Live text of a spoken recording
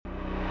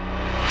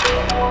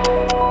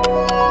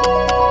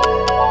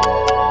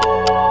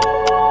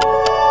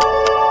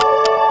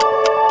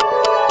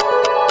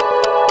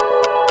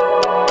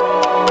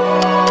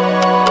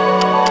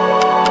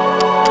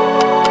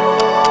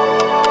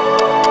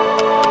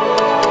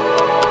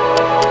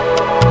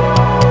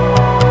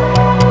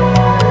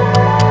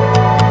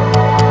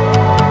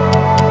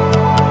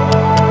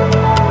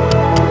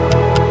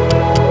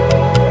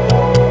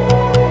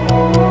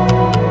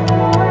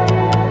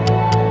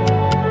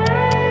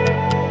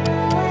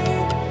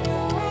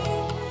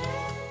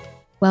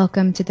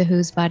Welcome to the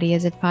Whose Body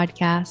Is It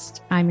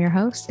podcast. I'm your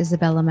host,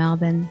 Isabella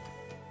Malvin.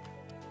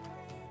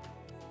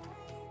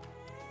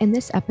 In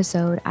this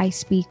episode, I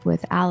speak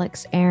with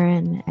Alix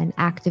Aharon, an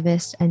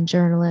activist and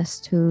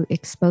journalist who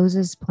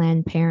exposes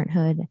Planned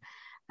Parenthood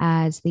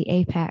as the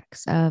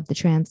apex of the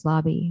trans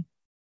lobby.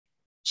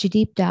 She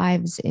deep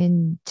dives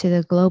into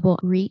the global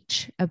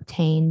reach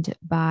obtained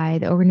by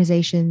the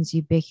organization's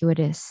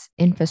ubiquitous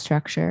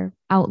infrastructure,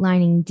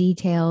 outlining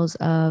details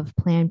of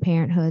Planned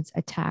Parenthood's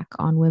attack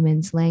on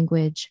women's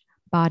language,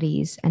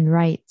 bodies, and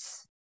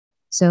rights.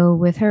 So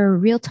with her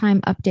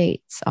real-time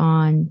updates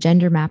on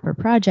Gender Mapper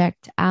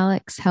Project,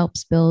 Alix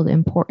helps build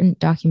important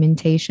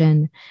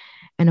documentation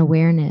and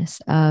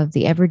awareness of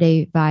the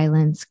everyday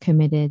violence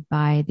committed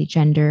by the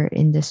gender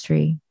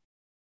industry.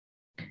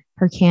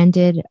 Her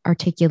candid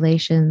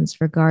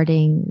articulations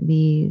regarding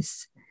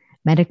these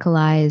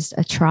medicalized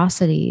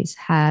atrocities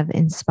have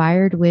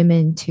inspired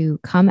women to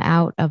come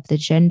out of the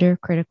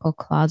gender-critical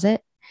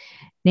closet,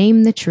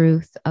 name the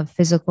truth of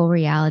physical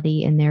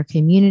reality in their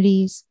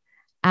communities,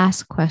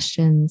 ask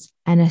questions,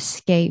 and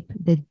escape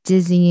the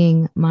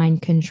dizzying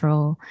mind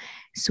control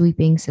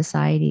sweeping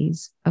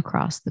societies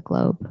across the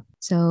globe.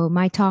 So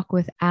my talk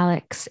with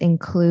Alix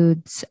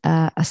includes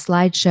a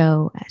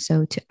slideshow.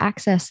 So to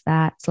access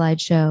that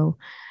slideshow,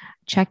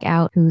 check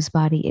out Whose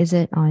Body Is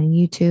It on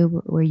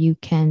YouTube, where you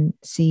can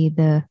see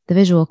the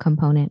visual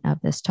component of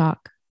this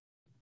talk.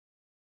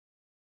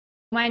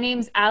 My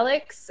name's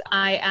Alix.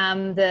 I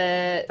am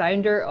the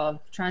founder of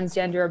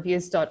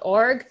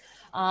transgenderabuse.org.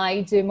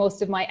 I do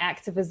most of my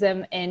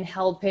activism in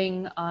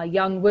helping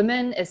young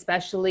women,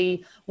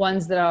 especially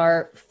ones that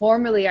are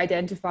formally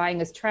identifying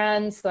as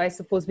trans. So I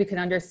suppose we can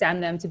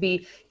understand them to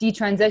be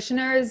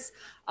detransitioners.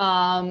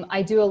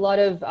 I do a lot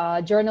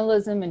of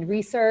journalism and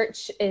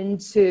research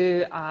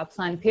into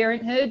Planned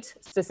Parenthood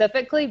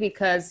specifically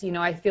because,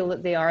 I feel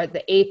that they are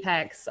the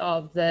apex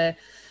of the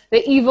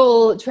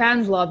evil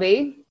trans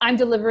lobby. I'm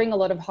delivering a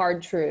lot of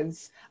hard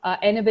truths.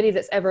 Anybody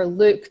that's ever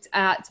looked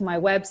at my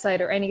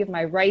website or any of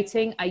my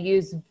writing, I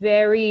use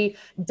very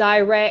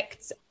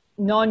direct,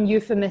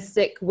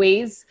 non-euphemistic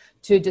ways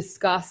to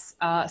discuss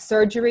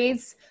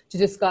surgeries, to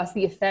discuss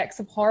the effects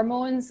of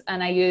hormones,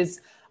 and I use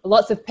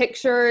lots of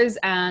pictures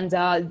and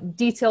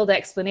detailed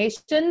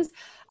explanations.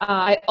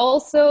 I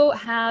also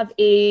have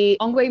an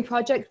ongoing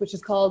project which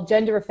is called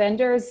Gender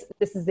Offenders.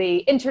 This is an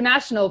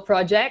international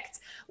project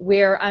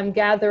where I'm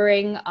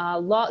gathering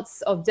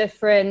lots of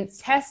different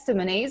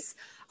testimonies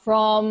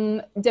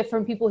from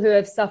different people who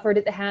have suffered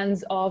at the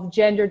hands of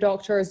gender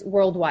doctors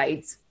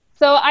worldwide.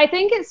 So I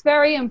think it's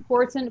very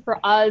important for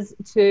us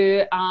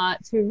to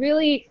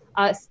really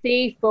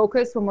stay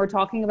focused when we're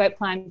talking about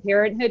Planned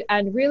Parenthood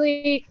and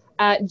really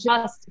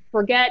just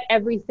forget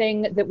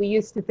everything that we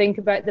used to think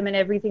about them and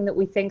everything that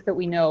we think that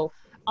we know.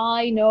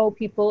 I know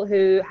people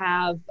who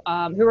have,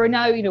 who are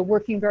now,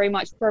 working very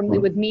much firmly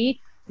with me,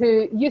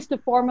 who used to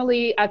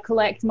formally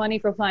collect money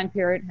for Planned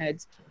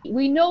Parenthood.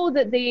 We know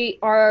that they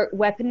are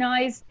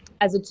weaponized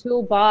as a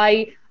tool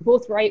by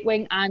both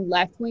right-wing and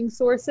left-wing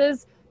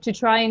sources to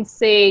try and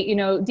say,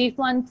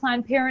 defund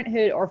Planned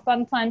Parenthood or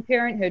fund Planned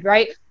Parenthood,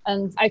 right?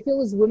 And I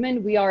feel as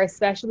women, we are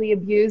especially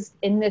abused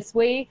in this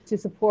way to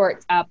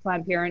support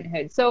Planned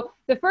Parenthood. So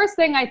the first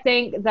thing I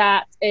think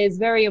that is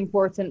very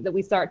important that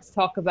we start to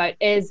talk about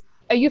is,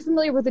 are you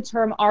familiar with the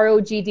term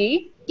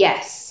ROGD?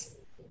 Yes.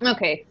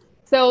 Okay.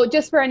 So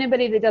just for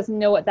anybody that doesn't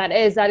know what that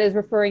is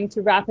referring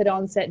to rapid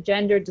onset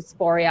gender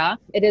dysphoria.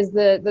 It is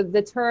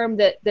the term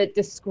that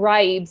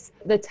describes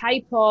the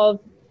type of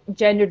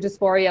gender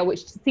dysphoria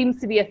which seems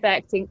to be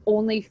affecting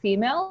only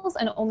females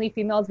and only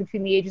females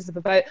between the ages of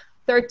about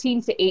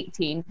 13 to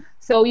 18.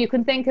 So you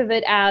can think of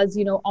it as,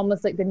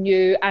 almost like the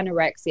new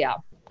anorexia.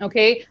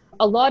 Okay.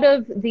 A lot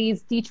of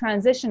these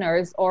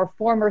detransitioners or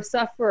former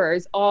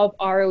sufferers of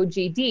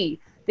ROGD,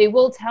 they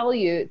will tell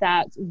you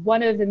that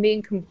one of the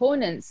main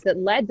components that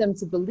led them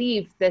to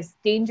believe this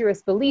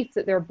dangerous belief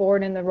that they're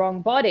born in the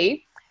wrong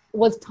body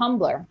was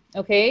Tumblr,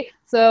 okay?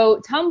 So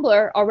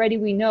Tumblr, already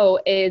we know,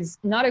 is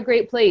not a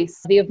great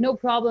place. They have no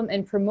problem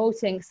in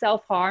promoting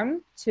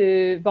self-harm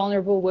to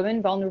vulnerable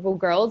women, vulnerable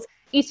girls,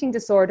 eating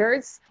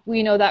disorders.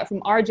 We know that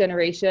from our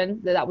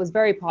generation, that was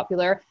very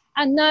popular.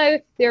 And now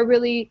they're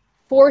really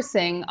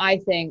forcing, I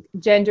think,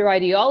 gender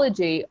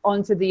ideology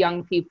onto the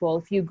young people.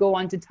 If you go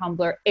onto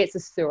Tumblr, it's a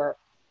sewer.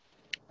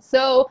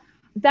 So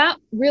that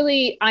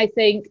really, I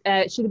think,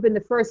 should have been the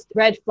first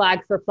red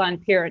flag for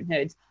Planned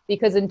Parenthood,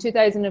 because in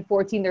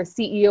 2014, their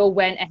CEO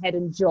went ahead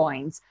and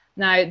joined.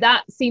 Now,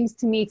 that seems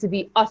to me to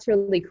be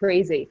utterly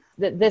crazy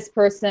that this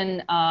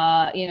person,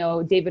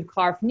 David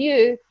Clark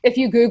knew. If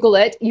you Google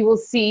it, you will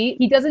see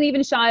he doesn't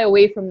even shy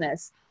away from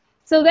this.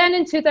 So then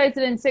in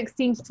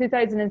 2016 to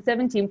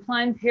 2017,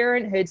 Planned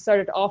Parenthood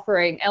started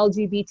offering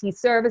LGBT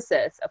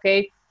services,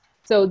 okay?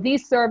 So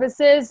these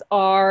services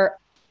are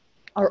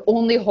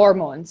only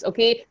hormones,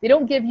 okay? They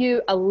don't give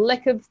you a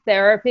lick of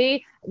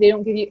therapy. They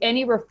don't give you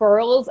any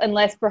referrals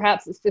unless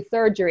perhaps it's to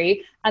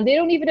surgery. And they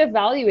don't even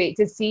evaluate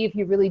to see if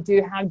you really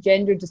do have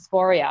gender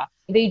dysphoria.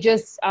 They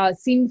just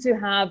seem to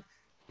have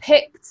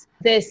picked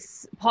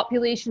this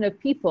population of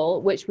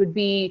people, which would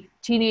be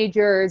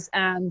teenagers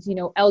and,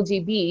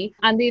 LGB,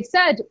 and they've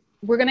said,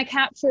 we're going to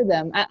capture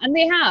them. And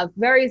they have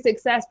very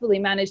successfully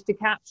managed to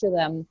capture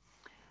them.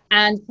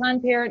 And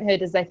Planned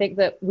Parenthood is, I think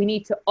that we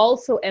need to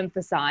also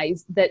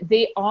emphasize that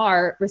they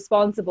are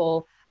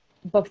responsible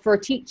for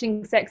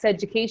teaching sex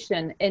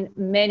education in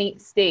many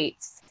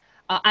states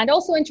and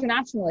also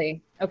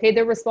internationally. Okay,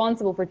 they're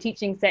responsible for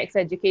teaching sex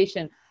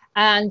education,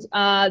 and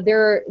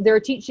they're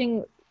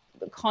teaching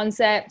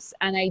concepts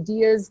and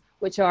ideas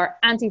which are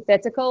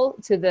antithetical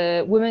to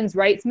the women's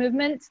rights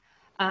movement,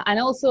 and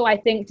also I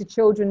think to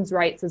children's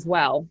rights as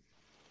well.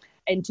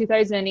 In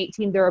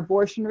 2018, their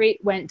abortion rate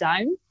went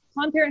down.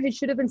 Planned Parenthood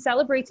should have been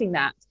celebrating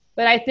that,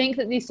 but I think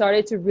that they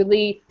started to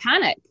really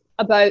panic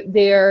about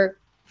their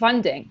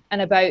funding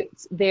and about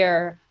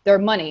their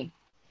money.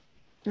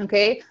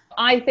 Okay,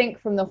 I think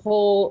from the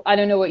whole, I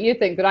don't know what you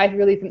think, but I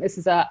really think this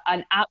is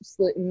an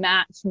absolute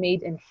match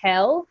made in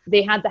hell.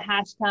 They had the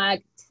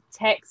hashtag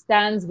tech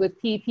stands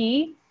with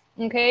PP,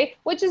 okay,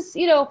 which is,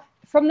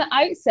 from the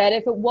outset,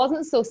 if it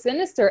wasn't so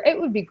sinister, it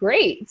would be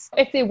great.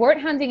 If they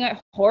weren't handing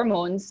out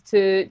hormones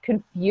to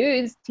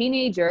confuse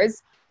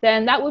teenagers,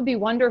 then that would be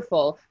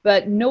wonderful.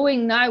 But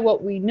knowing now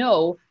what we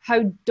know,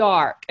 how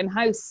dark and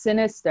how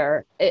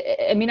sinister,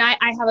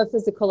 I have a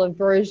physical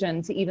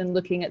aversion to even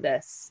looking at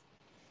this.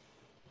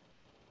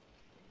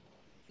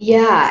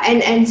 Yeah,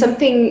 and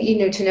something,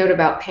 to note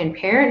about Planned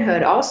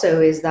Parenthood also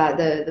is that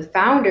the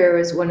founder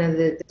was one of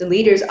the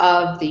leaders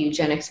of the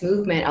eugenics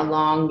movement,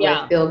 along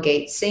with Bill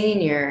Gates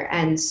Sr.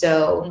 And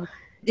so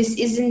this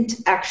isn't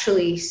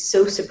actually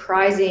so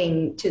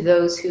surprising to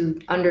those who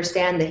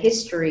understand the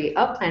history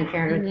of Planned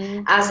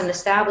Parenthood as an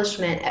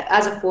establishment,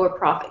 as a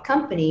for-profit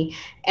company.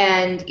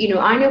 And,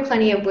 I know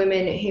plenty of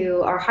women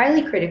who are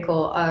highly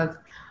critical of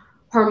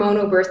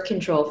hormonal birth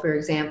control, for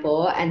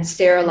example, and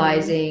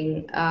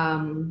sterilizing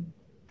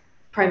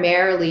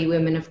primarily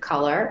women of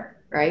color,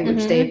 right?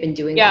 Which they've been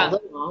doing all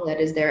along.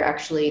 That is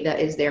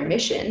their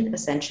mission,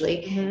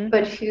 essentially,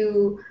 but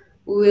who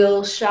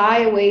will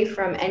shy away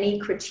from any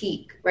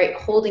critique, right?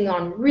 Holding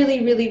on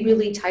really, really,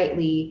 really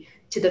tightly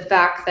to the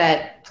fact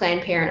that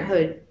Planned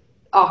Parenthood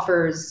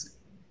offers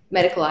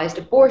medicalized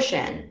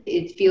abortion.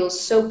 It feels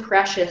so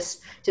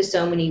precious to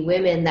so many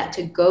women that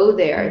to go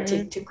there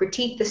to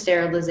critique the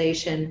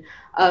sterilization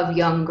of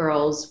young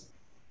girls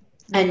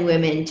and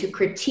women, to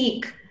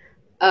critique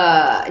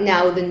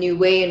now the new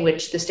way in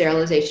which the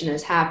sterilization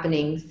is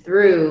happening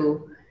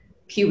through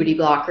puberty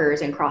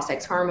blockers and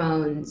cross-sex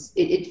hormones,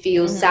 it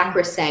feels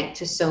sacrosanct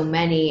to so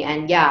many.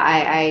 And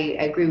I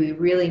agree, we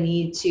really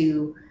need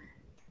to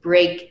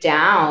break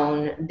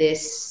down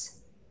this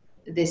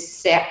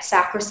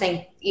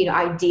sacrosanct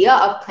idea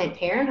of Planned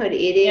Parenthood.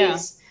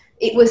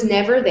 It was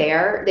never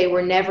there. They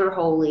were never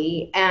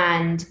holy,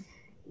 and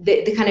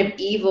the kind of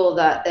evil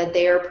that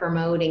they are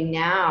promoting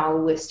now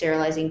with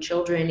sterilizing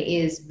children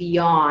is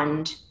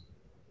beyond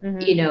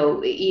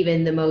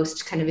even the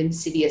most kind of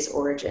insidious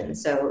origin.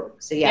 So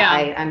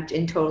I'm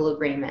in total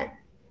agreement.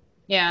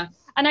 Yeah.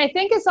 And I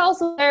think it's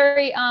also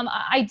very,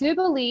 I do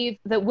believe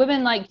that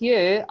women like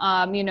you,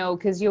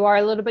 because you are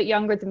a little bit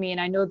younger than me,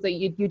 and I know that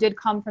you did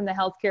come from the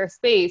healthcare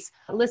space,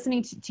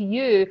 listening to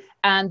you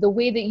and the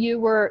way that you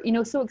were,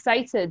 so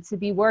excited to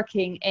be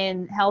working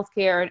in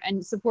healthcare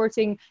and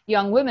supporting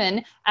young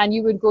women. And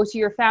you would go to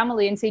your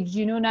family and say, did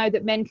you know now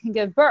that men can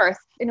give birth?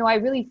 I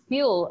really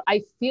feel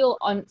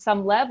on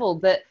some level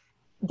that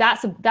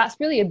that's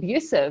really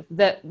abusive,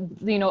 that,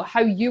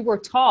 how you were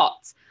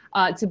taught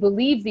to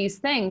believe these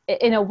things.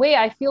 In a way,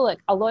 I feel like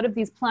a lot of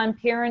these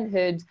Planned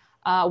Parenthood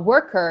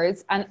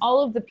workers and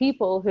all of the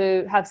people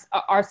who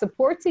are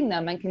supporting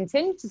them and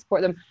continue to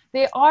support them,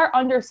 they are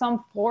under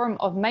some form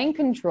of mind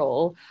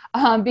control,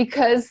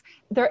 because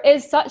there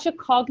is such a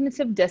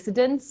cognitive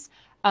dissonance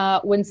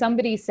when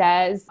somebody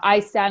says, I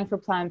stand for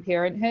Planned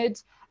Parenthood,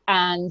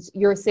 and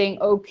you're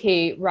saying,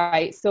 okay,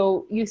 right,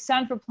 so you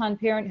stand for Planned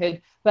Parenthood,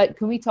 but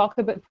can we talk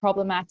about the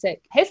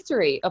problematic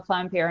history of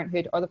Planned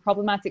Parenthood or the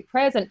problematic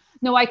present?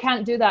 No, I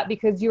can't do that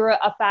because you're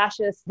a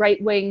fascist,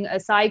 right-wing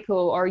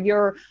psycho, or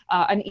you're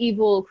an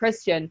evil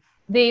Christian.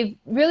 They've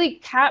really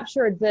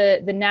captured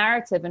the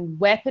narrative and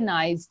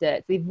weaponized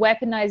it. They've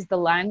weaponized the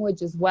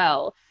language as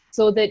well,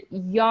 so that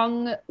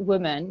young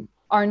women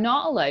are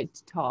not allowed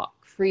to talk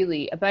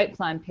freely about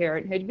Planned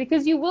Parenthood,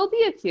 because you will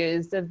be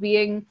accused of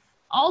being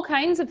all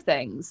kinds of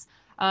things.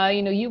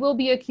 You will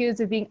be accused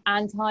of being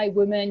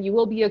anti-women. You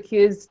will be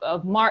accused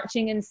of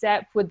marching in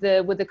step with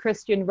the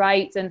Christian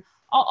right and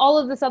all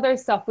of this other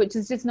stuff, which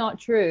is just not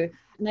true.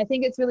 And I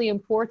think it's really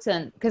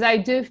important, because I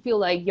do feel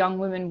like young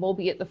women will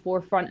be at the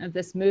forefront of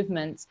this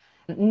movement,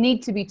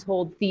 need to be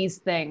told these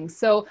things.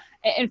 So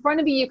in front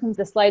of you can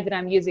see the slide that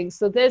I'm using.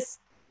 So this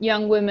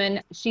young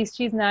woman, she's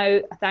now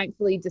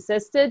thankfully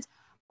desisted.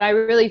 I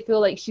really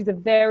feel like she's a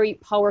very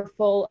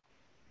powerful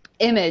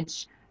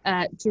image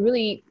to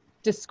really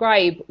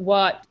describe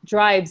what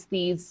drives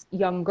these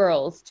young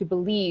girls to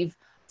believe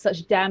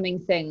such damning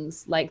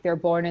things like they're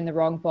born in the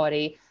wrong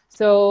body.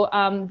 So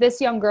this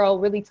young girl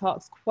really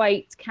talks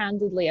quite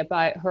candidly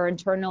about her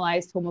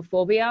internalized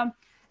homophobia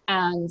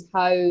and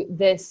how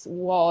this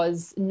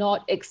was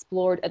not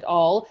explored at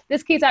all.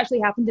 This case actually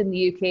happened in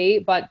the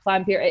UK, but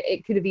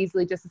it could have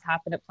easily just as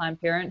happened at Planned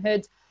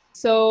Parenthood.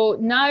 So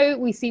now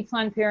we see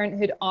Planned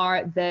Parenthood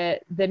are the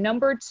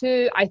number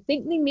 2, I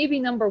think they may be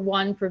number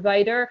 1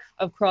 provider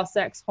of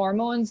cross-sex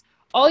hormones.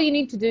 All you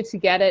need to do to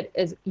get it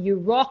is you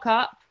rock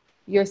up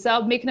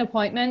yourself, make an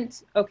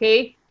appointment,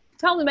 okay?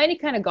 Tell them any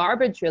kind of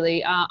garbage,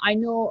 really. I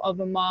know of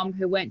a mom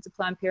who went to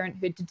Planned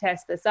Parenthood to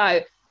test this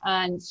out,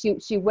 and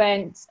she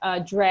went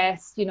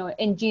dressed,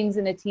 in jeans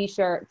and a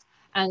t-shirt,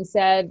 and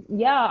said,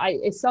 yeah,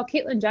 I saw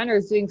Caitlyn Jenner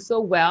is doing so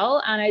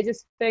well, and I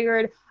just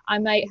figured I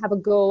might have a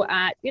go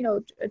at,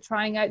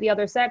 trying out the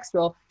other sex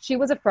role. She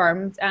was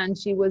affirmed, and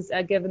she was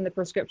given the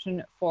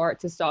prescription for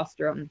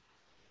testosterone.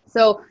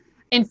 So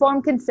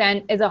informed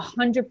consent is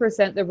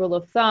 100% the rule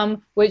of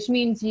thumb, which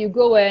means you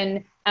go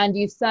in and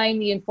you sign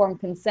the informed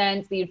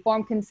consent. The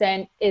informed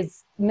consent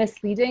is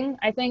misleading,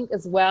 I think,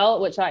 as well,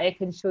 which I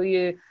can show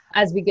you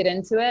as we get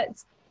into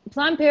it.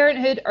 Planned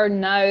Parenthood are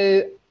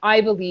now,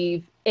 I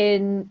believe,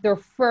 they're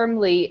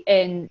firmly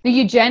in the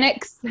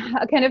eugenics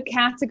kind of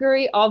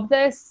category of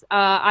this.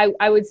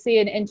 I would say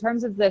in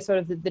terms of the sort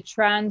of the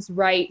trans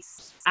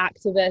rights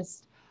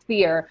activist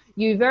sphere,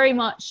 you very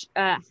much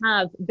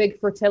have big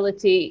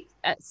fertility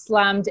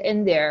slammed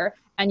in there,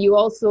 and you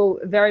also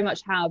very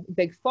much have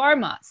big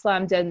pharma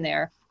slammed in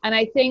there. And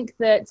I think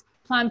that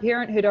Planned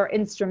Parenthood are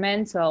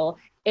instrumental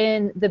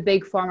in the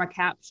big pharma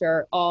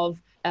capture of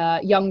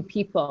young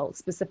people,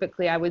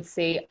 specifically, I would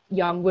say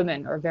young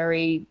women are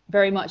very,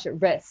 very much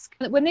at risk.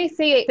 When they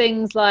say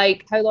things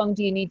like, how long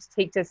do you need to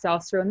take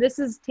testosterone? This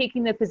is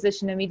taking the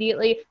position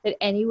immediately that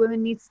any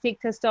woman needs to take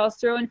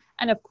testosterone.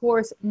 And of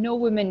course, no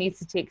woman needs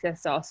to take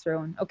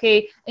testosterone.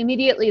 Okay,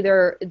 immediately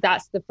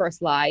that's the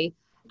first lie.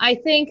 I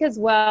think as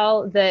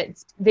well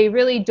that they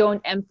really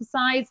don't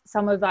emphasize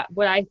some of that,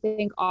 what I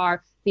think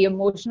are the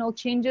emotional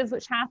changes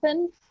which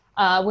happen.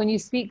 When you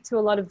speak to a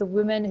lot of the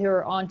women who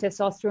are on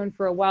testosterone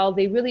for a while,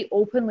 they really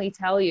openly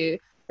tell you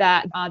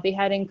that they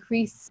had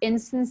increased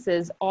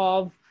instances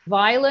of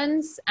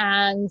violence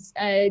and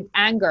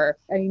anger.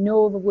 I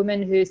know of a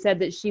woman who said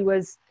that she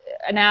was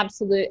an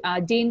absolute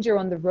danger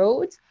on the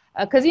road.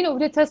 Because, the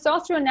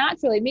testosterone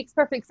naturally, it makes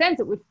perfect sense.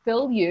 It would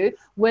fill you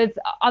with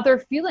other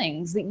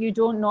feelings that you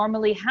don't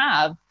normally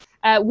have.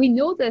 We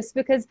know this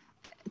because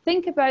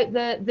think about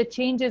the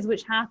changes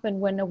which happen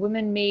when a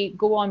woman may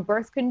go on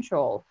birth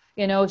control.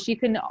 She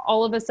can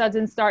all of a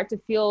sudden start to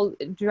feel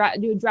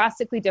do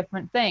drastically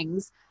different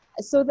things.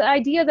 So the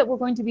idea that we're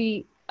going to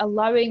be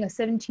allowing a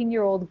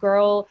 17-year-old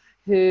girl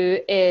who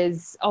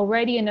is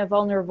already in a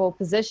vulnerable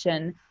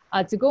position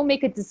to go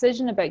make a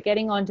decision about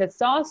getting on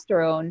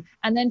testosterone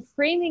and then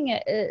framing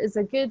it as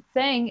a good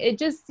thing, it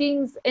just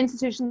seems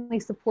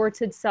institutionally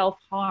supported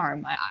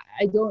self-harm.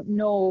 I don't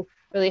know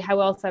really how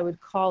else I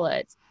would call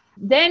it.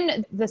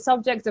 Then the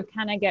subject of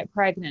can I get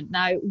pregnant?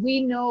 Now,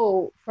 we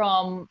know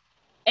from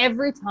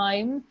every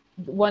time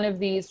one of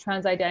these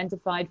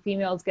trans-identified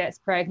females gets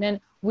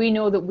pregnant, we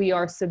know that we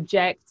are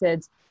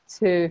subjected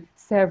to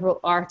several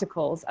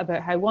articles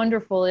about how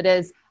wonderful it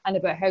is and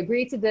about how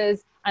great it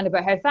is and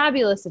about how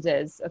fabulous it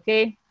is,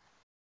 okay?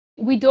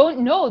 We don't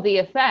know the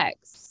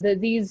effects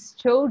that these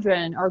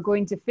children are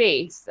going to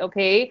face,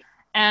 okay?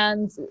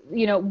 And,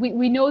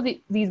 we know that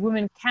these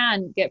women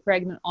can get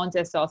pregnant on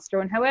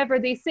testosterone. However,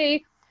 they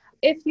say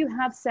if you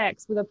have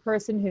sex with a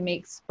person who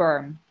makes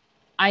sperm,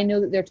 I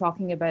know that they're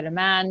talking about a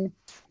man,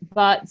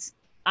 but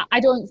I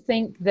don't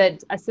think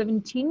that a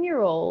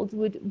 17-year-old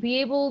would be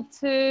able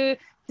to,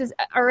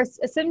 or a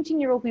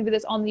 17-year-old maybe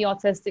that's on the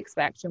autistic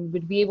spectrum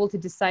would be able to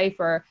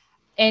decipher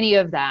any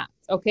of that,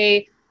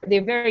 okay? They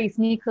very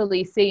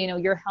sneakily say,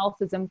 your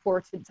health is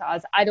important to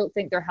us. I don't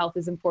think their health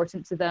is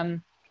important to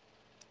them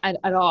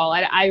at all.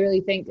 I really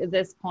think at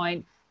this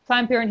point,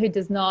 Planned Parenthood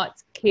does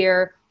not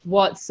care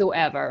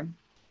whatsoever.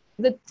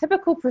 The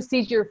typical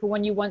procedure for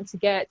when you want to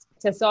get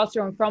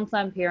testosterone from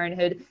Planned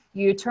Parenthood,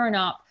 you turn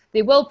up,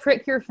 they will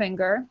prick your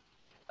finger.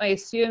 I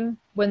assume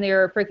when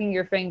they're pricking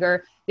your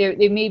finger,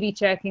 they may be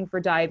checking for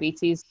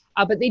diabetes,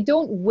 but they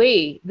don't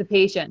weigh the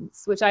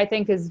patients, which I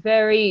think is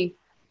very,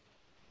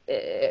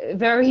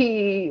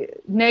 very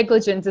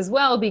negligent as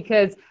well,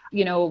 because,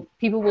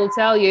 people will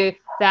tell you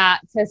that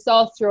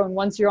testosterone,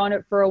 once you're on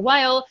it for a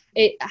while,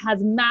 it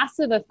has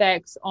massive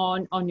effects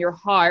on your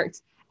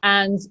heart.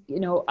 And,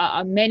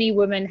 many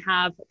women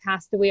have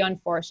passed away,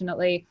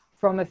 unfortunately,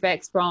 from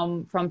effects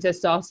from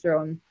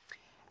testosterone.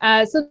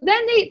 So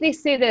then they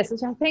say this,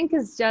 which I think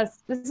is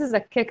this is a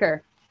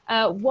kicker.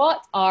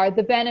 What are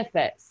the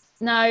benefits?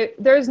 Now,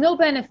 there's no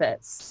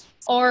benefits.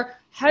 Or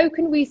how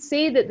can we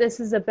say that this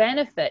is a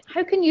benefit?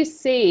 How can you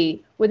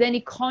say with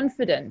any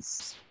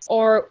confidence,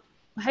 or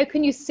how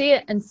can you say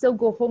it and still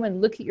go home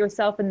and look at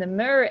yourself in the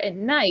mirror at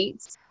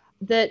night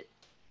that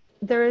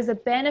there is a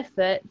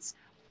benefit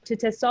to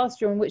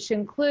testosterone, which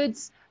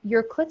includes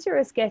your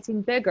clitoris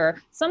getting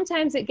bigger?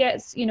 Sometimes it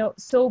gets,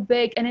 so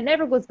big and it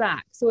never goes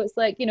back. So it's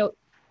like,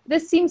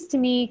 this seems to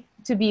me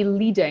to be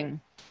leading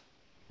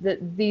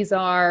that these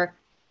are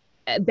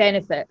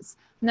benefits.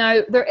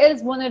 Now, there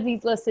is one of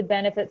these listed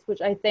benefits,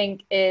 which I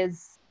think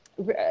is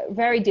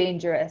very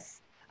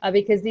dangerous,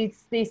 because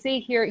they say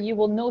here, you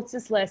will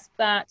notice less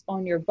fat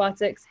on your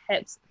buttocks,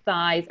 hips,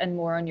 thighs, and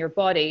more on your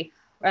body,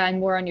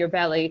 and more on your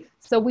belly.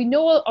 So we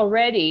know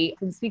already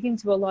from speaking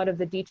to a lot of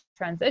the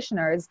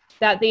detransitioners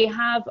that they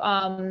have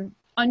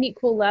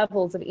unequal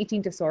levels of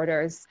eating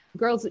disorders.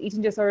 Girls with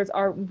eating disorders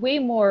are way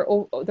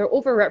more, they're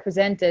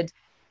overrepresented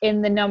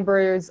in the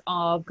numbers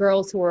of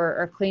girls who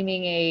are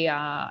claiming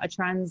a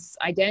trans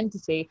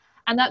identity.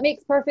 And that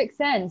makes perfect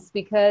sense,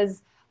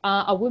 because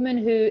a woman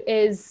who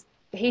is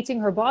hating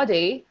her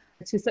body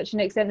to such an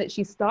extent that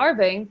she's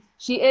starving,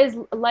 she is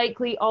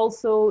likely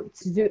also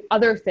to do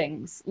other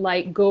things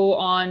like go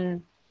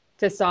on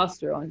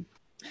testosterone.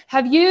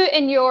 Have you,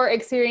 in your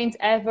experience,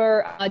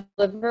 ever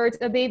delivered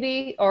a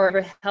baby or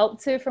ever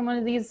helped to from one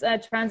of these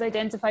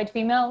trans-identified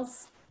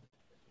females?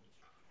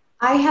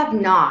 I have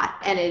not,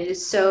 and it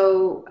is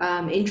so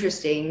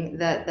interesting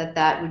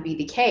that would be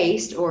the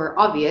case, or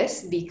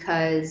obvious,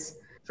 because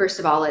first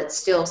of all, it's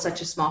still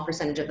such a small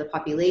percentage of the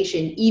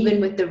population. Even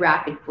with the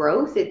rapid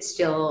growth, it's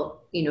still,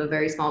 a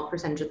very small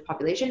percentage of the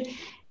population.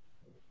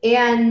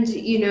 And,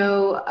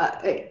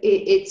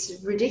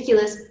 it's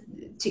ridiculous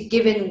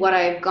given what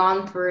I've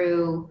gone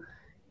through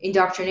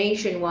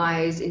indoctrination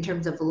wise in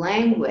terms of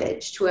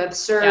language, to have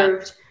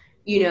served,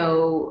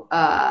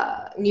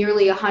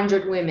 nearly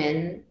 100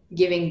 women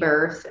giving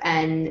birth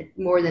and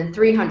more than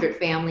 300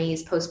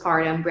 families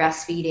postpartum,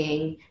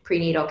 breastfeeding,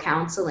 prenatal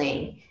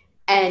counseling,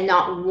 and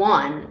not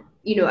one,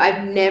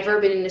 I've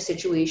never been in a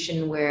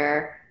situation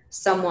where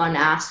someone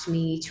asked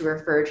me to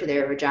refer to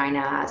their vagina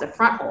as a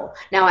front hole.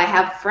 Now I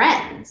have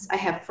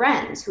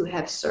friends who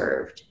have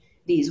served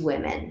these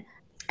women,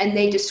 and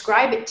they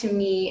describe it to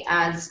me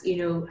as,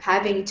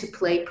 having to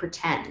play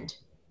pretend.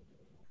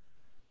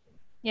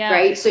 Yeah.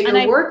 Right. So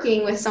you're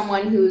working with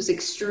someone who's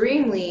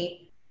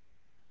extremely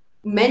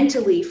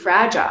mentally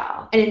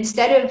fragile, and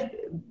instead of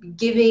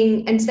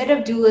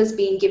doulas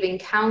being given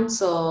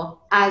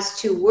counsel as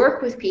to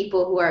work with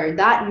people who are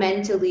that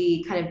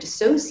mentally kind of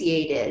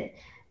dissociated,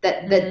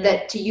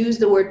 that to use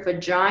the word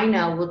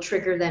vagina will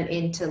trigger them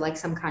into like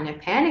some kind of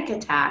panic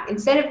attack.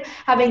 Instead of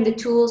having the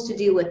tools to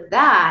deal with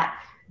that,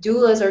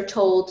 doulas are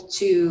told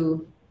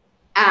to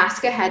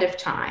ask ahead of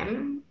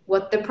time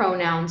what the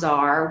pronouns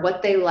are,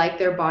 what they like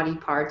their body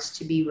parts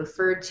to be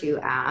referred to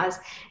as.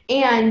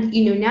 And,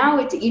 now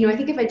it's, I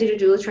think if I did a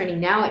doula training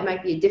now, it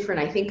might be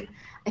different. I think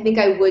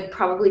I would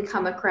probably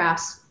come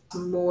across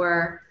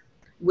more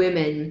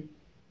women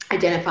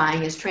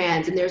identifying as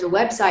trans. And there's a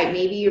website,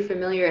 maybe you're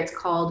familiar, it's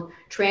called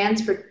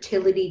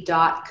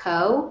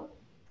transfertility.co.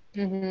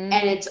 And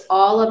it's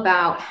all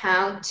about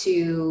how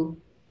to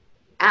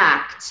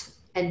act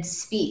and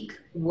speak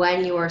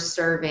when you're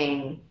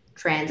serving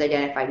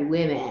trans-identified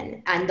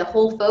women. And the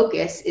whole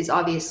focus is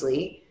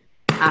obviously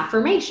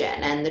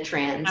affirmation, and the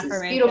trans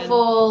is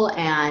beautiful,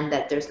 and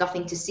that there's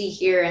nothing to see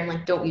here, and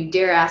like, don't you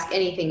dare ask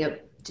anything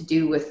to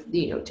do with,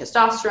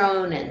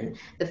 testosterone, and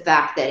the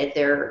fact that if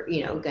they're,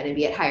 going to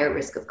be at higher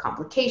risk of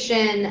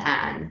complication,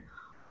 and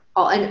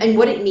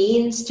what it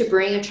means to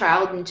bring a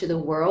child into the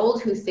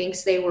world who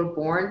thinks they were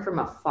born from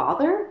a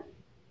father.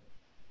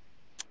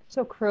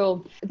 So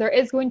cruel. There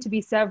is going to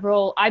be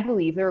I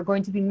believe there are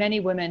going to be many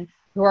women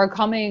who are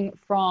coming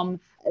from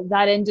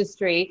that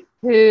industry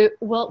who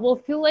will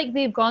feel like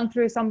they've gone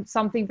through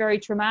something very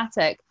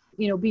traumatic,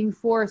 being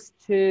forced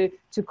to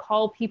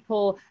call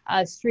people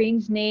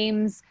strange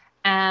names,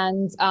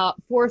 and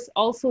forced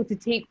also to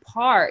take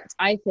part,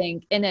 I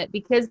think, in it,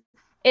 because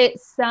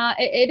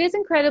it is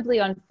incredibly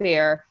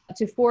unfair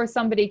to force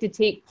somebody to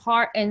take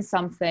part in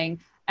something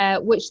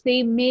which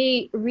they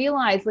may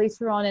realize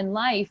later on in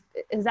life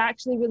has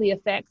actually really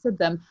affected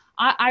them.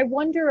 I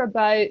wonder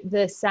about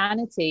the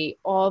sanity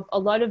of a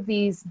lot of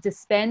these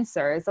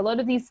dispensers, a lot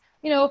of these,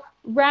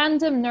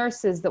 random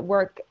nurses that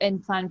work in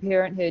Planned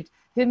Parenthood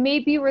who may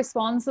be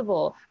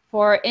responsible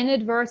for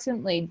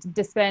inadvertently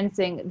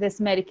dispensing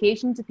this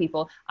medication to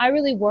people. I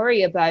really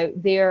worry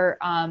about their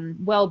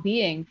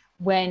well-being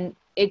when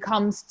it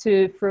comes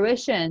to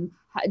fruition,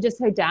 just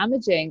how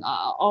damaging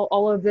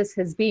all of this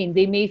has been.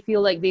 They may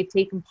feel like they've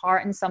taken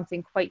part in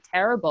something quite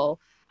terrible.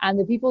 And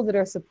the people that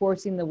are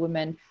supporting the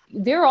women,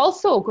 they're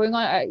also going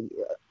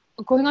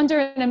under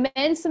an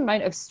immense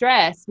amount of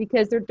stress,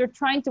 because they're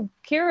trying to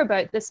care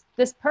about this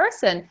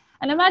person.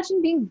 And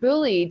imagine being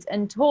bullied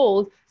and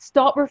told,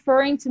 stop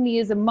referring to me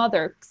as a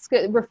mother,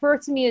 refer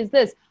to me as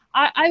this.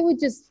 I would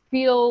just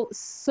feel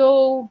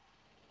so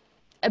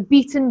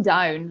beaten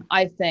down,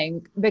 I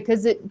think,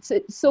 because it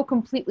so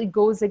completely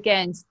goes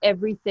against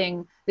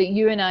everything that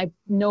you and I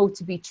know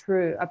to be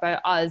true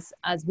about us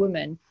as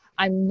women.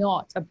 I'm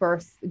not a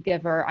birth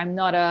giver. I'm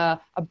not a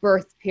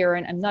birth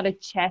parent. I'm not a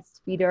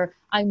chest feeder.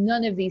 I'm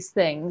none of these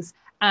things.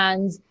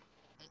 And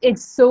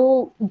it's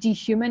so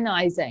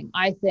dehumanizing,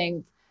 I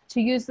think,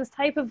 to use this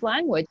type of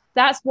language.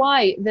 That's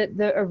why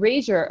the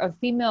erasure of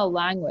female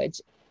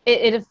language,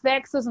 it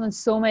affects us on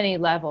so many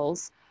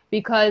levels.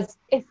 Because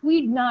if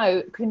we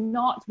now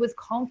cannot with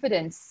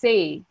confidence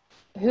say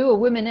who a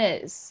woman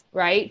is,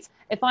 right?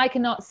 if I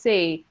cannot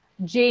say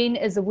Jane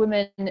is a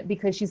woman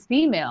because she's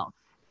female,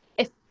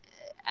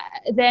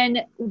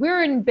 then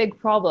we're in big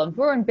problems.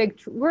 We're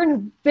in a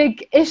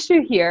big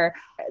issue here.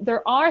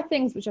 There are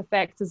things which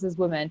affect us as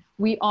women.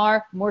 We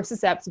are more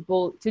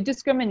susceptible to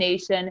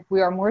discrimination.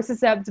 We are more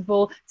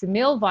susceptible to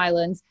male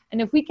violence.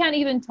 And if we can't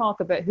even talk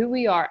about who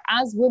we are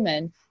as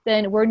women,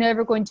 then we're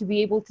never going to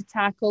be able to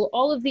tackle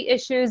all of the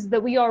issues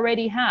that we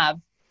already have.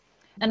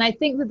 And I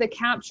think that the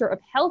capture of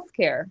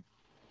healthcare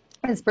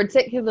is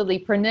particularly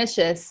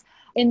pernicious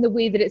in the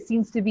way that it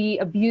seems to be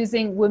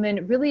abusing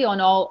women really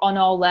on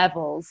all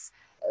levels.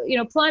 You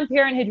know, Planned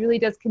Parenthood really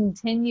does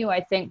continue,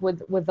 I think,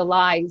 with the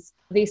lies.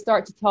 They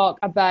start to talk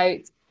about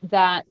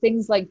that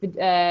things like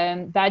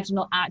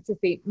vaginal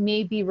atrophy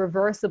may be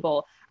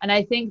reversible. And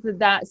I think that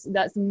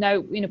that's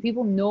now, you know,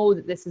 people know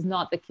that this is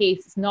not the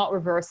case. It's not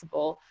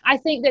reversible. I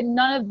think that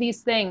none of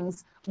these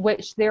things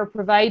which they're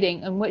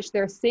providing and which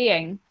they're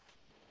saying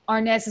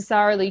are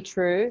necessarily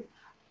true.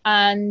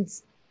 And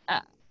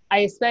I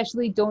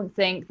especially don't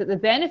think that the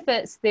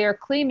benefits they're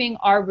claiming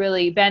are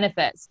really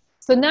benefits.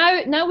 So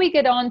now we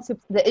get on to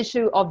the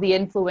issue of the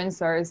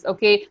influencers.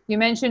 Okay, you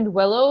mentioned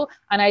Willow,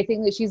 and I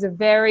think that she's a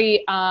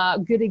very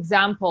good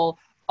example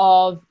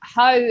of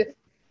how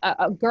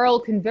a girl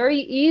can very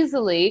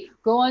easily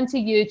go onto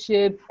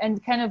YouTube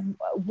and kind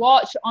of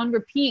watch on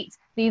repeat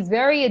these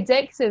very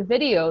addictive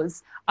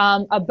videos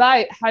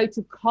about how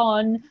to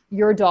con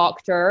your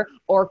doctor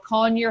or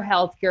con your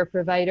healthcare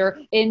provider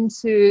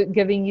into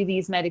giving you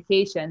these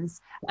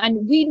medications.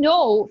 And we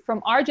know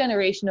from our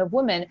generation of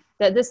women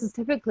that this is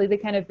typically the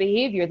kind of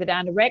behavior that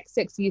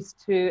anorexics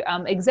used to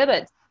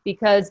exhibit,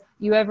 because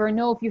you ever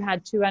know if you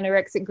had two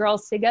anorexic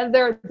girls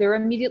together, they're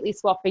immediately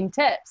swapping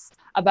tips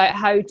about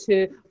how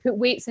to put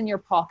weights in your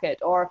pocket,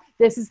 or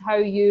this is how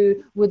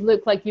you would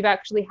look like you've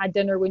actually had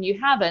dinner when you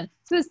haven't.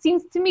 So it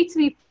seems to me to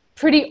be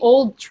pretty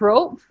old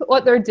trope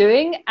what they're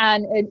doing,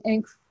 and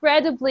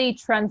incredibly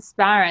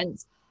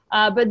transparent.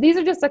 But these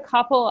are just a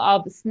couple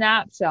of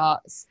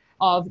snapshots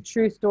of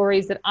true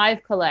stories that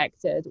I've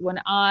collected when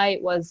I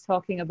was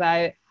talking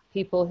about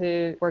people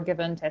who were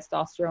given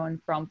testosterone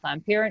from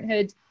Planned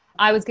Parenthood.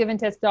 I was given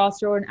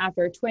testosterone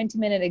after a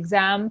 20-minute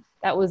exam.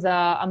 That was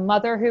a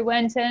mother who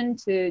went in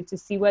to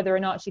see whether or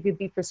not she could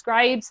be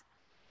prescribed.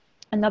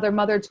 Another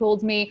mother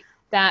told me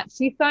that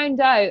she found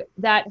out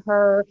that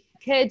her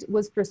kid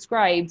was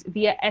prescribed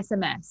via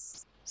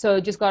SMS. So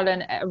just got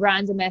a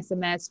random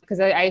SMS, because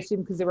I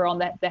assume because they were on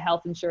the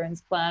health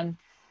insurance plan.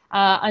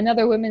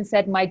 Another woman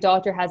said, my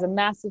daughter has a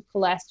massive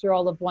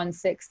cholesterol of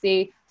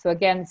 160. So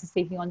again, this is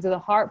taking on to the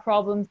heart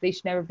problems. They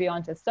should never be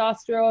on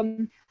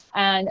testosterone.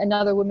 And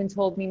another woman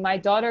told me, my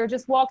daughter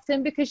just walked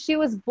in because she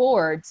was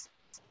bored.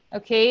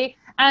 Okay.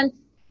 And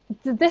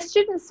this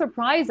shouldn't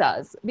surprise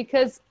us,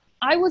 because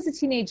I was a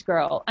teenage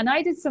girl and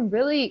I did some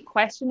really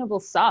questionable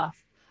stuff.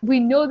 We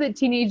know that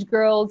teenage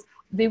girls,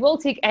 they will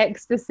take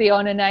ecstasy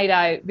on a night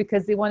out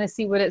because they want to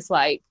see what it's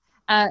like.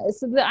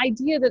 So the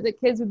idea that the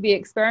kids would be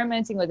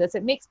experimenting with this,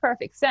 it makes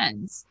perfect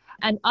sense.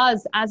 And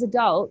us as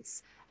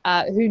adults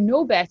who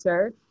know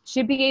better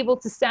should be able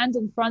to stand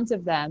in front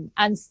of them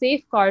and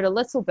safeguard a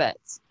little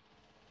bit.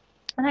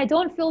 And I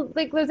don't feel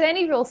like there's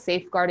any real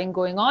safeguarding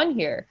going on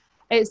here.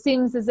 It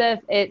seems as if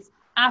it's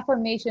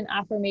affirmation,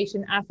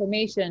 affirmation,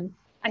 affirmation.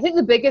 I think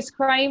the biggest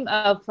crime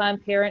of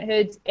Planned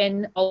Parenthood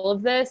in all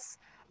of this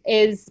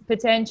is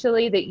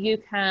potentially that you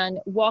can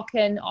walk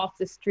in off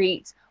the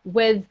street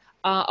with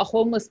a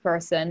homeless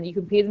person. You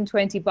can pay them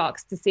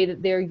 $20 to say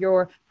that they're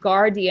your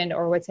guardian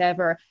or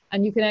whatever,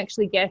 and you can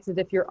actually get it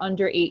if you're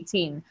under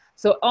 18.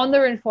 So on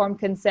their informed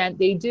consent,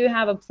 they do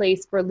have a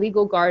place for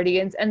legal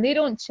guardians, and they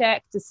don't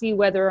check to see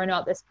whether or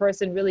not this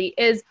person really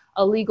is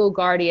a legal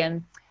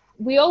guardian.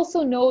 We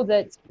also know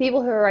that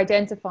people who are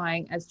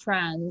identifying as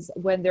trans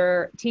when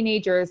they're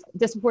teenagers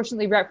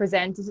disproportionately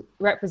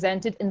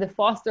represented in the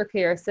foster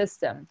care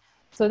system.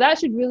 So that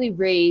should really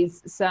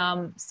raise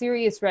some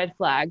serious red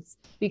flags,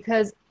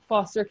 because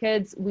foster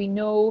kids, we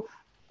know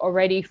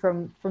already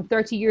from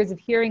 30 years of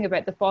hearing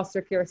about the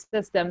foster care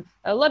system,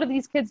 a lot of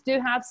these kids do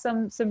have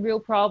some real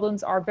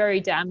problems, are very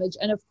damaged.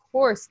 And of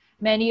course,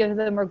 many of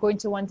them are going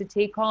to want to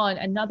take on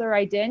another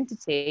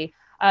identity.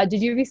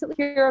 Did you recently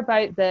hear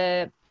about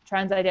the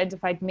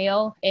trans-identified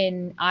male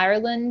in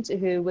Ireland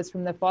who was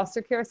from the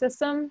foster care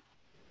system?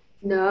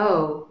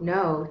 No.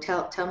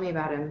 Tell me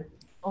about him.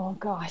 Oh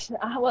gosh.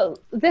 Well,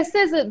 this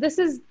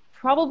is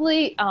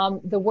probably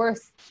the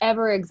worst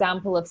ever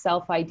example of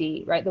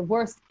self-ID, right? The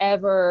worst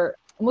ever,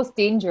 most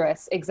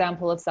dangerous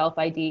example of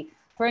self-ID.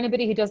 For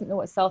anybody who doesn't know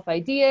what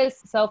self-ID is,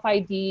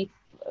 self-ID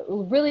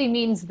really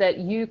means that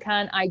you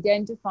can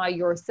identify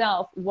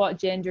yourself, what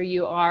gender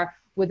you are,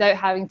 without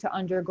having to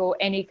undergo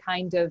any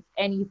kind of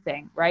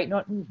anything, right?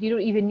 You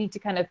don't even need to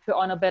kind of put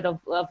on a bit of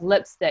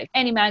lipstick.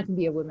 Any man can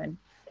be a woman.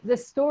 The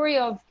story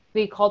of,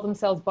 they call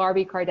themselves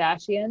Barbie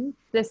Kardashian.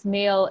 This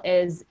male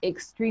is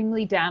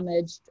extremely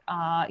damaged.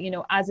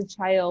 As a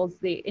child,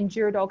 they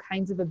endured all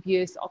kinds of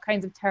abuse, all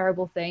kinds of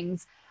terrible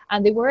things.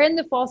 And they were in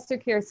the foster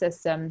care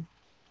system.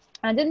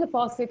 And in the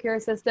foster care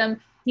system,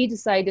 he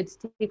decided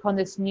to take on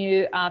this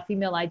new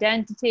female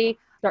identity,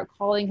 start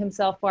calling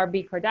himself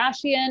Barbie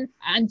Kardashian,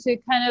 and to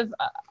kind of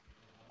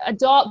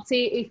adopt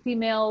a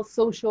female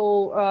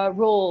social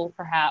role,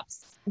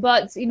 perhaps.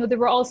 But, you know, they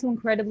were also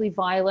incredibly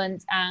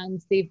violent,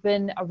 and they've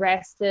been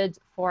arrested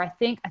for, I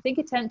think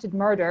attempted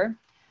murder,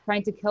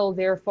 trying to kill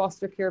their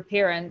foster care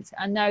parent.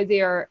 And now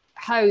they are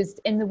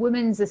housed in the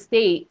women's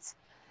estate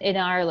in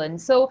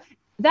Ireland. So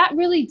that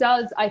really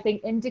does, I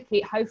think,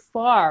 indicate how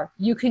far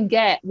you can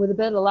get with a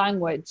bit of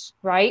language,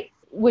 right?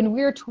 When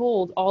we're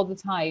told all the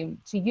time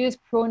to use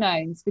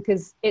pronouns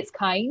because it's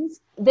kind,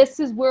 this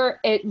is where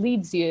it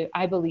leads you,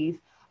 I believe.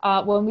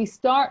 When we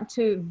start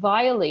to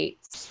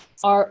violate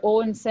our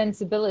own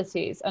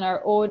sensibilities and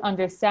our own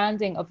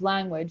understanding of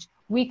language,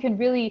 we can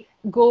really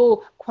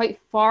go quite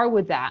far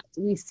with that.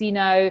 We see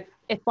now,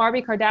 if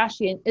Barbie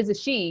Kardashian is a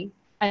she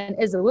and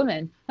is a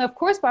woman, now of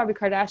course Barbie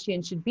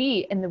Kardashian should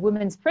be in the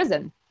women's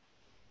prison.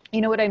 You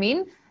know what I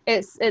mean?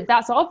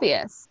 That's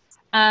obvious.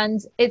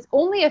 And it's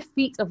only a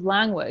feat of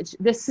language.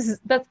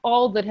 That's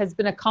all that has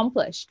been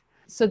accomplished.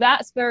 So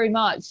that's very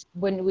much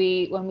when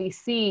we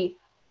see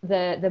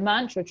the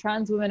mantra,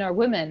 trans women are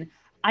women.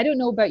 I don't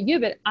know about you,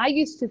 but I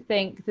used to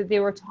think that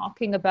they were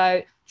talking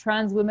about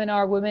trans women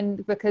are women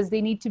because they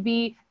need to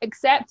be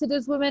accepted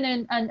as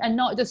women and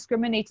not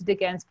discriminated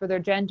against for their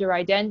gender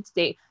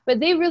identity. But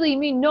they really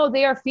mean, no,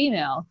 they are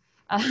female.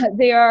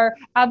 They are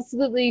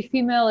absolutely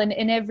female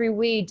in every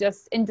way,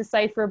 just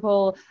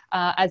indecipherable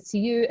as to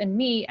you and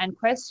me, and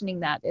questioning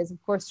that is,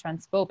 of course,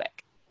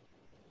 transphobic.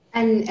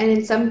 And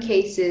in some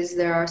cases,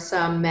 there are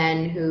some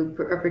men who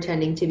are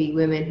pretending to be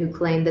women who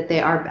claim that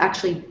they are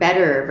actually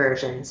better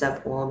versions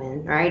of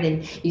women, right?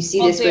 And you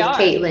see this with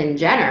Caitlyn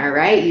Jenner,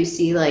 right? You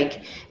see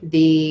like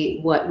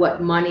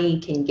what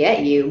money can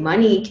get you.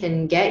 Money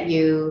can get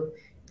you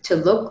to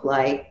look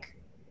like,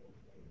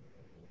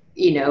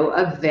 you know,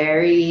 a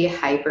very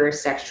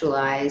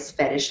hypersexualized,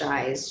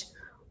 fetishized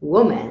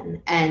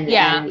woman. And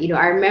you know,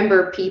 I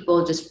remember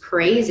people just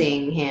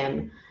praising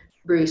him,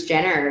 Bruce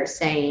Jenner,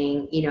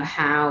 saying, you know,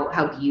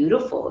 how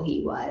beautiful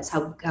he was,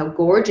 how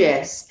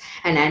gorgeous,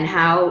 and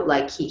how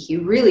like he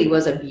really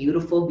was a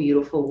beautiful,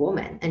 beautiful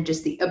woman. And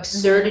just the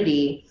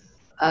absurdity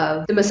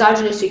of the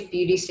misogynistic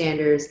beauty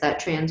standards that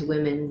trans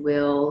women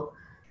will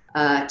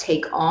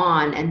take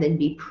on and then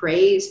be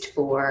praised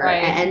for.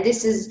 Right. And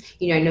this is,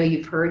 you know, I know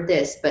you've heard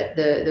this, but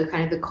the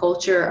kind of the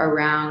culture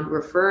around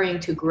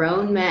referring to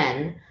grown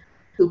men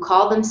who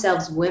call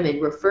themselves women,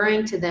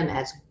 referring to them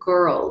as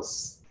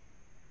girls.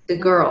 The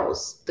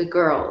girls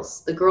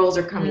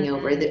are coming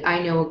over. I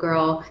know a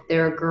girl,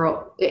 they're a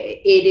girl.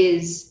 It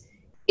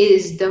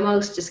is the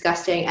most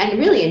disgusting and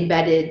really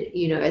embedded,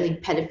 you know, I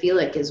think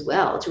pedophilic as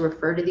well, to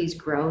refer to these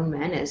grown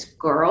men as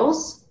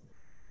girls.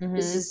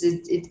 This is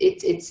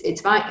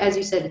it's fine, as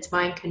you said, it's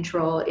mind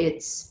control.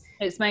 It's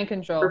mind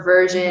control,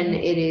 perversion.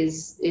 It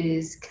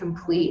is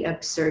complete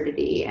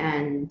absurdity.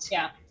 And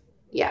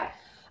yeah.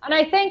 And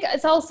I think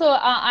it's also,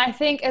 I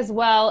think as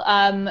well,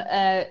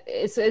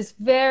 it's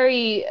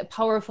very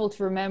powerful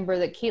to remember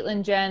that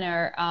Caitlyn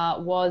Jenner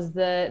was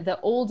the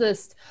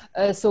oldest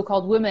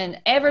so-called woman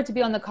ever to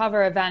be on the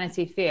cover of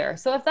Vanity Fair.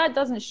 So if that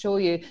doesn't show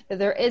you that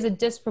there is a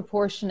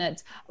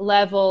disproportionate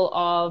level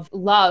of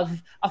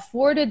love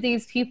afforded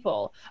these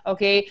people,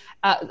 okay?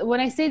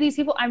 When I say these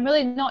people, I'm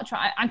really not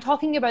trying, I'm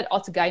talking about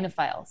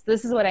autogynephiles.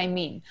 This is what I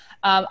mean.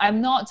 I'm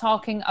not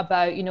talking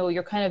about, you know,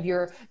 your kind of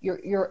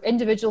your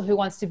individual who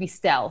wants to be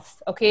stealth.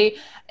 Okay,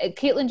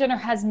 Caitlyn Jenner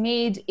has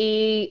made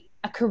a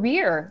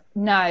career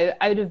now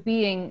out of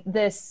being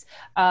this,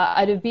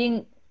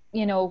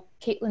 you know,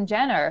 Caitlyn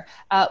Jenner,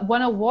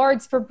 won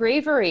awards for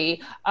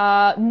bravery.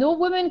 No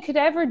woman could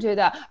ever do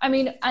that. I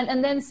mean,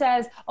 and then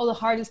says, oh, the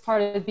hardest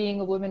part of being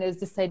a woman is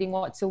deciding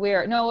what to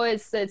wear. No,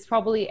 it's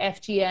probably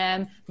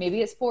FGM.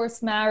 Maybe it's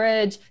forced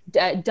marriage,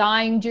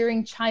 dying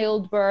during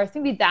childbirth.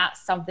 Maybe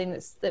that's something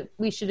that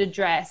we should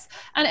address.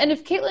 And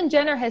if Caitlyn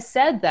Jenner has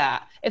said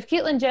that, if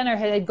Caitlyn Jenner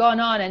had gone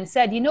on and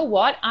said, you know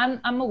what, I'm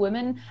a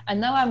woman and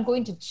now I'm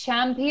going to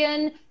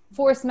champion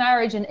forced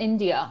marriage in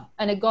India,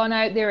 and had gone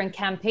out there and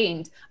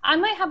campaigned, I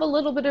might have a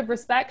little bit of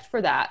respect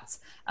for that,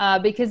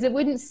 because it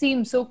wouldn't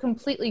seem so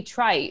completely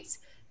trite.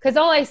 Because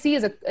all I see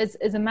is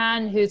a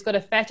man who's got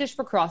a fetish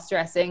for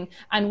cross-dressing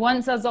and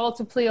wants us all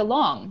to play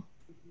along.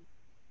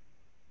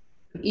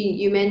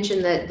 You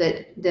mentioned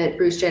that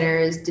Bruce Jenner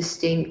is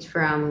distinct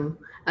from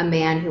a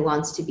man who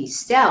wants to be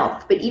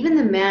stealth, but even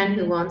the man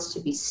who wants to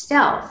be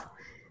stealth,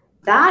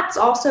 that's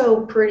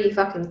also pretty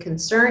fucking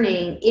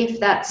concerning if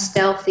that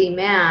stealthy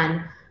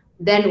man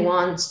then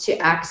wants to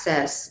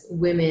access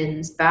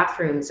women's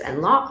bathrooms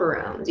and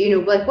locker rooms. You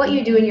know, like what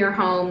you do in your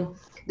home,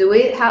 the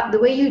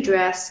way you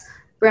dress,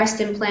 breast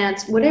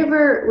implants,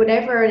 whatever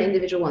an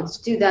individual wants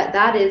to do,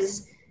 that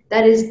is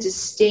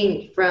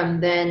distinct from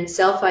then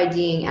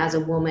self-IDing as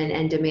a woman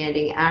and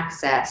demanding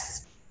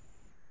access,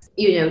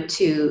 you know,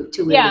 to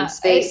women's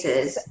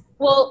spaces.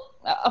 Well,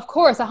 of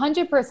course,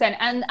 100%.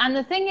 And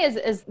the thing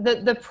is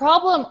the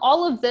problem,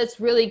 all of this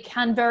really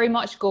can very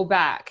much go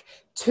back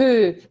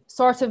to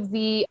sort of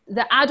the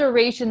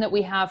adoration that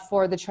we have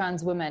for the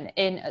trans women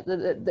in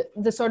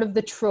the sort of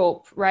the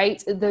trope,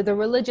 right? The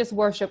religious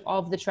worship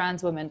of the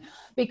trans women,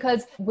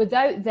 because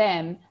without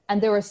them and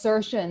their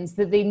assertions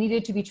that they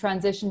needed to be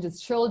transitioned as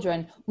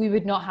children, we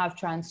would not have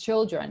trans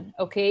children,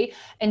 okay?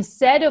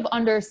 Instead of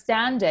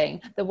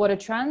understanding that what a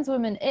trans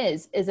woman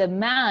is a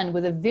man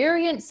with a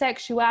variant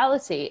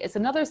sexuality. It's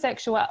another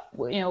sexual,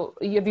 you know,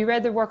 have you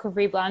read the work of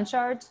Ray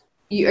Blanchard?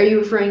 Are you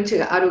referring to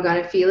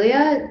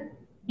autogynephilia?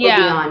 Yeah.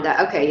 Or beyond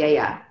that? Okay,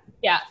 yeah.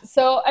 Yeah.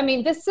 So, I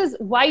mean, this is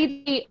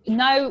widely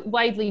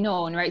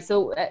known, right?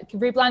 So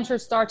Ray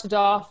Blanchard started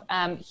off,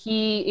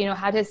 he, you know,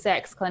 had his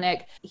sex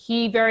clinic.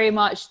 He very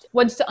much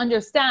wants to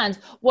understand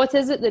what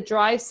is it that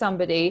drives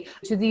somebody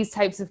to these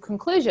types of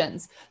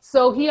conclusions.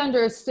 So he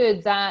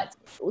understood that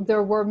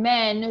there were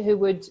men who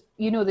would,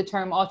 you know, the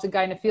term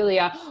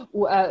autogynephilia,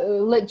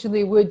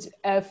 literally would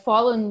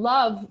fall in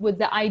love with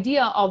the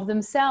idea of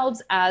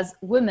themselves as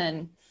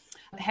women.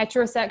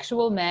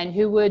 Heterosexual men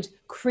who would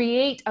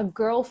create a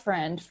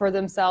girlfriend for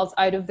themselves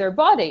out of their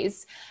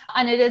bodies.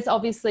 And it is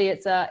obviously,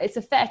 it's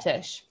a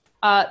fetish.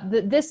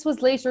 This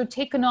was later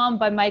taken on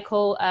by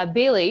Michael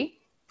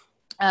Bailey,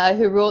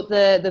 who wrote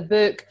the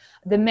book,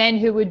 The Men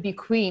Who Would Be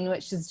Queen,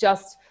 which is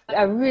just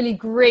a really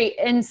great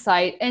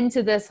insight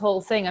into this whole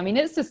thing. I mean,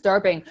 it's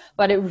disturbing,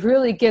 but it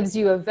really gives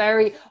you a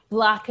very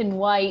black and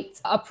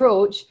white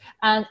approach.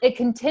 And it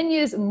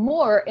continues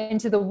more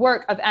into the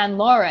work of Anne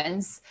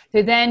Lawrence,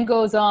 who then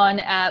goes on,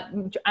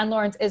 Anne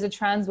Lawrence is a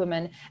trans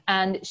woman,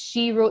 and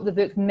she wrote the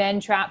book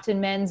Men Trapped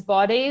in Men's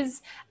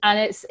Bodies. And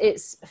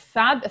it's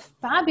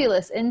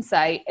fabulous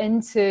insight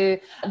into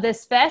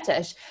this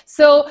fetish.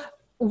 So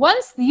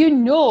once you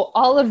know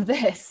all of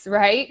this,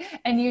 right,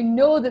 and you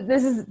know that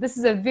this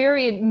is a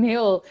variant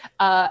male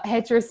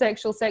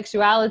heterosexual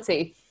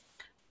sexuality,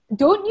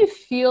 don't you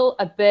feel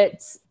a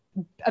bit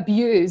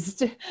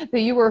abused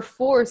that you were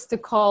forced to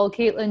call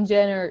Caitlyn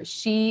Jenner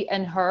she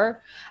and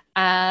her,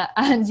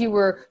 and you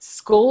were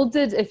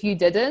scolded if you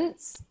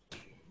didn't?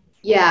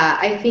 Yeah,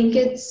 I think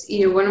it's,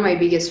 you know, one of my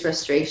biggest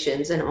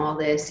frustrations in all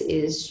this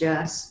is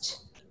just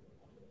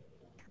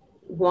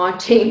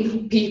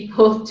wanting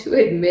people to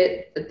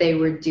admit that they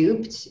were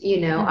duped.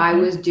 You know, I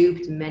was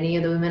duped. Many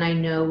of the women I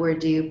know were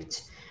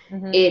duped.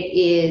 It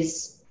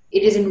is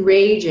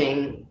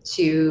enraging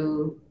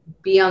to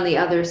be on the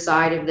other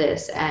side of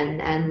this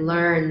and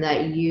learn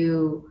that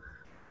you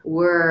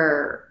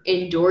were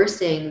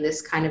endorsing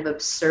this kind of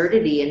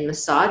absurdity and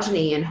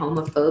misogyny and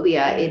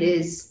homophobia. It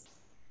is,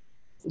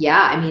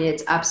 yeah, I mean,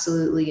 it's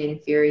absolutely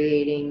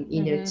infuriating,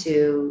 you know,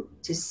 to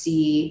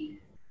see.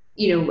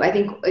 You know, I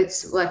think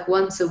it's like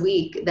once a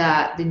week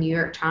that the New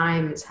York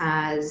Times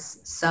has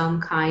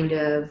some kind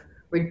of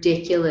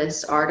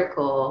ridiculous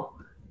article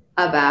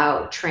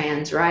about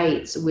trans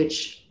rights,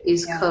 which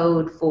is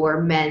code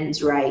for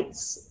men's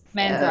rights.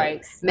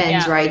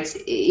 Men's rights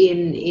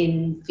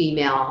in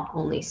female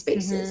only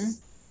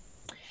spaces.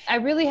 I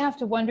really have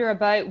to wonder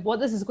about what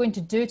this is going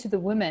to do to the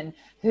women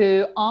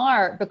who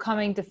are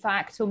becoming de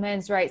facto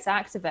men's rights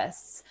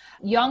activists.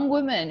 Young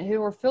women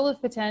who are full of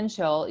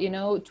potential, you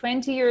know,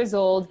 20 years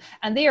old,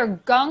 and they are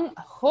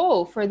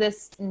gung-ho for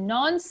this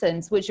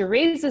nonsense which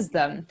erases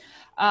them.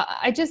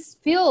 I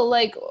just feel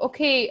like,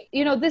 okay,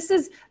 you know, this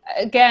is,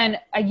 again,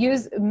 I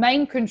use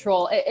mind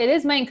control. It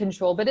is mind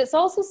control, but it's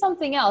also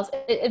something else.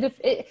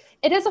 It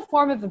is a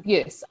form of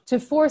abuse to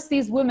force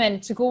these women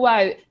to go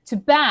out to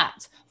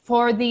bat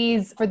for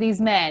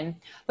these men,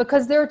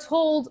 because they're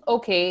told,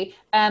 okay,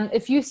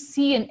 if you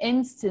see an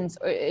instance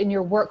in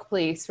your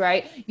workplace,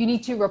 right, you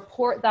need to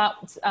report that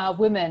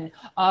woman,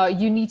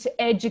 you need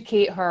to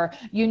educate her,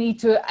 you need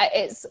to,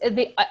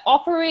 it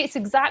operates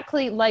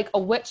exactly like a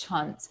witch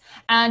hunt.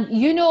 And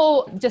you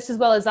know just as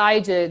well as I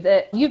do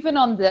that you've been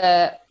on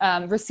the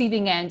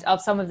receiving end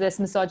of some of this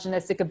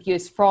misogynistic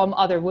abuse from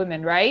other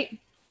women, right?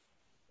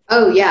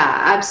 Oh,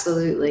 yeah,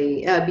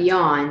 absolutely.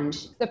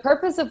 Beyond. The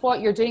purpose of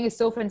what you're doing is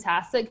so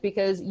fantastic,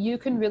 because you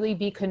can really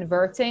be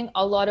converting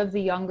a lot of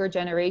the younger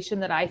generation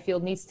that I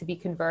feel needs to be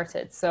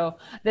converted. So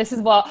this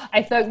is what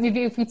I thought,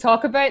 maybe if we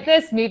talk about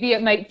this, maybe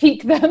it might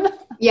pique them.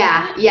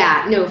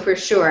 Yeah, no, for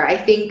sure. I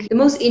think the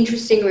most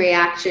interesting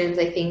reactions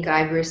I think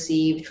I've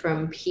received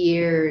from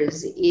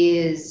peers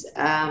is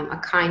a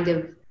kind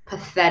of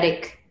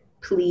pathetic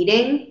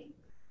pleading.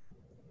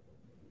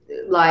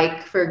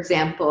 Like, for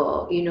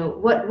example, you know,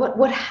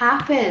 what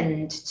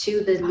happened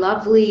to the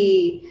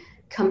lovely,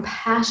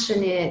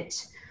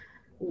 compassionate,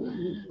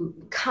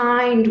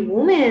 kind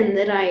woman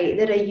that I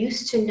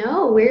used to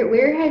know?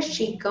 Where has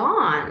she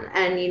gone?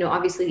 And, you know,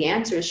 obviously the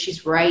answer is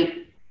she's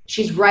right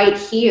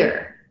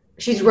here.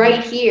 She's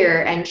right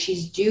here, and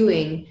she's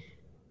doing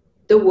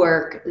the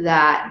work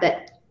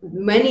that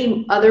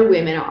many other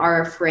women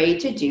are afraid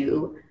to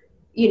do,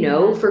 you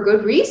know, for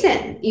good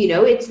reason. You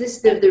know, it's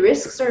this, the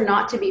risks are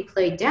not to be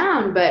played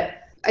down, but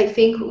I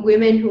think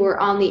women who are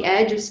on the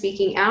edge of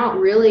speaking out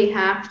really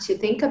have to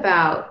think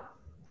about,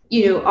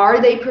 you know, are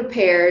they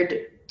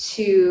prepared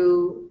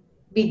to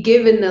be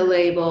given the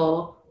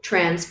label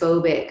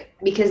transphobic?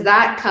 Because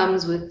that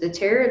comes with the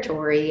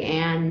territory.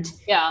 And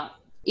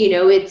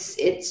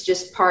it's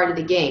just part of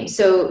the game.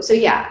 So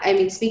yeah, I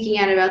mean, speaking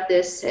out about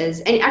this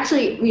and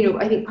actually,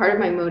 I think part of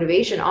my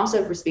motivation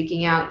also for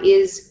speaking out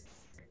is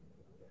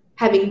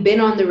having been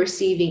on the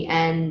receiving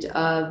end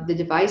of the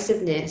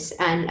divisiveness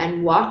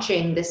and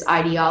watching this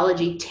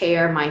ideology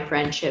tear my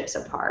friendships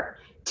apart,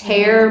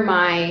 tear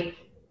my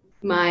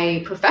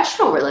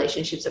professional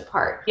relationships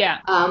apart. Yeah.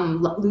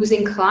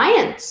 Losing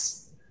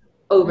clients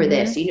over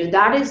this,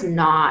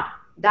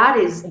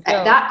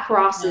 that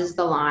crosses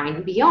the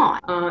line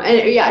beyond.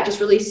 And yeah, it just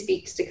really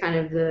speaks to kind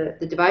of the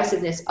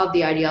divisiveness of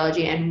the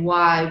ideology and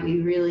why we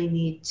really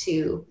need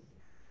to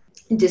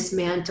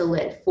dismantle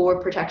it for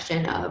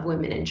protection of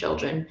women and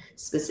children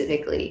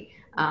specifically.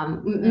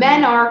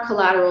 Men are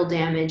collateral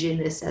damage in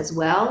this as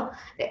well.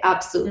 They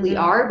absolutely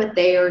are, but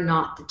they are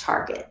not the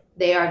target.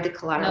 They are the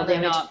collateral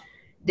damage.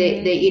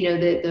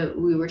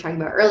 We were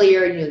talking about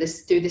earlier,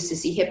 this through the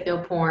sissy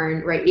hypno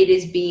porn, right? It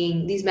is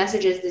these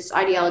messages, this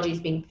ideology is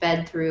being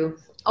fed through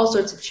all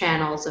sorts of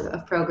channels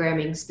of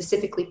programming,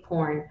 specifically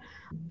porn,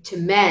 to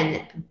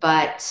men.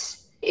 But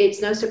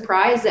it's no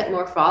surprise that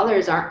more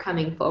fathers aren't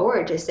coming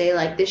forward to say,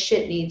 like, this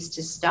shit needs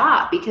to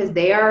stop, because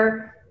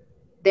they're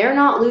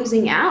not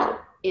losing out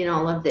in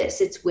all of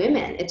this. It's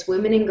women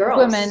and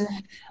girls.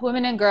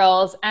 Women and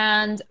girls.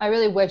 And I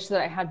really wish that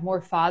I had more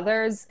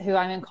fathers who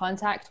I'm in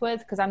contact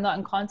with, because I'm not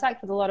in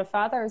contact with a lot of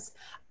fathers.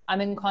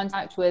 I'm in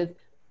contact with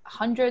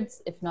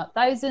hundreds, if not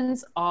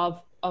thousands,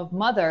 of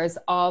mothers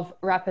of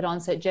rapid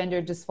onset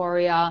gender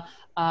dysphoria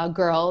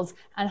girls,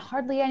 and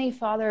hardly any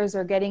fathers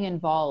are getting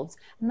involved.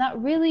 And that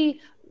really,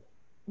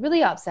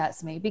 really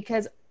upsets me,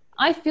 because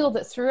I feel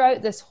that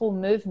throughout this whole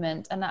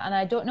movement, and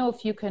I don't know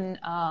if you can,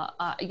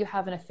 you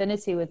have an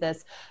affinity with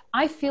this,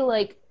 I feel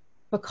like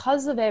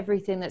because of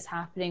everything that's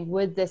happening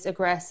with this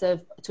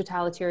aggressive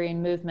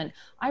totalitarian movement,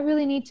 I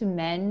really need to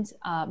mend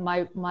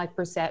my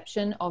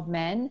perception of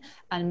men,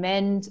 and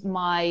mend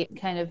my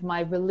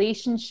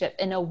relationship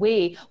in a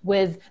way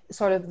with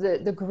sort of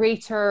the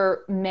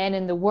greater men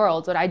in the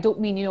world. But I don't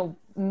mean,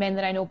 men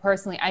that I know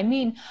personally. I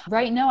mean,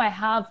 right now I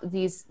have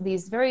these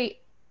very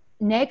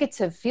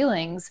negative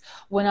feelings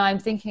when I'm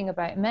thinking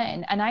about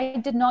men, and I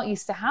did not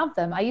used to have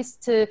them. I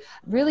used to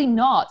really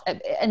not,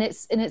 and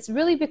it's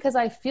really because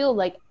I feel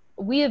like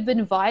we have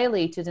been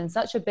violated in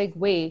such a big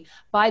way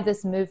by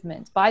this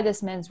movement, by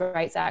this men's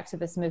rights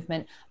activist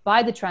movement,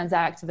 by the trans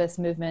activist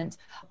movement,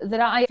 that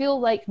I feel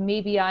like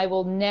maybe I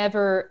will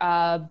never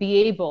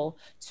be able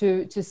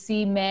to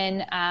see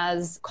men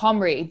as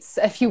comrades,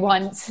 if you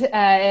want,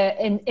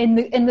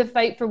 in the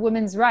fight for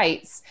women's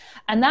rights.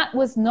 And that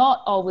was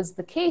not always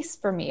the case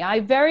for me.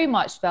 I very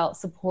much felt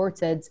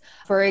supported.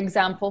 For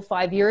example,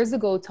 5 years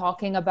ago,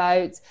 talking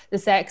about the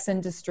sex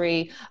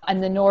industry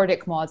and the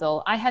Nordic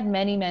model, I had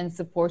many men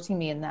supporting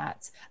me in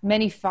that.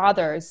 Many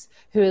fathers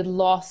who had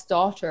lost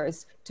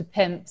daughters to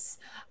pimps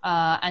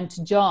and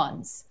to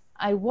Johns.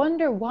 I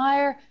wonder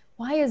why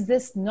is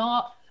this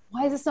not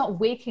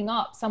waking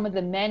up some of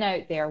the men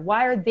out there?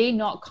 Why are they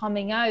not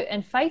coming out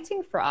and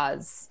fighting for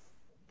us?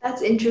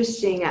 That's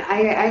interesting.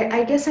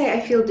 I guess I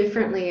feel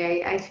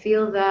differently. I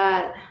feel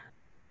that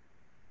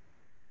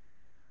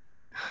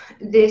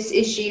this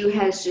issue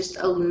has just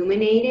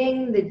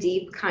illuminating the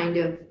deep kind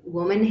of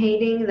woman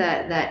hating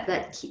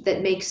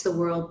that makes the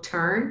world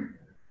turn.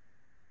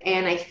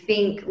 And I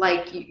think,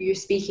 like, you're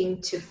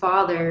speaking to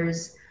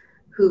fathers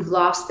who've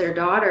lost their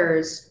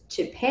daughters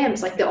to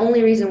pimps. Like, the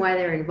only reason why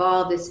they're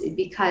involved is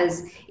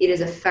because it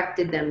has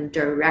affected them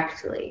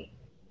directly.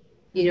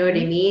 You know what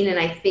I mean? And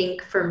I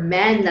think for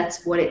men,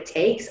 that's what it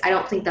takes. I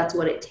don't think that's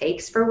what it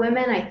takes for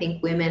women. I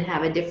think women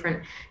have a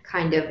different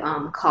kind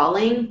of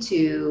calling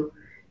to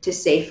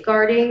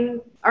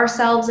safeguarding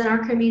ourselves in our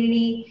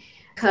community,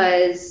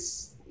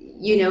 because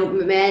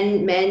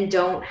men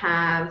don't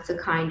have the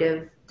kind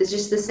of, there's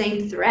just the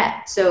same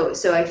threat. So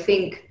I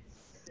think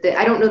that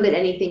I don't know that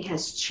anything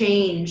has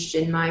changed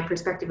in my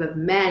perspective of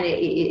men.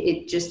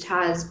 It just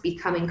has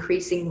become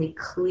increasingly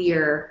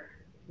clear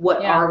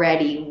what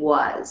already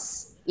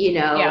was,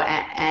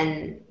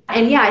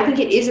 and yeah, I think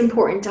it is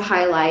important to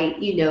highlight,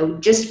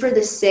 just for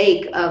the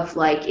sake of,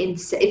 like,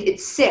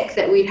 it's sick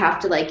that we'd have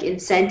to, like,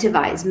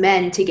 incentivize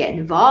men to get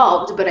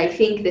involved. But I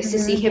think the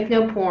sissy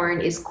hypno porn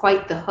is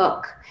quite the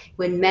hook.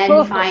 When men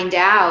find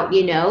out,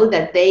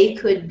 that they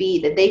could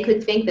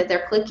think that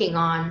they're clicking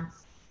on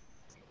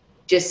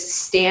just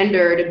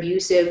standard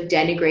abusive,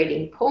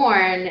 denigrating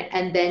porn,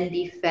 and then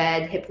be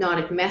fed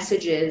hypnotic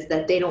messages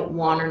that they don't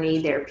want or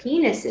need their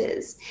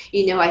penises.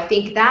 I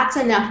think that's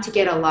enough to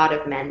get a lot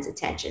of men's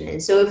attention.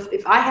 And so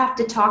if I have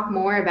to talk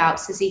more about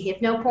sissy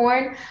hypno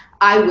porn,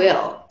 I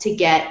will, to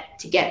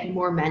get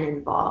more men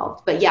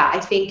involved. But yeah, I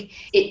think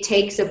it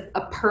takes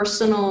a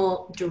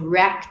personal,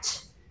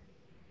 direct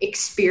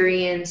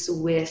experience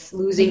with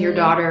losing your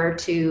daughter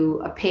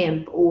to a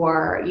pimp,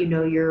 or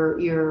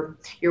your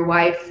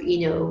wife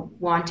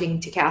wanting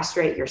to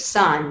castrate your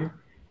son,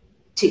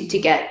 to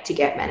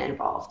get men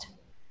involved.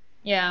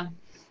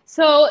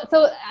 So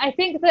I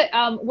think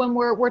that when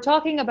we're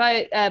talking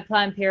about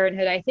Planned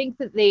Parenthood, I think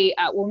that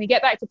when we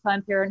get back to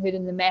Planned Parenthood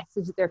and the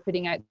message that they're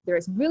putting out there,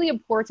 it's really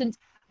important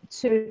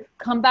to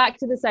come back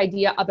to this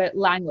idea about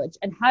language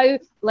and how,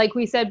 like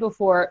we said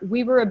before,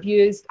 we were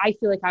abused. I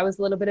feel like I was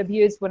a little bit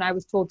abused when I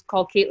was told to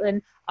call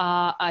Caitlin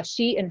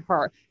she and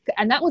her.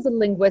 And that was a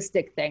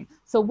linguistic thing.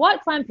 So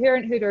what Planned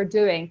Parenthood are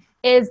doing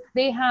is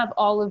they have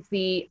all of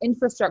the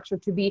infrastructure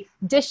to be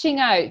dishing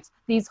out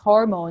these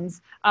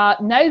hormones.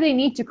 Now they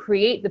need to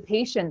create the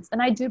patients.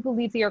 And I do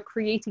believe they are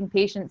creating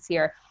patients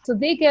here. So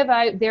they give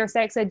out their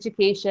sex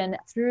education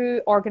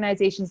through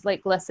organizations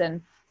like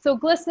GLSEN. So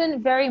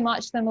GLSEN, very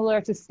much similar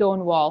to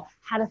Stonewall,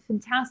 had a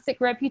fantastic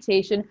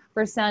reputation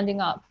for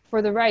standing up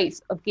for the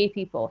rights of gay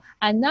people.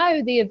 And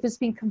now they have just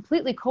been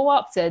completely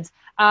co-opted.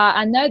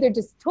 And now they're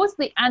just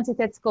totally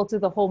antithetical to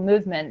the whole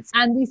movement.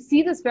 And we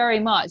see this very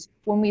much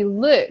when we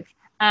look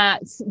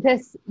at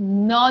this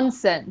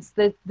nonsense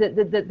that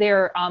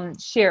they're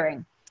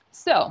sharing.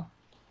 So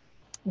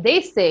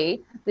they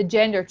say the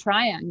gender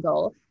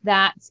triangle,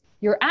 that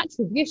your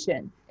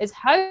attribution is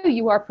how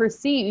you are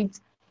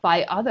perceived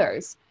by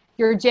others.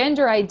 Your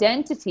gender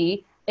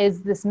identity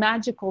is this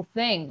magical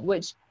thing,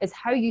 which is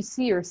how you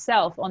see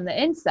yourself on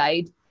the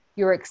inside.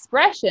 Your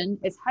expression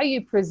is how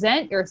you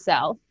present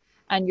yourself,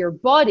 and your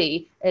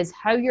body is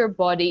how your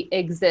body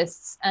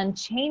exists and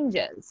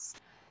changes.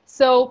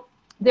 So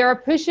they're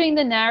pushing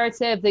the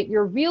narrative that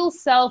your real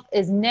self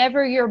is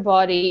never your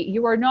body.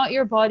 You are not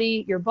your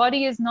body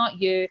is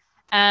not you.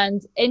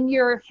 And in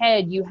your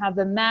head, you have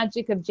the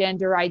magic of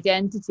gender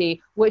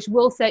identity, which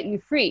will set you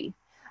free.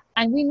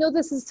 And we know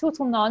this is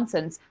total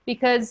nonsense,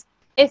 because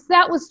if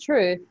that was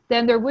true,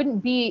 then there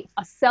wouldn't be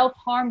a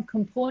self-harm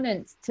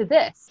component to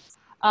this.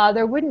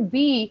 There wouldn't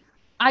be,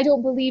 I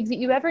don't believe that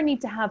you ever need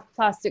to have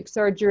plastic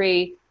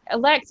surgery,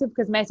 elective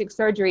cosmetic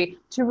surgery,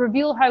 to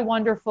reveal how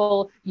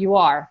wonderful you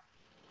are.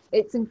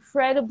 It's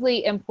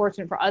incredibly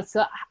important for us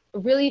to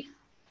really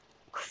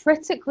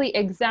critically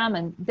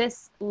examine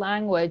this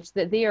language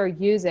that they are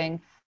using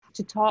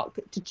to talk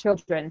to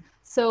children.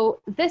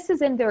 So this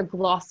is in their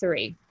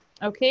glossary,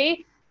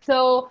 okay?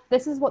 So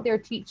this is what they're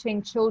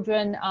teaching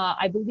children,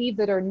 I believe,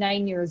 that are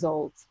 9 years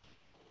old.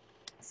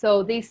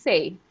 So they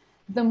say,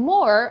 the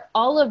more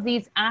all of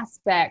these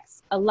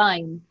aspects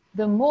align,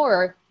 the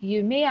more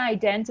you may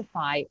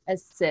identify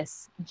as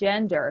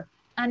cisgender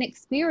and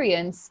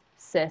experience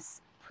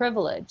cis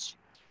privilege.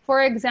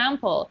 For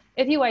example,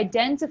 if you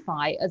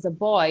identify as a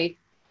boy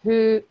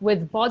who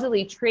with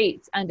bodily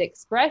traits and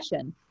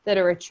expression that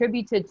are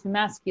attributed to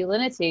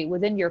masculinity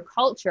within your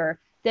culture,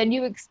 then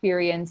you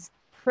experience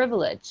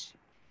privilege.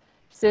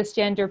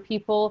 Cisgender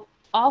people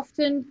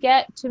often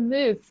get to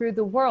move through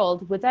the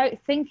world without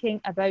thinking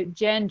about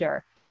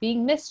gender,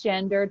 being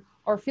misgendered,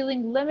 or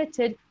feeling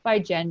limited by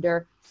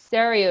gender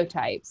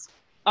stereotypes.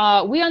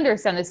 We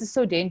understand this is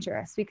so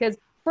dangerous because,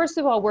 first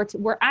of all,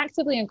 we're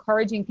actively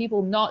encouraging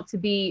people not to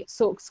be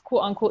so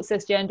quote unquote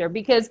cisgender,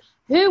 because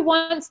who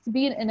wants to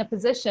be in a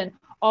position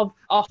of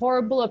a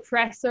horrible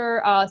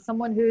oppressor,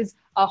 someone who's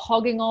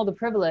hogging all the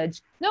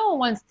privilege? No one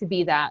wants to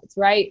be that,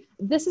 right?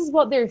 This is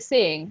what they're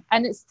saying.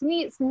 And to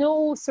me, it's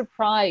no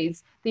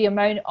surprise the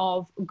amount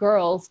of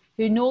girls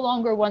who no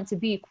longer want to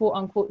be quote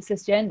unquote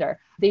cisgender.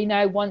 They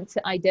now want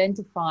to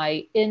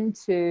identify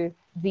into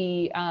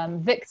the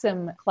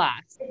victim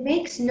class. It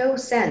makes no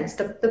sense.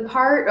 The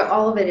part,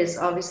 all of it is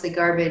obviously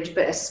garbage,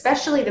 but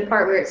especially the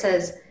part where it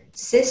says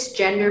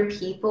cisgender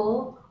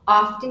people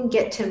often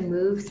get to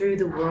move through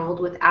the world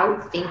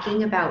without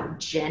thinking about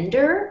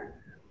gender.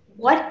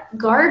 What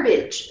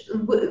garbage.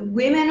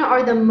 Women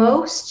are the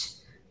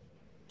most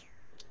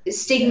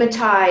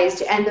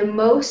stigmatized and the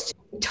most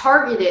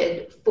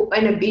targeted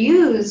and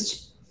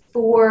abused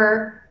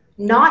for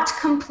not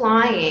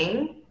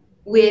complying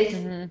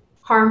with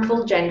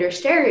harmful gender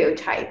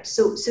stereotypes.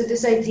 So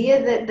this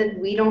idea that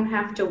we don't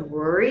have to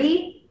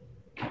worry,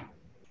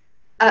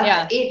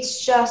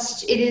 it's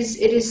just, it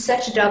is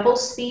such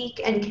doublespeak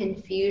and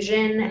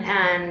confusion.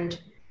 And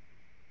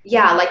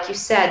yeah, like you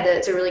said,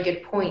 that's a really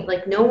good point.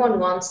 Like, no one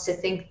wants to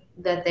think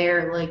that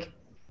they're like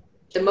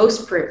the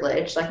most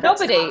privileged. Like,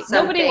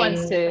 nobody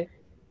wants to.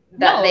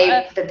 That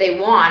they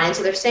want, and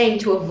so they're saying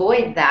to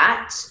avoid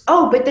that.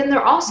 Oh, but then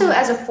they're also,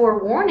 as a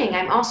forewarning,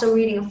 I'm also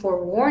reading a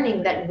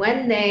forewarning that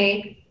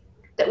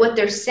what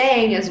they're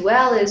saying as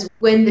well is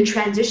when the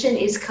transition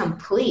is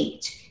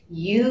complete,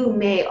 you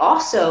may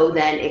also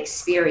then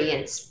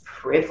experience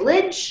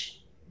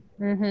privilege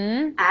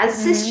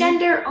as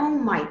cisgender. Oh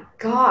my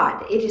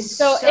God, it is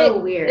so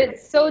weird.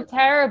 It's so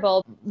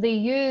terrible. They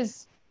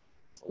use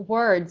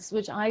words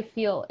which I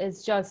feel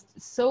is just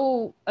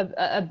so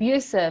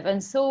abusive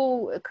and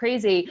so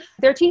crazy.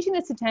 They're teaching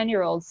this to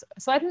 10-year-olds.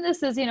 So I think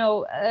this is,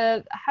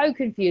 how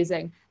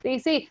confusing. They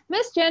say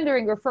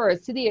misgendering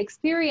refers to the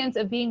experience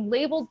of being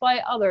labeled by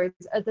others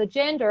as a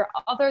gender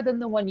other than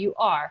the one you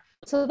are.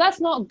 So that's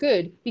not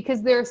good,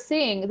 because they're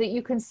saying that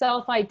you can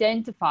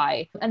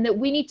self-identify and that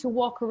we need to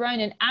walk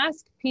around and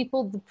ask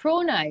people the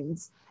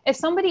pronouns. If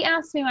somebody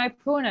asks me my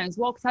pronouns,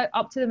 walks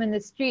up to them in the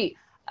street,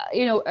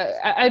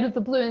 out of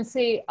the blue and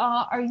say,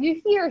 are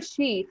you he or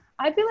she?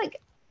 I'd be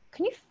like,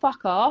 can you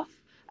fuck off?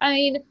 I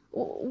mean,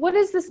 what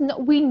is this?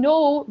 We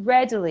know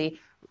readily.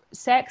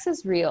 sex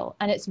is real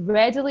and it's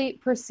readily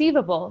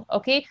perceivable.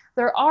 Okay,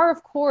 there are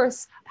of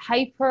course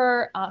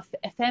hyper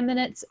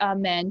effeminate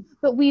men,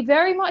 but we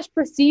very much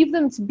perceive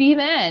them to be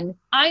men.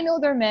 I know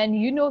they're men,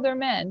 you know they're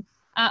men.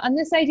 And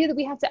this idea that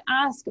we have to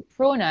ask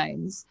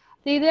pronouns,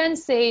 they then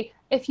say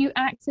if you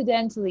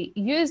accidentally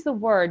use the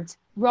word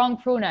wrong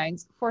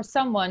pronouns for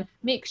someone,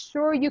 make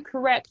sure you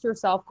correct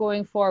yourself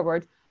going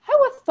forward.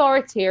 How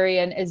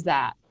authoritarian is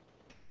that?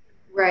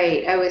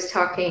 Right. I was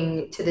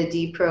talking to the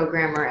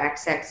deprogrammer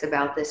XX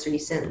about this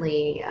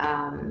recently,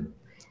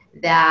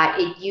 that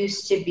it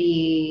used to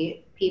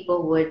be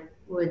people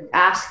would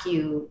ask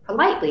you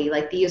politely,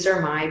 like, these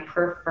are my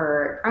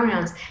preferred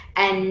pronouns.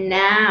 And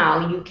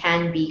now you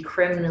can be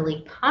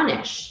criminally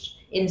punished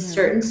in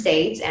certain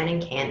states and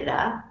in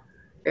Canada,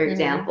 for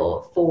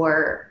example,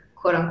 for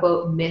quote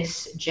unquote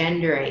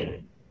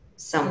misgendering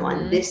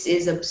someone. This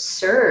is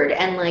absurd.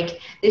 And like,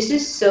 this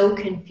is so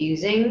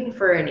confusing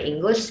for an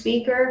English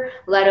speaker,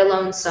 let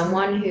alone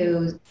someone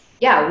who,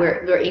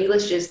 where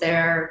English is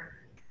their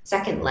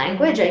second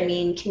language. I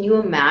mean, can you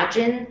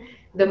imagine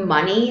the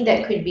money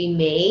that could be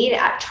made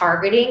at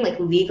targeting, like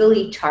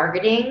legally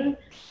targeting,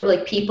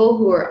 like people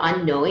who are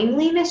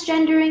unknowingly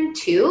misgendering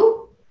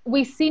too?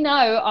 We see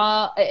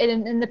now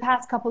in the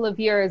past couple of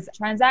years,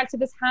 trans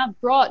activists have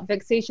brought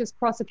vexatious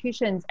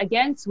prosecutions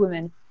against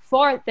women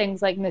for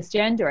things like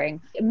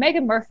misgendering.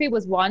 Meghan Murphy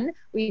was one.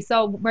 We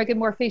saw Meghan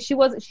Murphy. She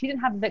didn't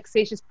have a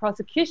vexatious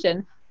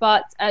prosecution,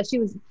 but she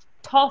was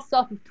tossed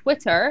off of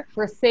Twitter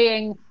for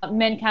saying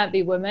men can't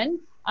be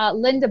women.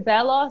 Linda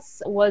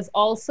Bellos was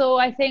also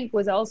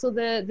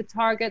the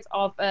target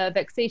of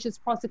vexatious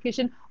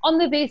prosecution on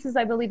the basis,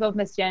 I believe, of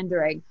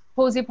misgendering.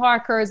 Posey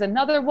Parker is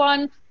another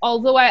one,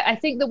 although I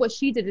think that what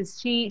she did is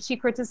she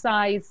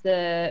criticized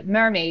the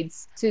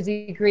mermaids,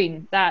 Susie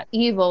Green, that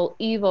evil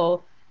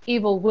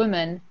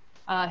woman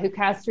who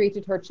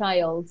castrated her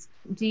child.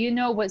 Do you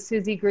know what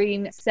Susie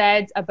Green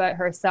said about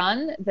her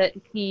son? That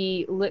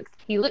he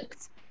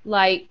looked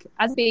like,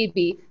 as a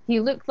baby,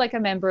 he looked like a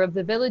member of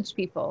the Village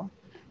People.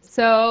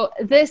 So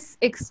this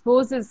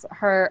exposes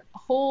her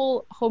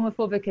whole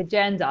homophobic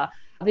agenda,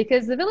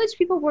 because the Village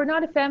People were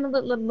not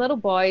effeminate little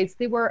boys.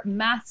 They were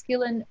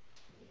masculine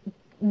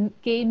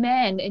gay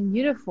men in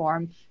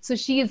uniform. So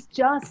she's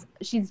just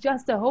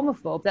a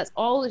homophobe. That's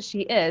all that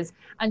she is.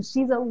 And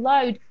she's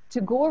allowed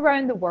to go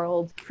around the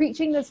world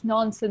preaching this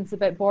nonsense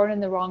about born in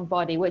the wrong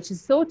body, which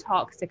is so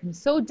toxic and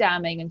so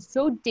damning and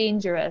so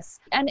dangerous.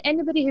 And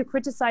anybody who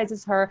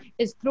criticizes her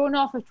is thrown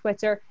off of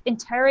Twitter,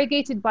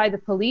 interrogated by the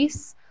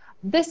police.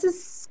 This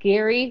is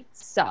scary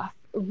stuff,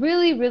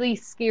 really, really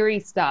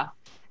scary stuff.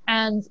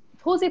 And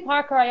Posey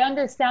Parker, I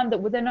understand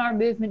that within our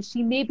movement,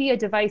 she may be a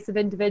divisive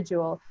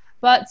individual,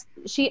 but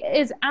she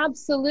is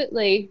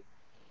absolutely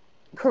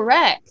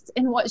correct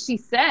in what she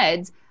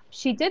said.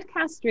 She did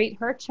castrate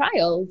her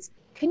child.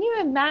 Can you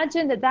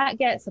imagine that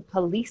gets a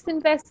police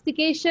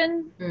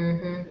investigation?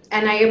 Mm-hmm.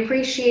 And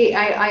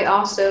I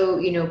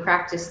also,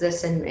 practice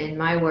this in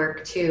my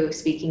work too,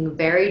 speaking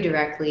very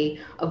directly,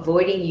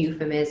 avoiding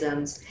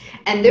euphemisms.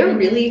 And they're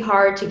really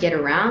hard to get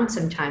around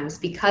sometimes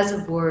because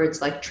of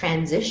words like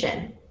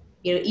transition.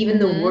 Even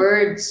the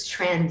words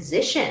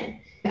transition,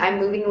 I'm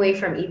moving away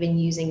from even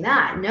using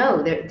that.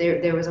 No,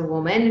 there was a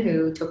woman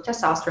who took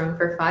testosterone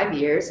for 5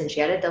 years and she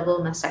had a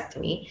double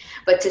mastectomy.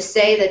 But to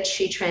say that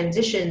she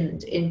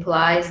transitioned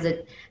implies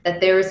that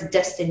there is a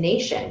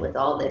destination with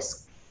all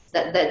this,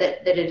 that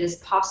it is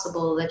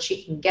possible that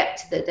she can get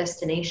to the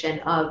destination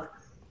of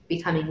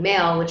becoming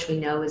male, which we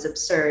know is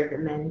absurd.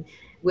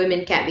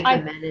 Women can't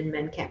become men and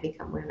men can't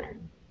become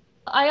women.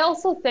 I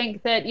also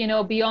think that,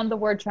 beyond the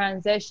word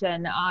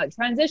transition,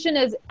 transition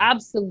is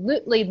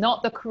absolutely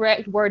not the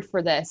correct word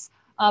for this.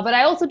 But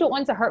I also don't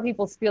want to hurt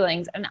people's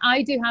feelings. And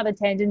I do have a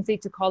tendency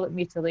to call it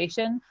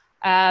mutilation.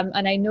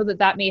 And I know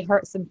that may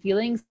hurt some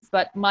feelings.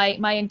 But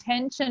my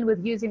intention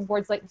with using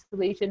words like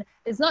mutilation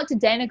is not to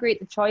denigrate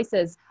the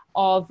choices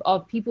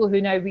of people who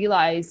now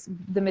realize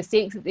the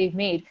mistakes that they've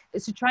made.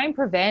 It's to try and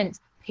prevent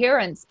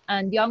parents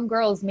and young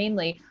girls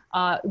mainly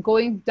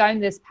going down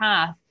this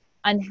path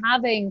and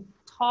having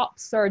top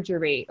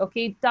surgery,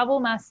 okay, double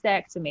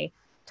mastectomy,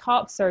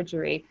 top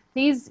surgery.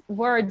 These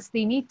words,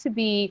 they need to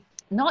be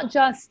not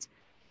just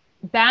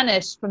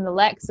banished from the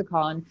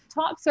lexicon.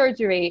 Top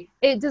surgery,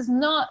 it does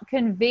not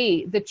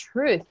convey the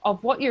truth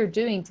of what you're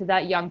doing to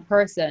that young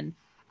person,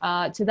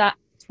 to that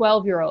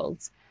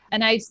 12-year-old.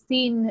 And I've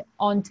seen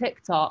on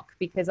TikTok,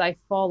 because I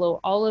follow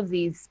all of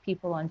these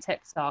people on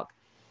TikTok,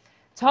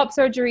 top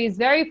surgery is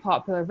very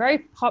popular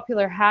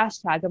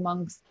hashtag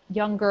amongst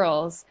young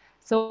girls.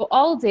 So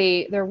all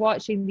day they're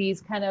watching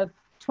these kind of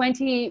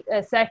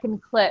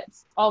 20-second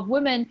clips of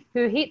women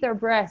who hate their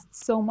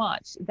breasts so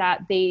much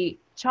that they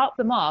chop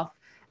them off.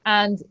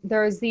 And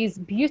there's these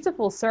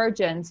beautiful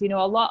surgeons, a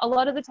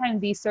lot of the time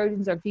these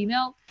surgeons are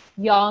female,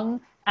 young,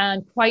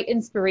 and quite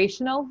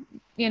inspirational.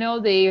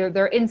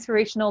 They're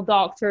inspirational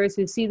doctors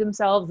who see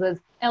themselves as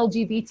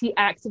LGBT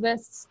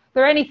activists.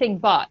 They're anything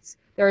but.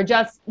 They're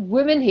just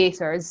women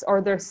haters,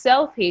 or they're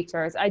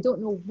self-haters. I don't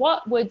know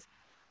what would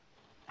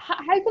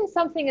how can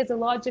something as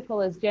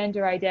illogical as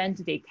gender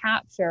identity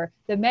capture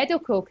the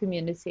medical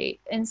community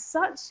in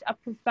such a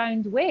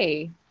profound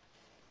way?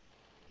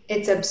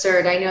 It's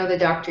absurd. I know the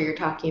doctor you're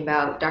talking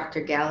about,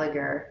 Dr.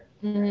 Gallagher.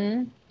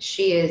 Mm-hmm.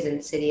 She is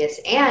insidious.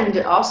 And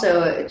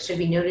also, it should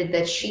be noted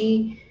that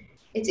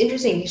it's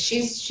interesting.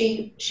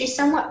 She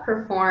somewhat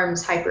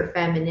performs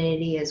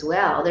hyperfemininity as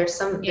well. There's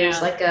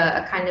like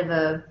a kind of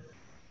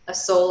a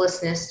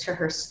soullessness to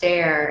her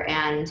stare,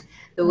 and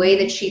the way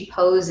that she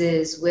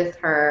poses with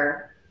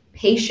her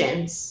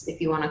patients, if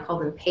you want to call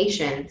them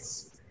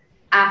patients,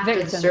 after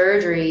the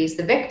surgeries,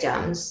 the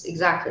victims,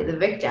 exactly, the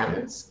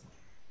victims,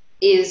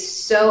 is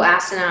so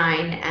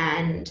asinine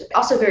and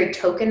also very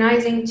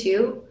tokenizing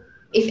too.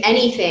 If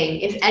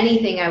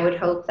anything, I would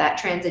hope that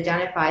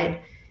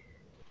trans-identified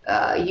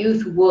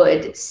youth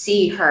would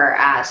see her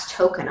as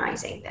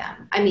tokenizing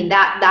them. I mean,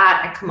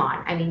 come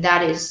on. I mean,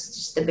 that is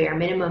just the bare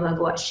minimum of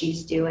what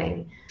she's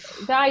doing.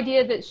 The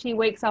idea that she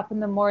wakes up in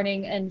the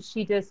morning and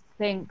she just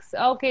thinks,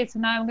 okay, so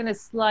now I'm going to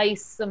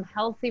slice some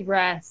healthy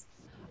breasts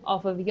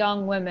off of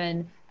young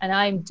women, and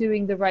I'm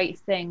doing the right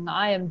thing.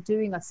 I am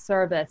doing a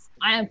service.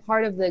 I am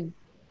part of the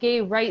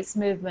gay rights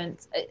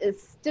movement.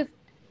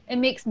 It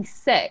makes me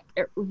sick.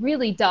 It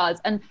really does.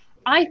 And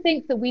I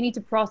think that we need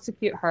to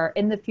prosecute her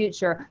in the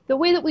future the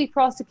way that we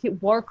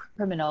prosecute war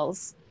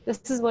criminals.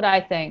 This is what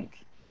I think.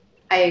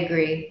 I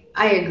agree.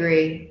 I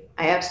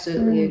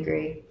absolutely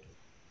agree.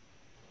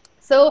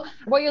 So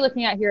what you're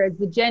looking at here is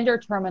the gender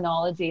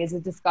terminology as a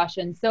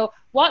discussion. So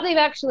what they've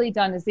actually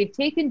done is they've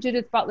taken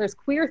Judith Butler's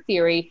queer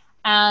theory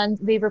and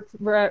they've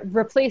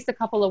replaced a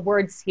couple of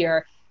words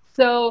here.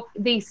 So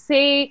they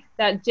say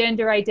that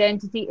gender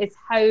identity is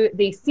how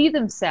they see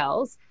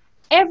themselves.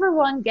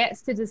 Everyone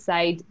gets to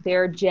decide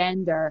their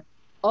gender.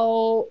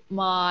 Oh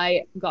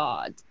my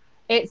God.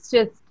 It's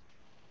just,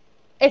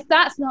 if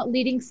that's not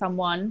leading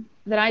someone,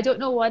 then I don't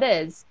know what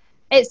is.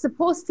 It's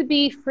supposed to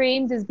be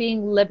framed as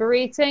being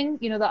liberating,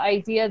 you know, the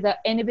idea that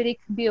anybody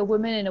can be a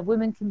woman and a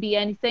woman can be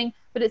anything,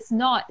 but it's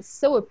not. It's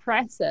so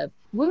oppressive.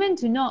 Women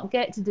do not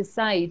get to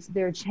decide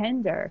their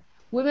gender.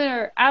 Women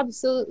are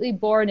absolutely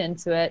born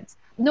into it.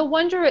 No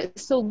wonder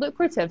it's so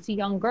lucrative to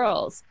young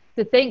girls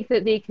to think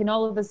that they can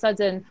all of a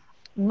sudden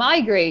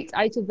migrate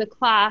out of the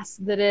class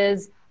that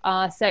is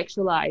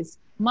sexualized,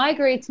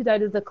 migrated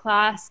out of the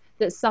class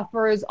that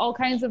suffers all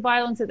kinds of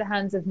violence at the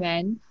hands of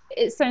men.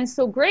 It sounds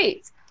so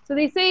great. So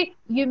they say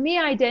you may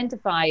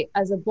identify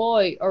as a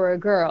boy or a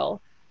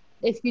girl.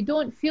 If you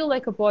don't feel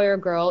like a boy or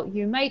girl,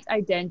 you might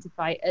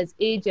identify as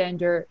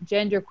agender,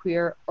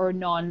 genderqueer, or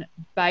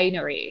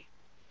non-binary.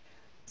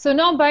 So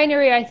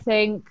non-binary, I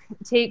think,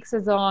 takes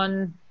us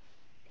on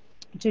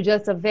to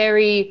just a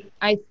very,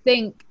 I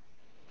think,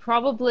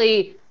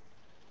 probably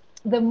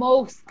the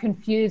most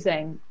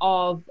confusing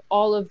of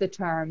all of the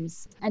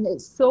terms, and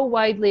it's so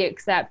widely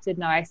accepted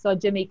now. I saw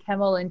Jimmy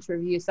Kimmel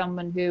interview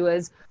someone who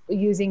was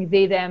using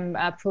they them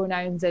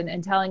pronouns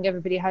and telling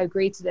everybody how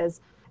great it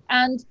is.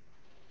 And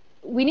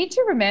we need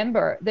to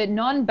remember that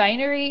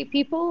non-binary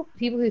people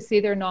who say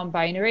they're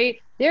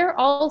non-binary, they're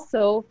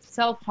also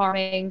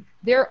self-harming.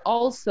 They're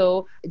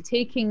also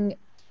taking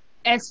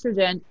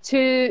estrogen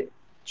to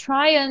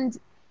try and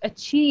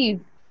achieve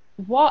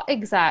what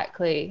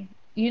exactly?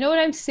 You know what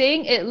I'm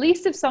saying? At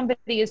least if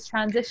somebody is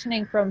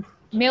transitioning from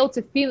male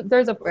to female,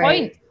 there's a point.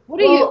 Right. What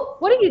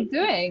are you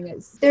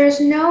doing? There's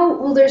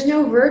no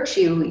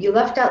virtue. You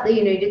left out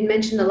you didn't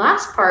mention the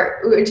last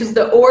part, which is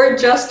the or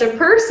just a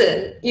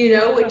person,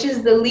 which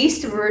is the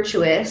least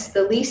virtuous,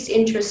 the least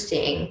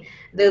interesting,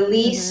 the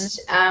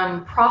least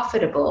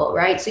profitable,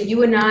 right? So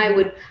you and I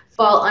would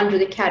fall under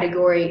the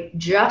category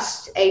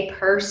just a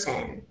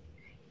person.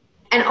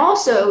 And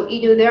also,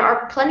 there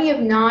are plenty of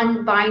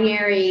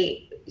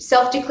non-binary,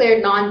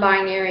 self-declared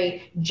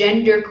non-binary,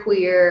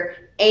 genderqueer,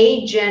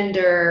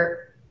 agender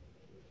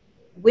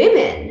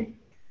women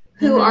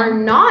who are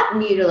not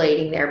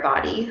mutilating their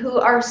body, who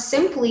are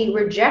simply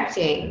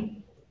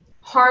rejecting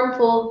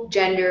harmful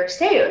gender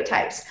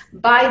stereotypes.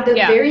 By the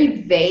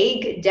very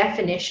vague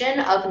definition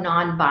of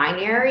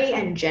non-binary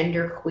and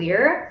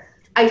genderqueer,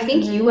 I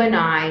think you and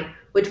I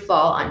would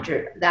fall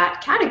under that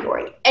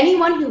category.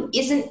 Anyone who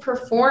isn't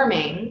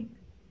performing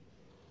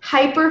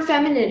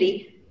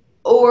hyperfemininity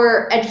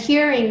or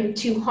adhering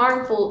to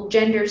harmful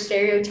gender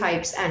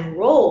stereotypes and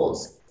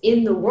roles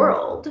in the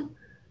world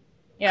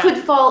could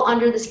fall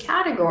under this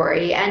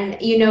category. And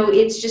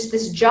it's just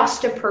this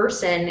just a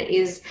person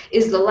is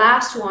the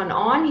last one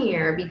on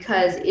here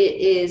because it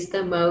is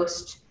the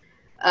most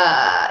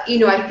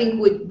I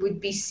think would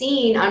be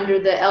seen under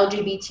the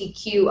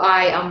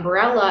LGBTQI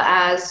umbrella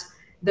as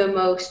the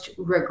most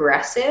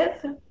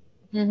regressive,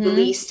 the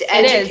least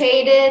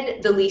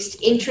educated, the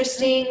least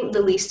interesting,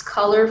 the least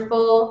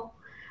colorful,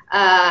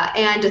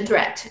 and a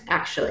threat,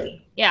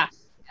 actually. Yeah.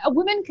 A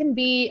woman can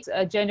be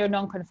a gender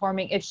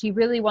non-conforming if she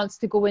really wants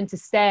to go into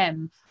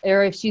STEM,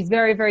 or if she's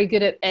very, very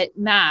good at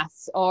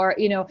maths, or,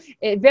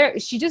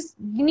 she just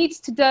needs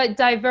to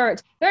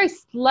divert very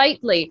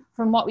slightly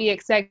from what we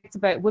expect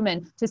about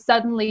women to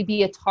suddenly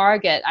be a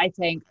target, I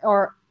think,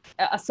 or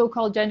a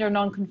so-called gender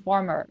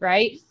nonconformer,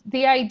 right?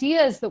 The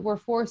idea is that we're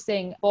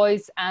forcing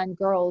boys and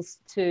girls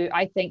to,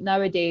 I think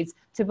nowadays,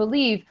 to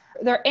believe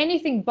they're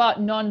anything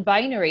but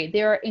non-binary.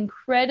 They're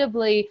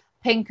incredibly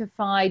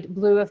pinkified,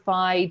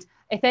 bluified.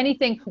 If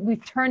anything,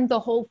 we've turned the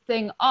whole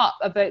thing up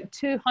about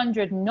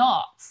 200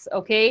 knots,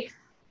 okay?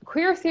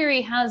 Queer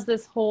theory has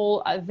this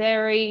whole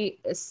very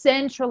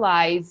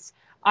centralized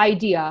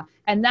idea,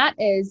 and that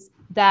is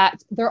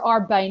that there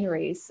are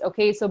binaries,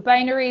 okay? So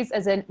binaries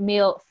as in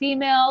male,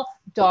 female,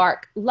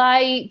 dark,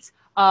 light,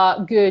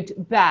 good,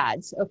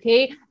 bad,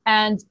 okay?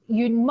 And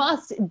you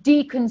must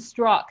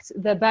deconstruct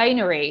the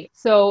binary.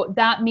 So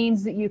that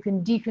means that you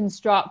can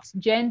deconstruct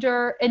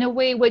gender in a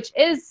way which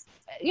is,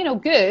 you know,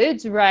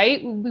 good,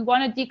 right? We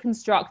want to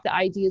deconstruct the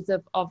ideas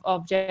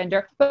of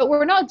gender, but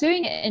we're not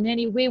doing it in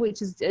any way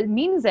which is, it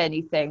means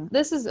anything.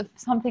 This is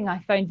something I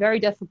find very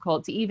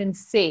difficult to even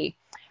say.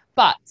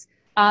 But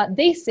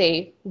they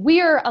say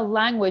we're a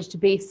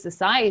language-based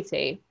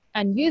society,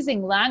 and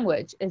using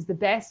language is the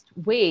best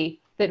way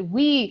that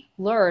we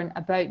learn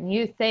about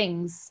new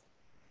things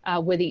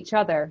with each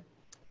other.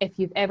 If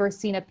you've ever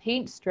seen a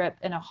paint strip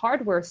in a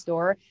hardware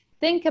store,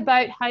 think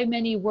about how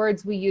many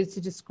words we use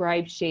to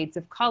describe shades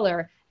of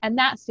color, and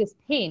that's just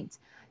paint,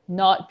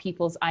 not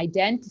people's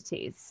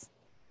identities.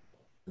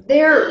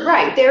 They're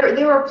right.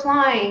 They're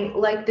applying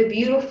like the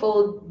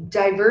beautiful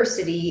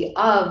diversity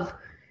of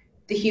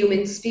the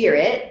human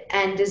spirit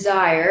and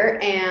desire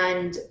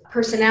and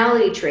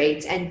personality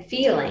traits and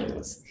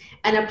feelings,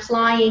 and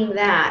applying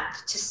that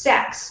to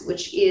sex,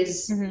 which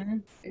is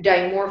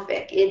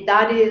dimorphic.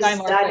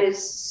 That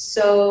is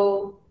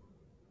so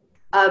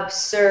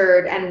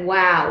absurd, and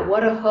wow,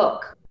 what a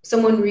hook.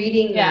 Someone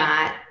reading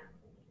that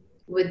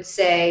would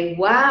say,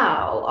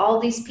 wow, all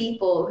these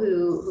people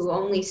who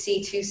only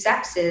see two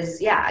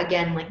sexes,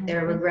 again, like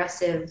they're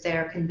regressive,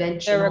 they're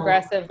conventional. They're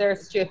regressive, they're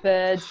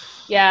stupid.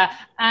 Yeah.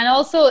 And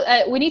also,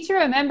 we need to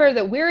remember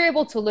that we're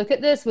able to look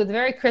at this with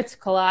very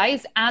critical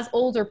eyes as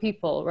older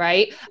people,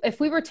 right?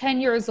 If we were 10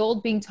 years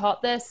old being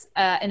taught this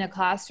in a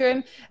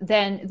classroom,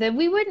 then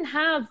we wouldn't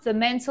have the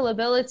mental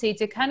ability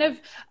to kind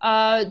of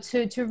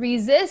to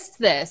resist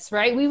this,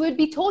 right? We would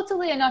be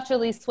totally and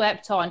utterly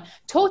swept on,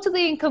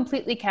 totally and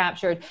completely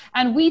captured.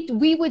 And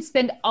we would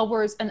spend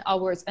hours and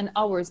hours and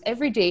hours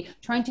every day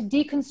trying to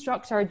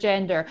deconstruct our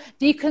gender,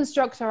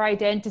 deconstruct our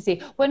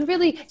identity, when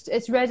really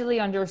it's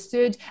readily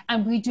understood,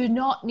 and we do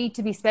not need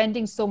to be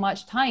spending so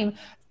much time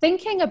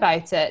thinking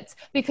about it,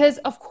 because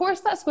of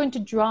course that's going to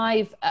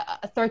drive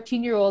a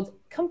 13-year-old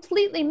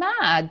completely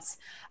mad.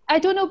 I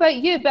don't know about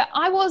you, but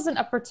I wasn't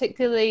a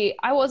particularly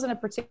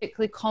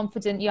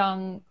confident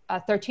young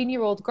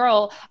 13-year-old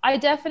girl. I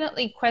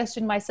definitely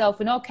questioned myself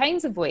in all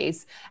kinds of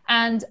ways.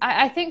 And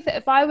I think that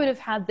if I would have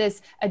had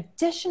this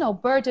additional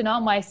burden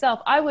on myself,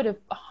 I would have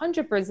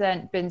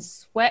 100% been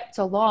swept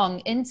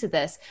along into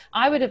this.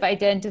 I would have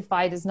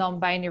identified as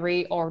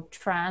non-binary or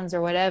trans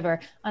or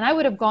whatever, and I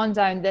would have gone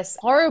down this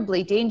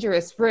horribly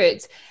dangerous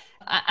route.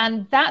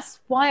 And that's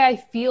why I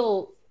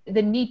feel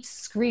the need to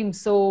scream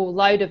so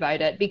loud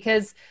about it,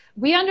 because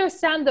we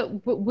understand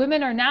that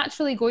women are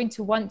naturally going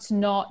to want to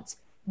not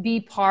be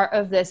part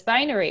of this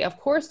binary. Of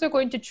course, they're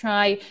going to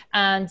try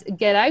and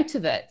get out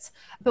of it,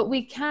 but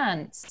we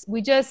can't.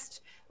 We just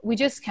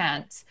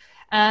can't.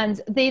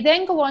 And they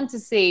then go on to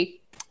say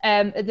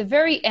at the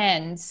very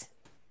end,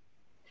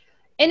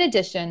 in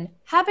addition,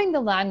 having the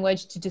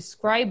language to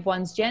describe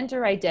one's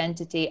gender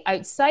identity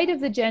outside of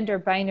the gender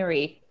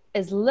binary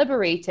is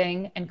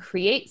liberating and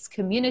creates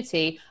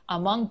community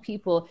among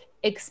people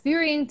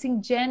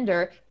experiencing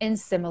gender in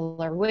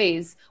similar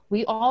ways.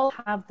 We all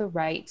have the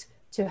right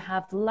to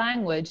have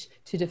language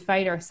to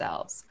define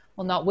ourselves.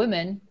 Well, not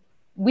women.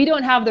 We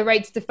don't have the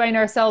right to define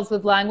ourselves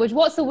with language.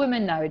 What's a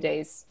woman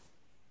nowadays?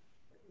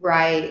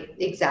 Right,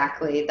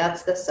 exactly.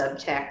 That's the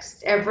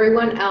subtext.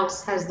 Everyone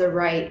else has the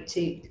right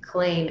to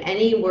claim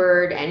any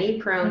word, any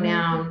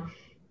pronoun,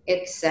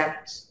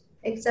 except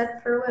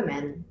for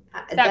women.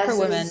 Except for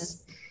women.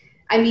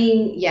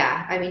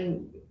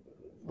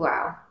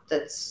 Wow,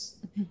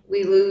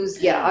 we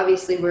lose,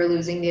 obviously we're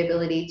losing the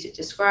ability to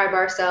describe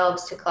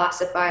ourselves, to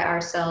classify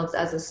ourselves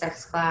as a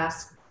sex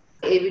class.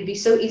 It would be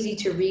so easy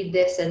to read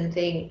this and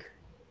think,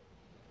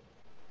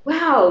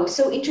 wow,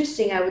 so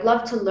interesting. I would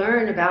love to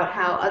learn about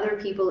how other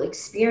people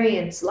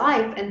experience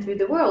life and through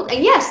the world.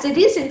 And yes, it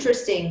is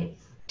interesting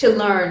to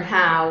learn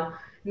how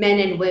men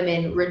and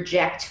women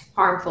reject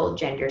harmful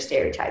gender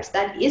stereotypes.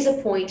 That is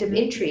a point of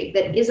intrigue.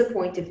 That is a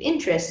point of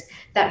interest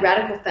that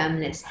radical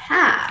feminists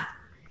have.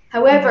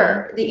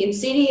 However, the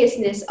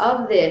insidiousness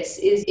of this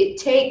is it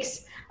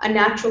takes a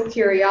natural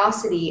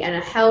curiosity and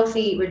a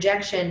healthy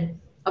rejection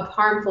of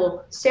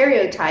harmful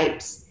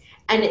stereotypes,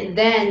 and it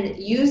then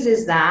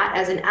uses that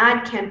as an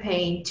ad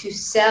campaign to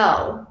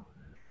sell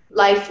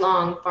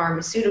lifelong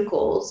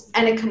pharmaceuticals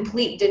and a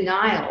complete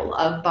denial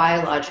of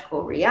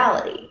biological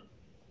reality.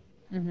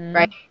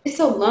 Right? This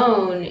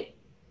alone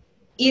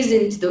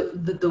isn't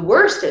the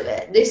worst of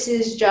it. This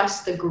is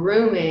just the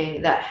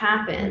grooming that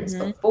happens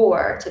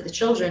before to the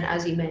children,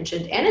 as you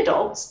mentioned, and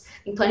adults.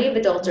 And plenty of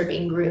adults are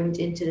being groomed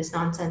into this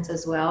nonsense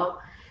as well.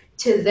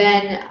 to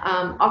then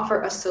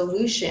offer a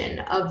solution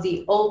of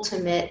the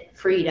ultimate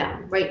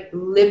freedom, right?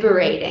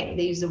 Liberating,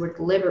 they use the word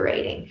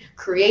liberating,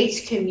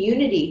 creates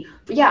community.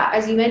 But yeah,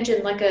 as you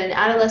mentioned, like an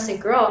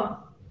adolescent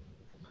girl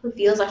who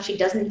feels like she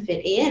doesn't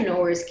fit in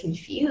or is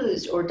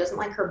confused or doesn't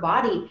like her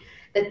body,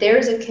 that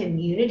there's a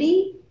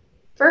community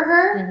for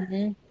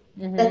her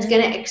that's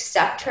going to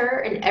accept her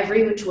in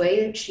every which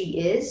way that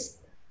she is.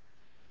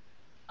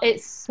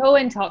 It's so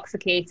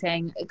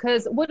intoxicating,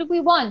 because what do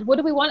we want? What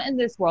do we want in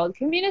this world?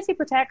 Community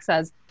protects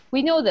us.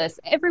 We know this.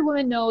 Every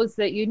woman knows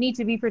that you need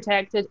to be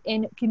protected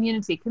in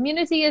community.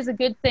 Community is a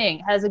good thing,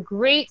 has a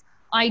great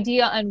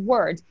idea and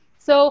word.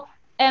 So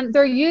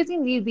they're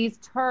using these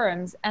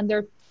terms and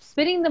they're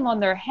spinning them on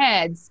their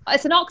heads.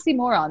 It's an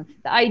oxymoron.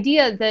 The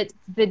idea that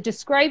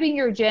describing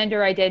your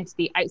gender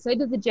identity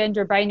outside of the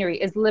gender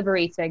binary is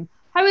liberating.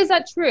 How is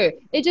that true?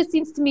 It just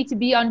seems to me to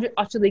be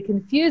utterly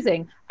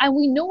confusing. And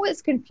we know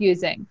it's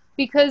confusing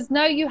because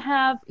now you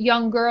have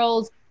young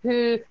girls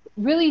who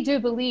really do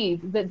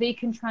believe that they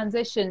can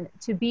transition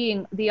to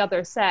being the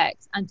other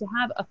sex and to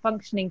have a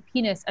functioning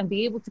penis and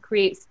be able to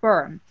create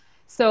sperm.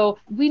 So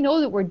we know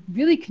that we're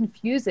really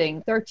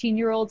confusing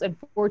 13-year-olds and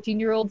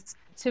 14-year-olds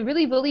to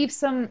really believe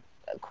some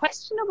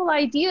questionable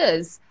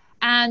ideas.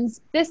 And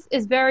this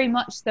is very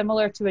much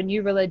similar to a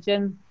new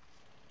religion.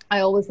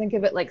 I always think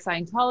of it like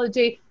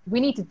Scientology. We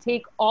need to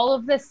take all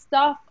of this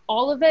stuff,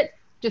 all of it,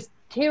 just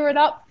tear it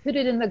up, put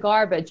it in the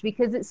garbage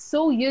because it's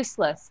so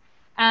useless.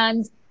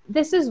 And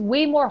this is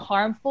way more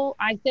harmful,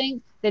 I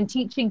think, than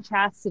teaching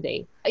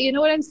chastity. You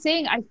know what I'm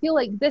saying? I feel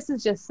like this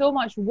is just so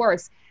much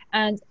worse.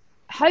 And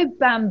how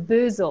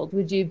bamboozled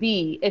would you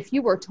be if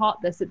you were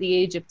taught this at the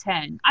age of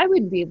 10? I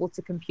wouldn't be able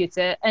to compute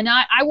it. And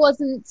I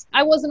wasn't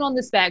on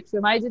the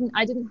spectrum. I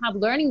didn't have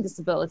learning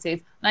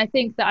disabilities. And I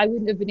think that I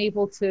wouldn't have been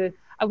able to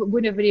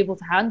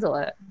handle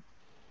it.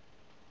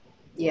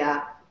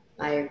 Yeah,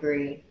 I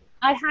agree.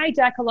 I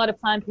hijack a lot of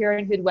Planned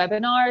Parenthood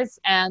webinars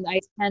and I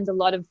attend a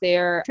lot of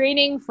their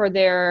training for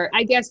their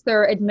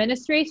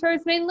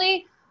administrators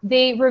mainly.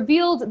 They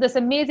revealed this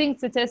amazing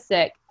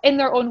statistic in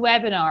their own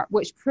webinar,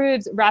 which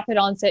proves rapid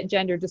onset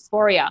gender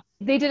dysphoria.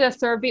 They did a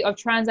survey of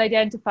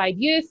trans-identified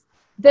youth.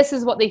 This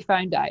is what they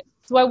found out.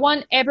 So I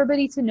want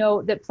everybody to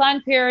know that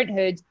Planned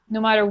Parenthood,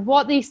 no matter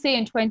what they say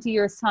in 20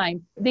 years'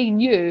 time, they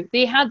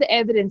had the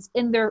evidence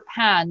in their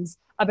hands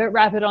about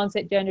rapid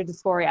onset gender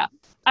dysphoria.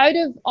 Out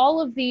of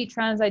all of the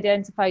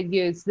trans-identified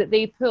youths that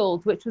they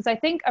pulled, which was I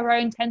think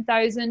around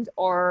 10,000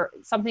 or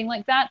something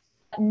like that,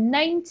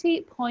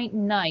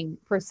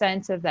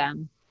 90.9% of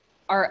them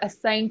are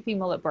assigned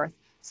female at birth.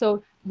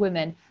 So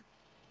women.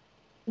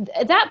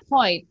 At that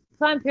point,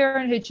 Planned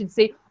Parenthood should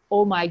say,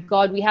 oh my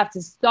God, we have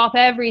to stop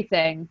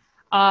everything.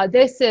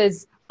 This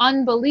is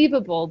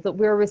unbelievable that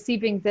we're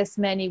receiving this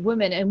many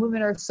women and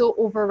women are so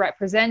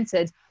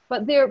overrepresented,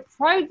 but they're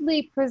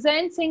proudly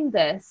presenting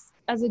this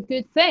as a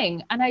good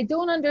thing. And I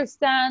don't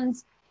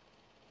understand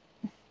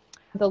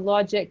the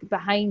logic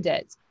behind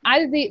it.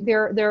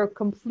 Either they're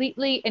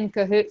completely in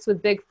cahoots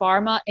with Big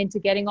Pharma into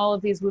getting all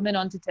of these women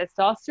onto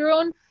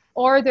testosterone,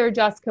 or they're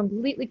just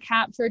completely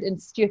captured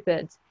and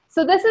stupid.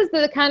 So this is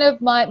the kind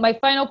of my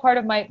final part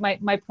of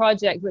my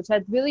project, which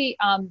I'd really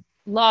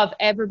love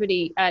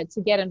everybody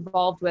to get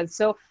involved with.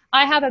 So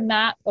I have a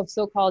map of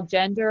so-called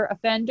gender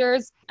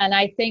offenders, and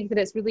I think that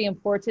it's really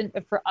important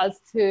for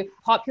us to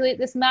populate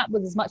this map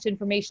with as much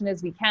information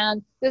as we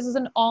can. This is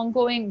an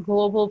ongoing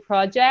global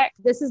project.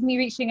 This is me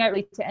reaching out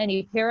to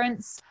any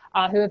parents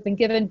who have been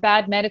given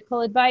bad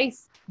medical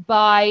advice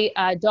by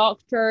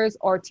doctors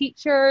or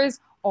teachers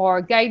or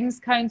guidance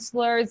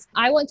counselors.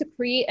 I want to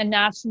create a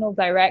national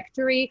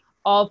directory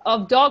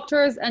of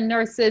doctors and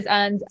nurses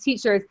and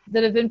teachers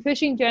that have been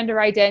pushing gender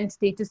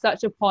identity to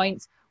such a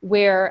point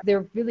where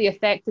they've really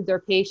affected their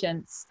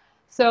patients.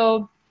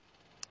 So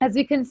as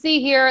you can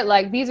see here,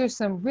 like these are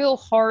some real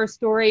horror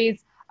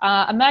stories.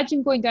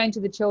 Imagine going down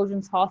to the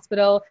children's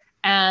hospital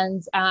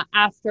and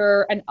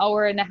after an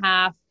hour and a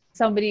half,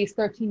 somebody's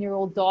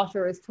 13-year-old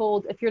daughter is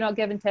told, if you're not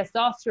given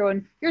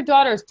testosterone, your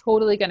daughter is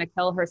totally going to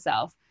kill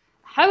herself.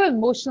 How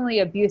emotionally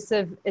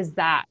abusive is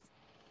that?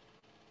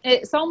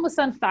 It's almost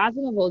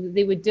unfathomable that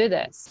they would do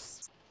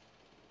this.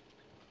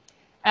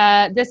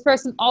 This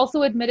person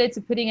also admitted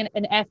to putting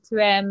an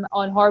F2M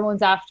on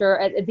hormones at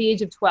the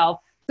age of 12.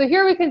 So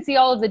here we can see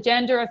all of the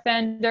gender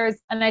offenders,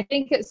 and I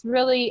think it's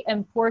really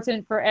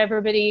important for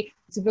everybody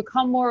to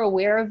become more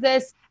aware of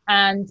this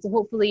and to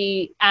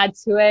hopefully add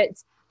to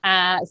it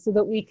so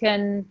that we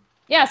can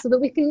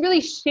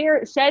really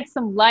shed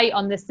some light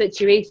on this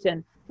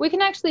situation. We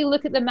can actually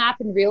look at the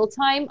map in real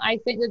time. I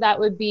think that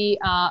would be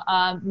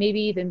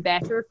maybe even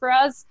better for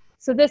us.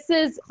 So this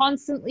is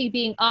constantly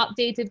being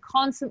updated,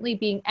 constantly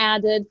being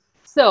added.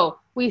 So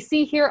we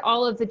see here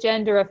all of the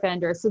gender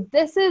offenders. So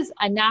this is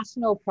a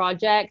national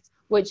project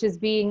which is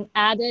being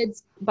added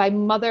by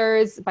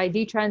mothers, by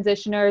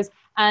detransitioners.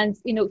 And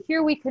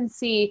here we can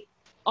see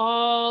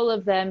all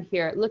of them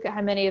here. Look at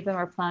how many of them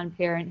are Planned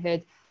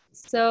Parenthood.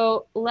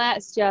 So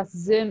let's just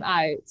zoom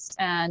out,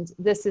 and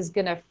this is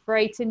going to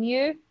frighten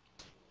you.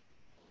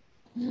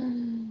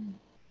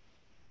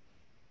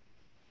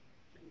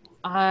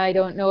 I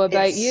don't know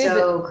about it's you,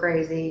 so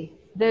crazy.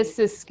 This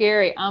is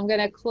scary. I'm going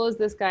to close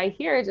this guy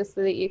here just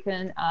so that you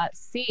can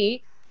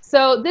see.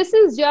 So this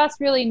is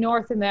just really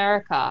North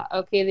America,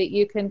 okay, that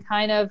you can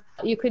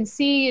you can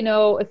see,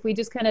 if we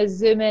just kind of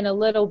zoom in a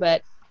little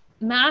bit,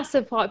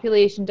 massive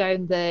population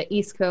down the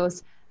East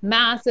Coast,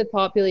 massive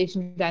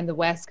population down the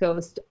West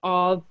Coast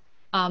of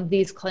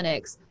these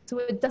clinics. So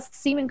it does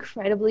seem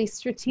incredibly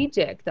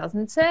strategic,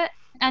 doesn't it?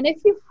 And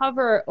if you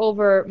hover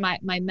over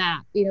my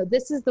map,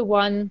 this is the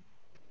one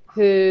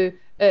who,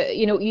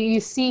 you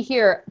see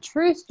here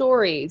true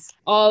stories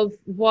of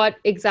what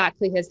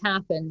exactly has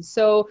happened.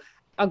 So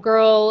a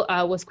girl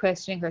was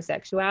questioning her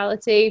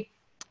sexuality.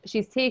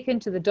 She's taken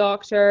to the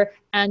doctor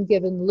and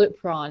given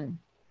Lupron.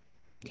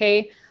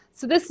 Okay,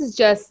 so this is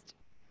just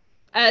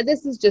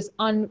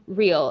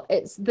unreal.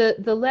 It's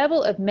the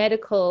level of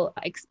medical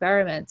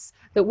experiments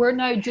that we're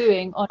now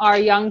doing on our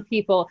young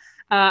people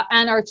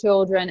and our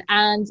children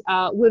and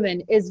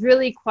women is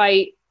really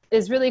quite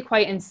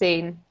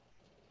insane.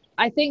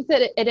 I think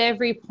that at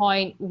every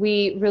point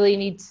we really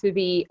need to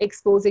be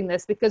exposing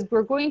this, because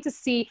we're going to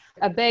see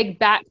a big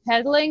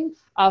backpedaling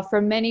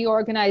from many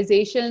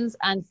organizations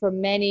and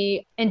from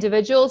many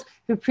individuals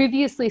who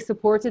previously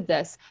supported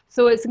this.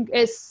 So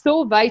it's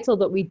so vital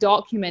that we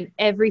document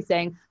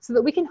everything so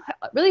that we can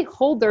really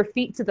hold their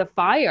feet to the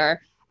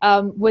fire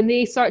when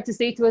they start to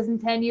say to us in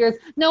 10 years,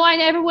 no, I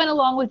never went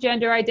along with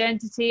gender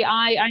identity.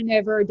 I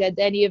never did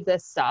any of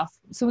this stuff.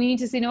 So we need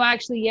to say, no,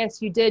 actually,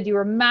 yes, you did. You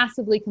were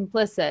massively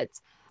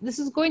complicit. This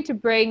is going to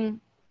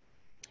bring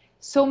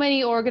so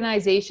many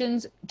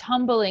organizations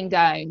tumbling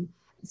down.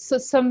 So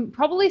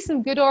probably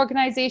some good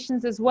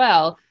organizations as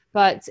well,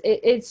 but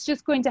it's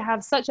just going to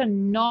have such a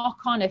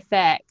knock-on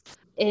effect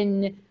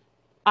in,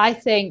 I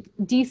think,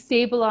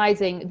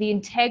 destabilizing the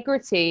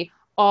integrity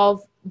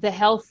of the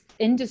health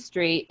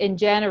industry in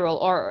general,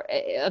 or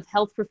of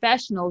health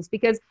professionals,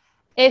 because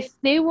if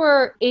they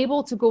were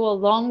able to go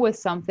along with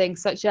something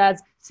such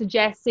as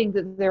suggesting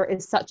that there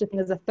is such a thing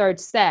as a third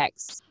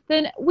sex,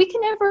 then we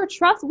can't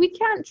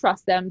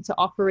trust them to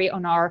operate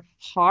on our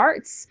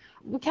hearts.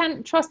 We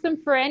can't trust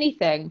them for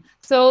anything.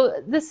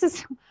 So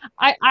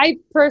I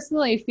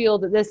personally feel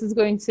that this is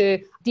going to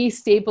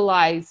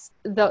destabilize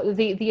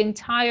the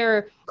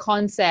entire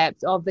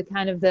concept of the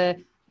kind of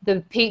the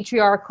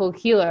patriarchal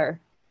healer.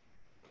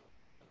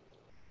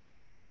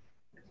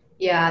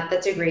 Yeah,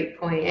 that's a great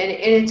point. And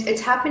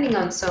it's happening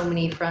on so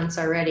many fronts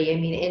already. I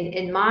mean,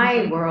 in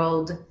my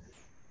world,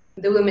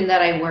 the women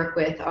that I work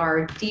with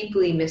are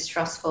deeply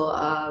mistrustful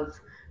of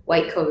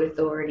white coat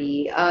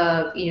authority,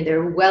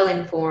 they're well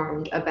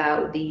informed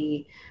about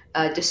the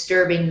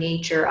disturbing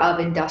nature of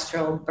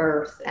industrial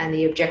birth and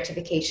the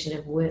objectification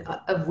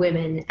of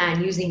women,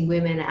 and using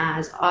women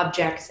as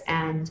objects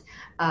and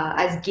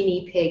as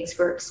guinea pigs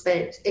for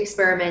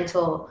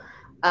experimental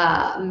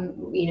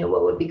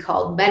what would be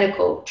called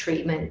medical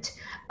treatment.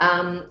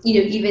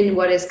 Even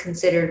what is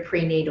considered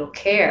prenatal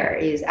care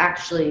is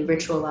actually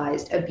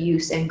ritualized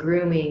abuse and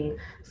grooming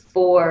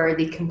for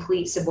the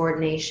complete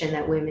subordination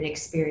that women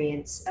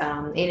experience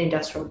in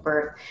industrial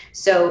birth.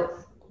 So,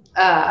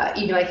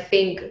 I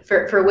think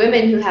for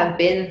women who have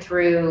been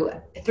through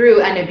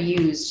and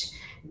abused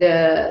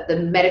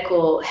the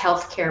medical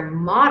healthcare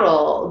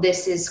model,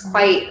 this is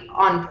quite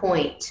on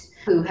point.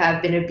 Who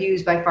have been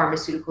abused by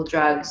pharmaceutical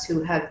drugs,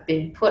 who have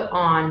been put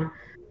on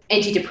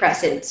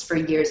antidepressants for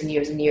years and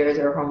years and years,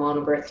 or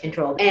hormonal birth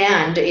control.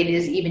 And it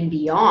is even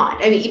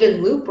beyond. I mean,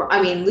 even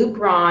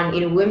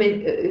Lupron,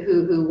 women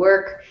who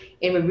work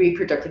in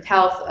reproductive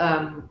health,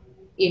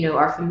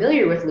 are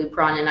familiar with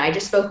Lupron. And I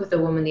just spoke with a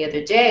woman the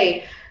other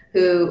day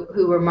who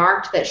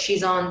remarked that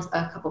she's on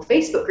a couple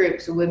Facebook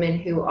groups of women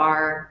who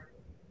are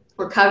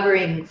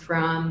recovering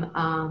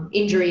from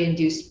injury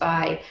induced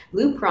by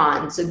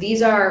Lupron. So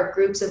these are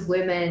groups of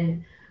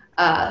women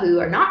who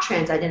are not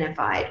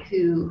trans-identified,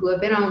 who have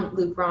been on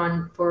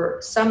Lupron for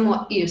some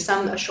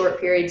a short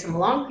period, some a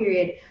long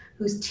period,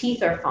 whose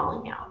teeth are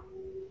falling out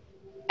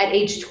at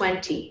age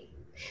 20.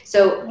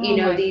 So,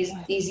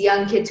 these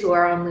young kids who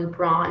are on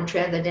Lupron,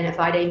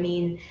 trans-identified, I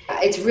mean,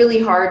 it's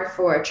really hard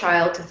for a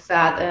child to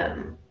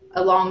fathom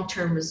a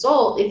long-term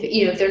result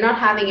if they're not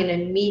having an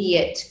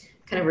immediate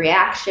kind of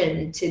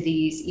reaction to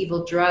these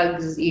evil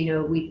drugs. We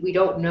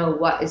don't know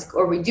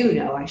we do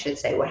know, I should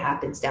say, what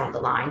happens down the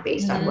line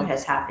based on what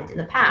has happened in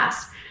the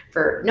past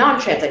for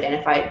non-trans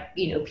identified,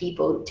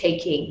 people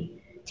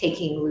taking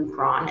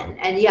Lupron.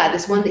 And yeah,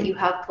 this one that you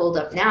have pulled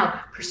up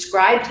now,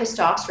 prescribed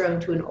testosterone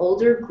to an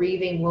older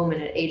grieving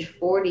woman at age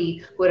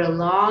 40 who had a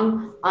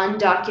long,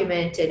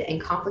 undocumented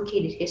and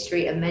complicated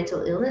history of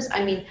mental illness.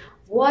 I mean,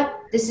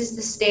 this is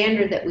the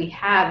standard that we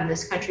have in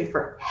this country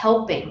for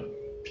helping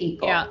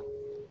people. Yeah.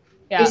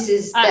 This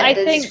is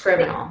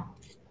criminal.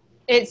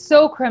 It's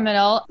so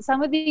criminal.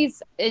 Some of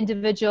these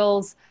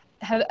individuals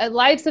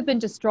lives have been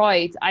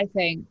destroyed. I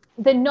think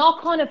the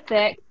knock-on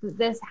effect that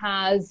this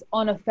has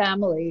on a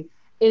family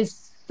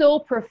is so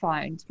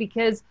profound,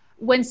 because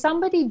when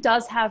somebody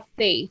does have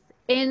faith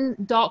in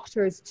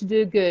doctors to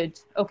do good,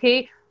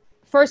 okay,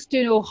 first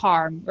do no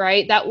harm,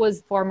 right? That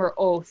was former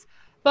oath.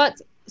 But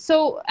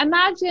So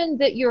imagine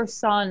that your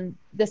son,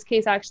 this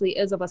case actually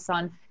is of a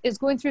son, is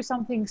going through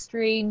something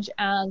strange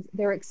and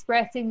they're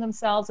expressing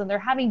themselves and they're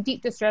having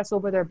deep distress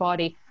over their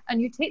body.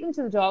 And you take them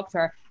to the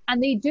doctor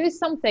and they do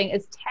something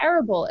as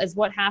terrible as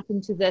what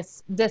happened to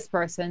this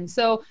person.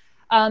 So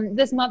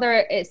this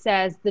mother, it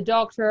says, the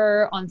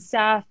doctor on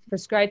staff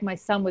prescribed my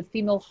son with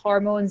female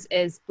hormones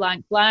is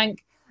blank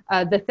blank.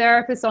 The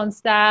therapist on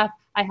staff,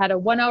 I had a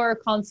 1 hour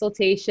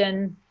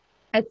consultation.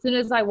 As soon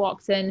as I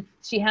walked in,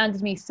 she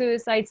handed me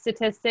suicide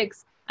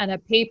statistics and a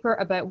paper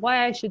about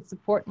why I should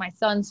support my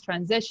son's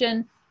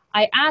transition.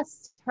 I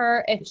asked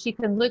her if she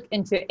can look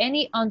into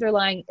any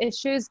underlying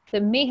issues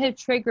that may have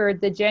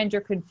triggered the gender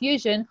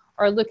confusion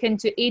or look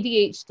into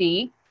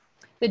ADHD.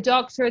 The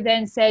doctor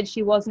then said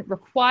she wasn't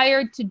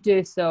required to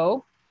do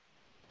so.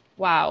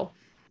 Wow.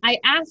 I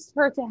asked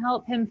her to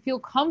help him feel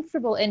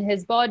comfortable in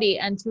his body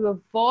and to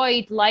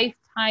avoid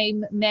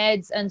lifetime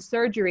meds and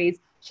surgeries.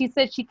 She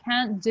said she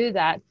can't do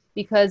that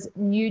because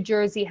New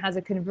Jersey has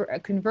a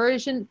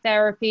conversion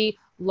therapy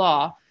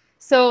law.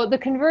 So the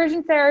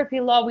conversion therapy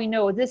law, we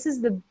know this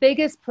is the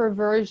biggest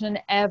perversion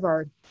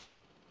ever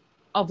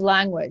of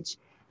language,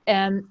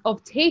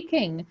 of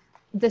taking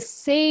the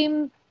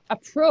same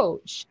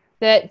approach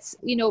that,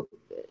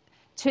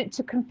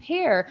 to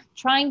compare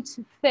trying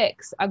to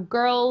fix a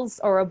girl's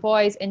or a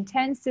boy's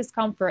intense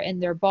discomfort in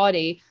their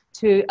body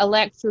to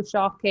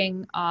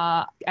electroshocking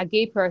a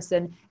gay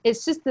person.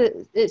 It's just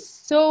that it's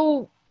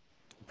so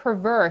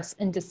perverse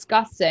and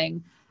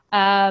disgusting.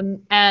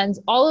 And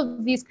all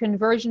of these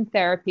conversion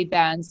therapy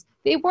bans,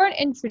 they weren't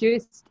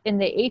introduced in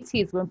the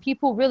 80s when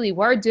people really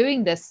were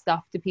doing this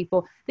stuff to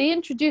people. They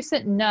introduce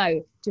it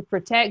now to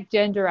protect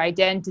gender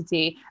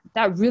identity.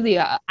 That really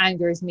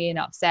angers me and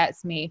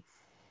upsets me.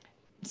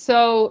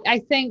 So I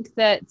think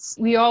that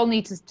we all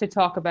need to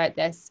talk about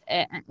this.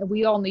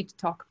 We all need to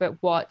talk about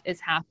what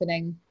is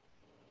happening.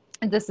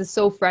 And this is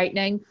so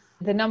frightening.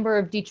 The number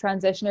of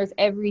detransitioners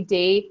every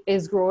day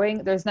is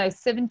growing. There's now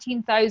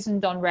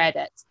 17,000 on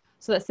Reddit.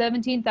 So that's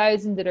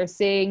 17,000 that are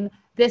saying,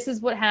 this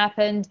is what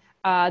happened.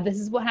 This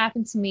is what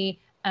happened to me.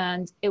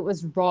 And it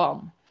was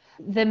wrong.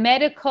 The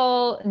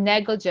medical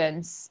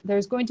negligence,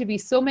 there's going to be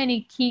so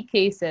many key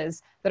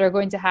cases that are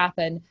going to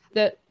happen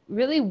that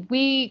really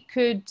we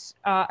could,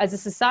 as a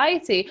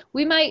society,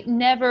 we might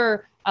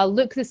never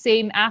look the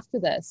same after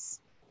this.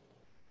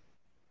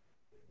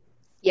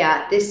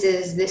 Yeah, this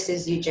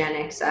is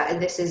eugenics.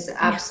 This is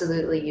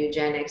absolutely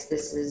eugenics.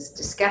 This is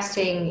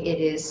disgusting. It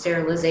is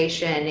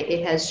sterilization.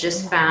 It has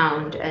just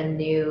found a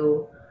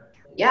new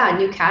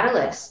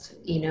catalyst,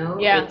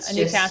 Yeah, a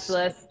new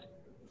catalyst.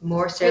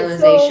 More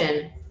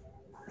sterilization.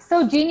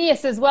 So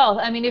genius as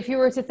well. I mean, if you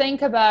were to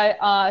think about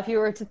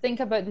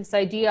this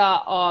idea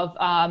of,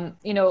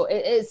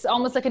 it's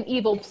almost like an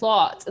evil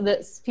plot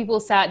that people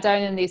sat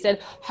down and they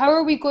said, how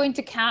are we going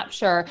to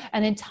capture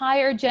an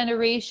entire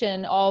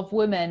generation of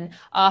women?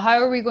 How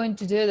are we going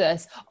to do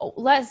this? Oh,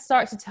 let's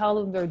start to tell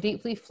them they're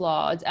deeply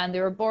flawed and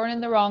they were born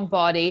in the wrong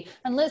body,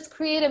 and let's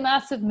create a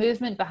massive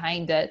movement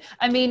behind it.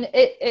 I mean,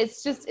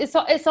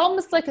 it's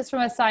almost like it's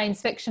from a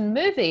science fiction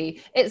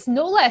movie. It's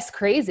no less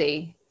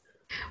crazy.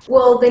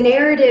 Well, the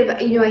narrative,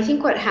 I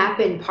think what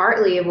happened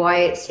partly of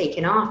why it's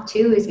taken off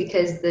too is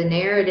because the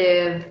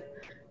narrative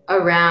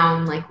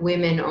around like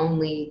women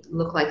only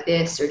look like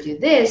this or do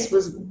this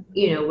was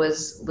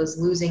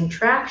losing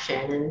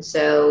traction. And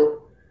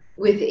so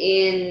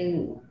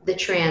within the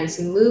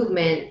trans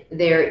movement,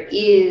 there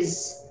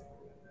is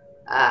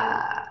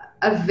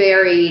a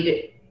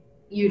varied,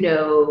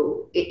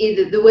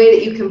 the way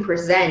that you can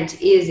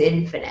present is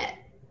infinite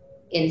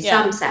in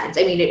some sense.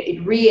 I mean,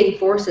 it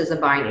reinforces a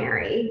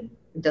binary.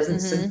 It doesn't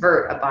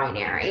subvert a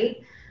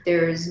binary.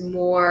 There's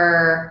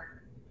more.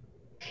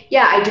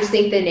 Yeah, I just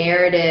think the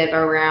narrative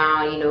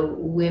around,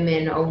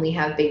 women only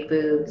have big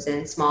boobs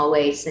and small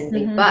waists and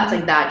big butts,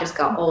 like that just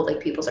got old.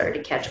 Like people started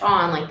to catch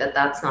on, like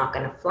that's not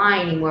going to fly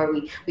anymore.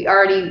 We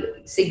already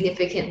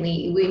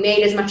we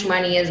made as much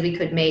money as we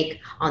could make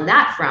on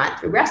that front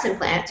through breast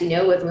implants,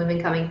 with women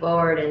coming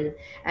forward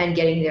and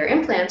getting their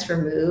implants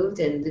removed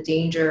and the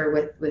danger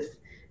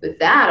with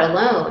that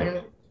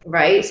alone.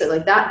 Right. So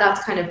like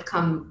that's kind of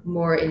come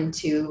more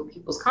into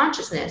people's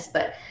consciousness.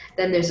 But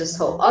then there's this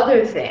whole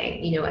other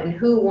thing, and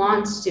who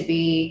wants to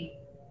be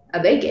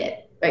a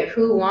bigot, right?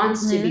 Who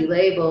wants to be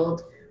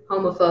labeled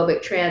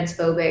homophobic,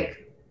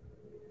 transphobic?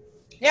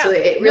 Yeah. So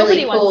it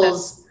really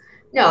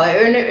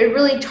it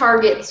really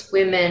targets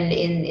women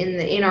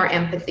in our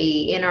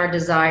empathy, in our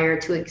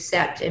desire to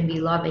accept and be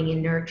loving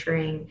and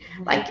nurturing,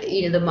 like,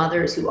 the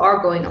mothers who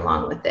are going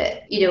along with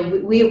it.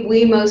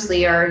 We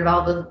mostly are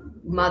involved with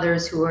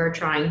mothers who are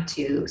trying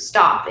to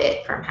stop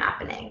it from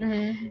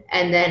happening.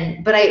 And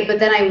then, but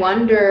then I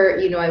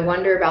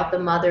wonder about the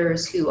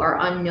mothers who are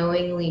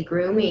unknowingly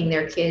grooming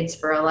their kids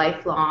for a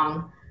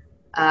lifelong,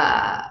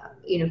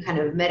 kind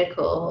of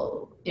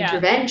medical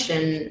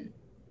intervention.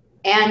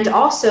 And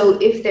also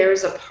if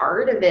there's a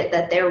part of it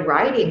that they're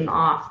writing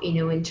off,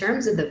 in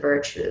terms of the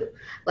virtue,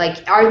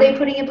 like, are they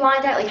putting a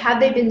blind eye? Like,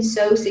 have they been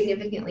so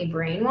significantly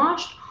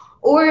brainwashed?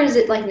 Or is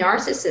it like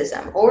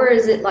narcissism? Or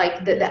is it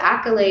like the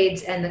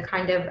accolades and the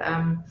kind of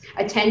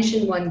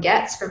attention one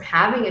gets from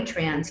having a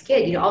trans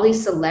kid? You know, all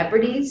these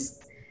celebrities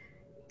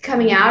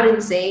coming out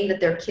and saying that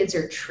their kids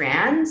are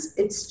trans.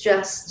 It's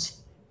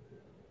just...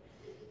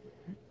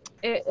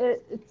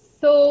 It's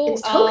so...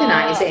 It's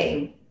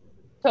tokenizing.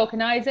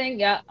 Tokenizing,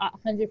 yeah,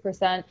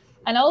 100%.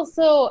 And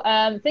also,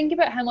 think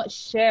about how much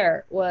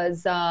Cher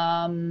was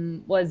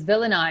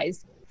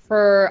villainized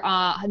for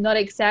not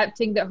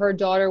accepting that her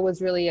daughter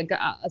was really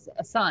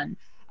a son.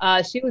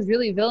 She was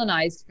really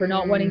villainized for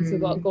not wanting to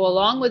go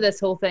along with this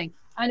whole thing.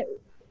 And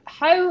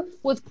how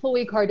was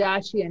Khloe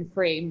Kardashian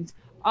framed?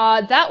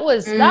 That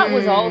was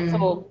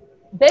also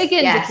big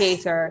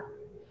indicator.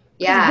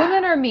 Yeah.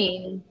 Women are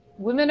mean.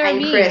 Women are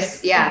mean.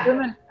 Chris,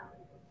 yeah.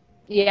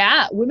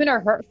 Women are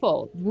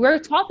hurtful. We're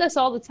taught this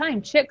all the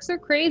time. Chicks are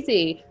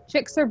crazy.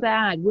 Chicks are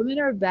bad. Women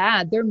are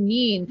bad. They're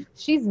mean.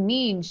 She's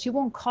mean. She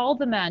won't call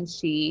the man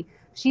she.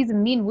 She's a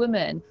mean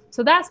woman.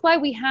 So that's why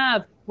we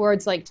have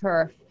words like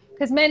TERF.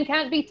 Because men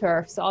can't be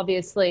TERFs,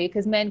 obviously,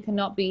 because men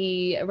cannot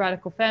be a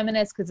radical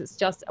feminist, because it's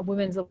just a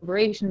women's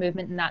liberation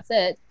movement and that's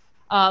it.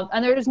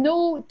 And there's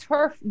no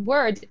TERF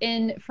word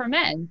for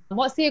men.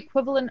 What's the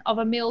equivalent of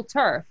a male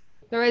TERF?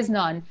 There is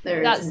none.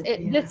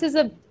 This is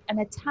an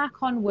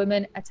attack on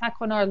women, attack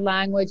on our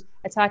language,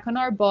 attack on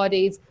our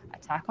bodies,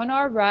 attack on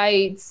our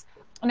rights,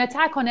 an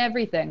attack on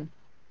everything.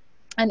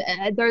 And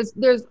there's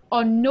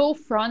on no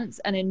fronts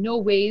and in no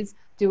ways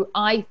do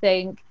I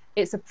think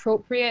it's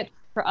appropriate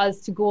for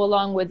us to go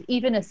along with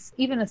even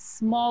a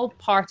small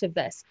part of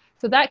this.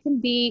 So that can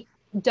be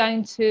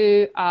down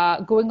to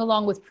going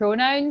along with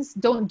pronouns.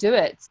 Don't do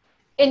it.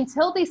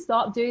 Until they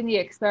stop doing the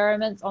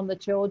experiments on the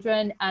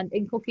children and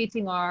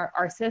inculcating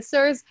our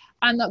sisters,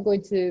 I'm not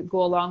going to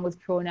go along with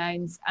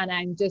pronouns, and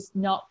I'm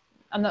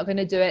not going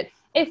to do it.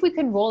 If we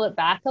can roll it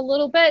back a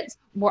little bit,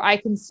 where I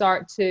can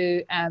start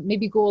to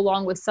maybe go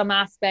along with some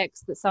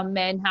aspects that some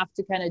men have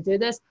to kind of do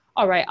this,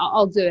 all right,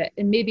 I'll do it.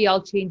 And maybe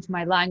I'll change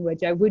my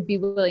language. I would be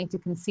willing to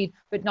concede,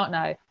 but not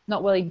now.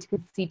 Not willing to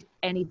concede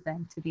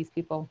anything to these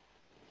people.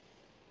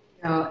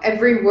 No,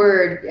 every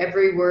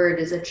word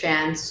is a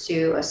chance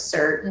to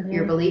assert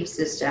your belief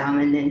system,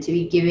 and then to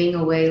be giving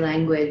away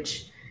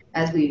language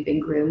as we've been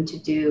groomed to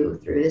do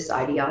through this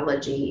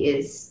ideology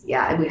is,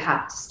 we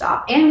have to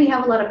stop. And we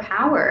have a lot of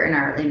power in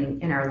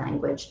our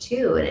language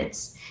too. And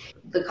it's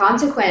the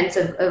consequence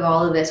of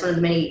all of this. One of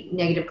the many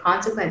negative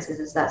consequences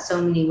is that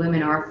so many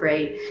women are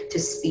afraid to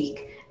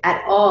speak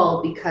at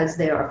all because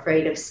they are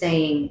afraid of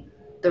saying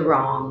the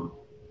wrong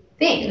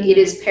thing. It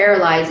is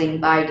paralyzing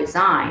by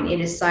design. It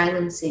is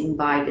silencing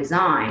by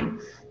design.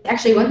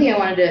 Actually, one thing I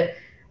wanted to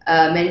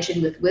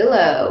mention with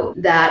Willow,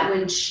 that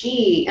when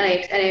she, and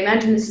I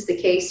imagine this is the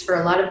case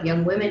for a lot of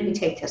young women who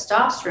take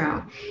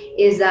testosterone,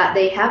 is that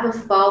they have a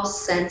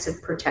false sense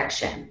of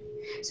protection.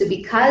 So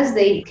because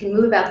they can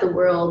move about the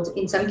world,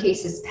 in some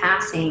cases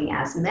passing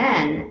as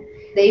men,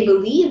 they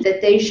believe that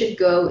they should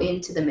go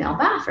into the male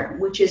bathroom,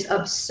 which is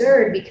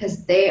absurd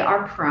because they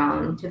are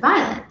prone to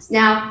violence.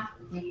 Now,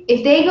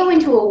 if they go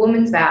into a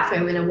woman's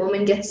bathroom and a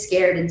woman gets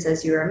scared and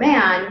says, "You're a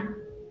man,"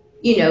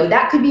 you know,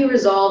 that could be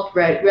resolved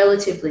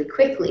relatively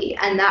quickly.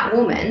 And that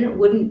woman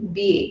wouldn't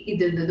be,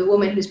 the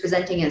woman who's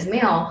presenting as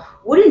male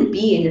wouldn't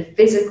be in a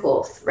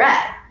physical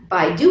threat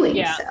by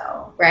doing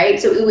so, right?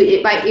 So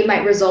it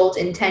might result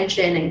in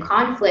tension and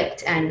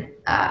conflict and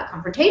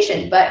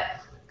confrontation. But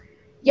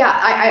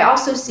I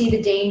also see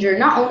the danger,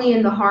 not only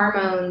in the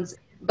hormones,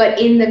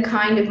 but in the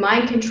kind of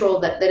mind control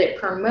that it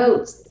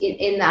promotes,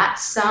 in that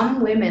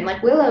some women,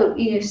 like Willow,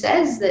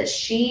 says that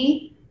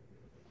she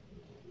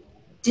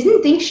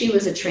didn't think she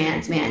was a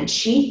trans man.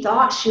 She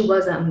thought she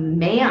was a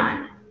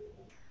man.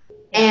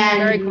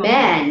 And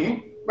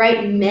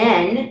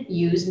men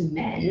use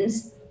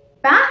men's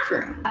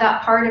bathroom.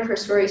 That part of her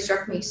story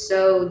struck me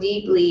so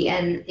deeply,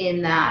 and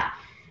in that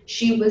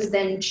she was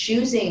then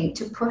choosing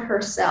to put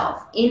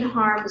herself in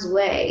harm's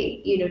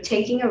way,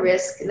 taking a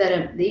risk that,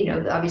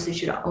 obviously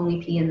should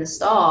only pee in the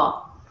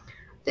stall.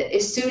 That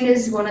as soon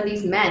as one of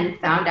these men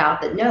found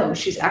out that, no,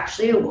 she's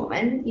actually a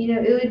woman,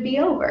 it would be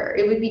over.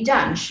 It would be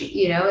done.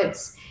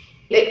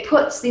 It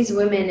puts these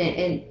women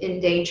in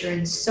danger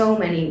in so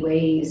many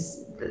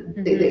ways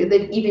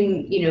that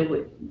even,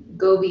 would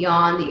go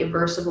beyond the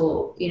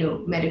irreversible,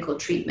 medical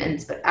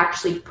treatments, but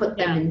actually put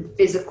them in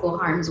physical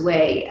harm's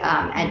way,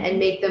 and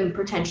make them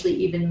potentially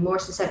even more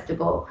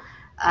susceptible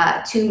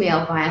to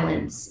male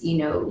violence,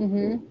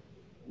 It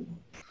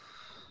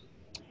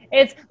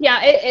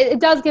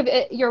does give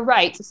it, you're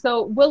right.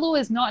 So Willow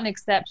is not an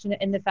exception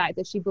in the fact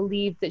that she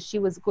believed that she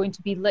was going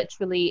to be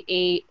literally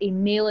a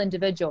male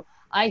individual.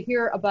 I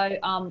hear about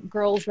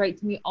girls write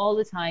to me all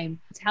the time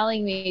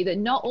telling me that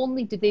not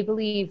only did they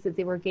believe that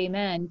they were gay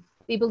men,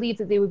 they believed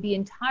that they would be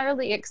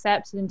entirely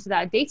accepted into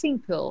that dating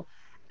pool.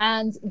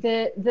 And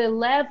the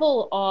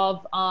level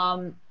of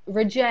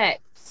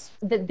rejects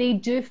that they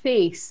do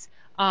face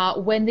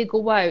when they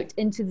go out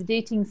into the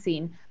dating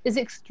scene is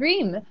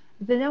extreme.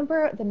 The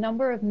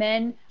number of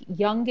men,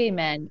 young gay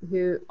men,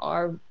 who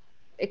are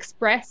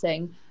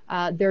expressing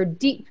their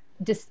deep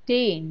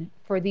disdain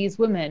for these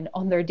women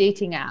on their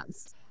dating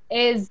apps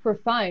is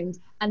profound,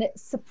 and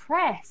it's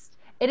suppressed.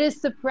 It is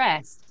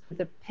suppressed.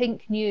 The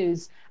pink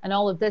news and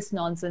all of this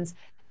nonsense,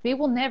 they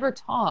will never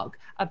talk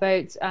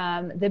about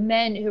the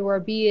men who are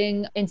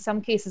being, in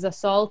some cases,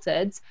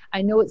 assaulted.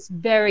 I know it's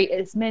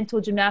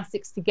mental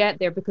gymnastics to get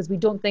there, because we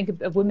don't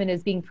think of women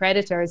as being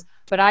predators,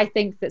 but I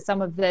think that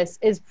some of this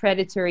is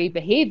predatory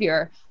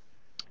behavior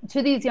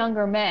to these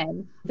younger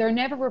men. They're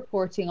never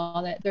reporting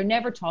on it. They're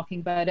never talking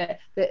about it.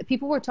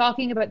 People were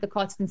talking about the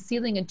cotton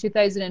ceiling in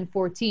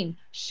 2014.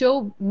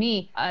 Show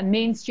me a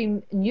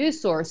mainstream news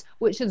source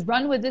which has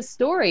run with this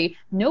story.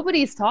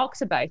 Nobody's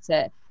talked about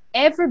it.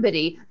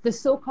 Everybody, the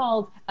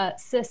so-called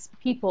cis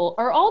people,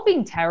 are all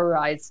being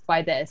terrorized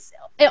by this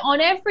on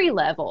every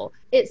level.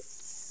 It's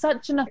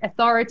such an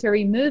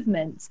authoritarian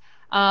movement,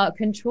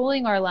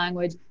 controlling our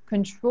language,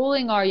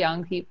 controlling our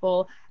young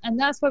people. And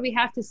that's why we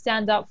have to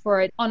stand up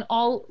for it on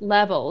all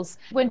levels.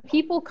 When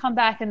people come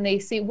back and they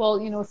say,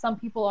 well, some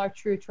people are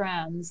true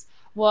trans,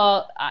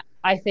 well,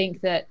 I think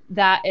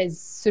that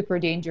is super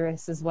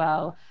dangerous as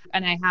well.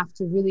 And I have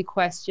to really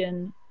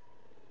question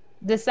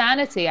the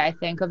sanity, I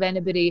think, of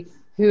anybody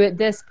who at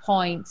this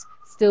point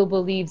still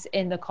believes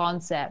in the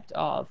concept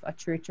of a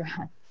true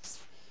trans.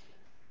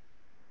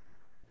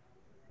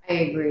 I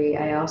agree.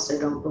 I also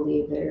don't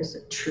believe there's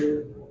a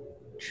true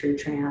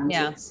trans.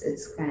 Yeah.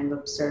 It's kind of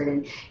absurd.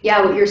 And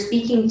yeah, what you're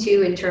speaking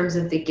to in terms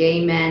of the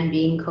gay men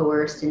being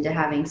coerced into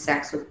having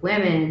sex with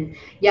women,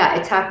 yeah,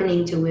 it's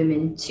happening to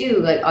women too.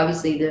 Like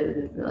obviously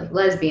the like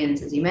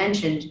lesbians, as you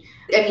mentioned.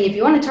 I mean, if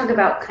you want to talk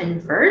about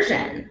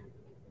conversion,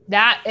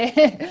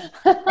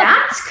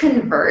 that's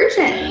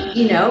conversion,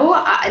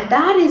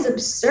 that is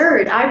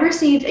absurd.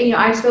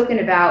 I've spoken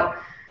about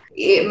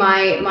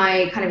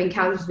my kind of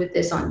encounters with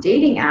this on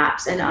dating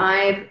apps, and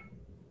I've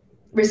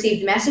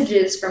received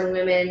messages from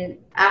women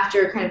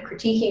after kind of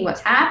critiquing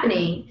what's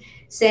happening,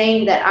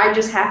 saying that I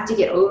just have to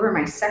get over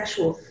my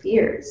sexual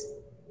fears,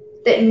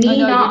 that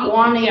not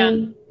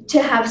wanting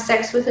to have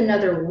sex with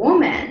another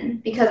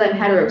woman because I'm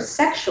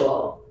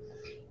heterosexual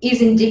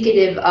is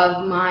indicative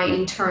of my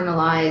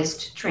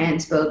internalized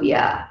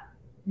transphobia.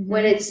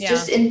 When it's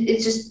just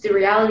the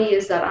reality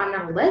is that I'm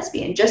not a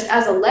lesbian. Just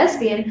as a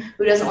lesbian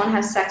who doesn't want to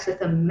have sex with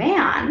a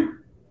man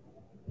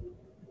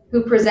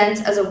who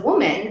presents as a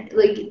woman,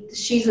 like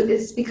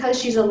it's because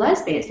she's a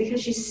lesbian. It's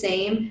because she's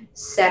same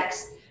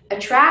sex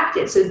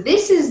attracted. So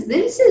this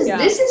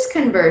is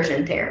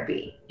conversion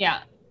therapy.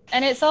 Yeah.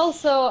 And it's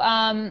also,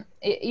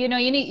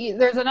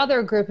 there's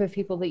another group of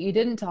people that you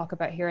didn't talk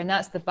about here, and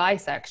that's the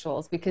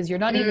bisexuals, because you're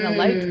not even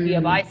allowed to be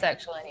a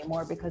bisexual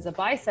anymore, because a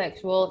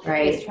bisexual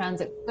is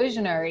trans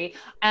exclusionary.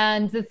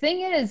 And the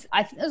thing is,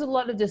 I think there's a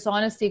lot of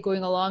dishonesty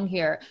going along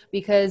here,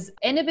 because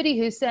anybody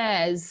who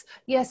says,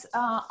 yes,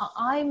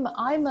 I'm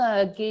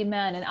a gay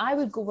man and I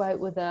would go out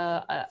with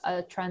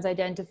a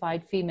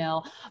trans-identified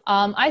female,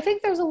 I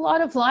think there's a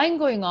lot of lying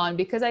going on,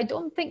 because I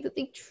don't think that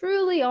they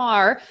truly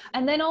are.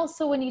 And then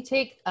also when you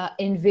take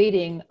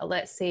invading,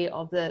 let's say,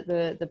 of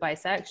the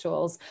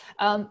bisexuals,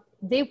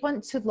 they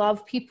want to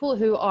love people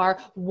who are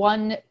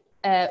one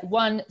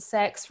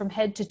sex from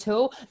head to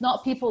toe,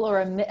 not people who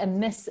are a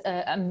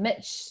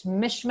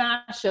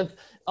mishmash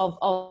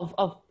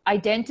of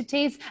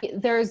identities.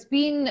 There's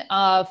been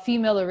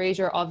female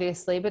erasure,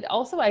 obviously, but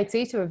also I'd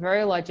say to a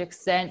very large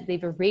extent,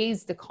 they've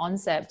erased the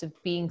concept of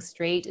being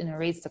straight and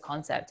erased the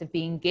concept of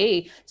being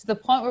gay, to the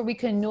point where we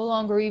can no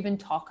longer even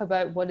talk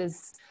about what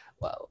is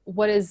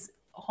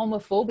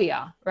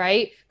homophobia,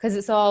 right? Because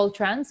it's all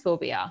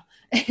transphobia.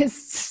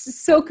 It's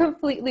so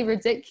completely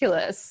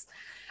ridiculous.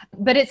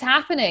 But it's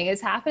happening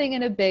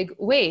in a big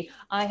way.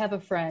 I have a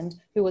friend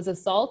who was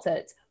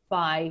assaulted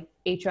by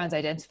a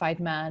trans-identified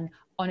man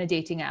on a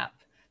dating app.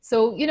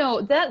 So,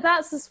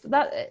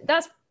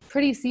 that's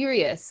pretty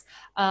serious.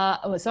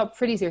 It's not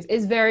pretty serious.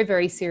 It's very,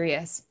 very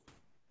serious.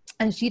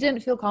 And she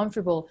didn't feel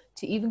comfortable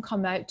to even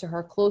come out to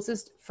her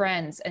closest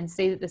friends and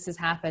say that this has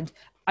happened,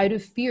 out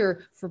of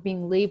fear for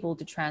being labeled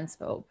a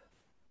transphobe.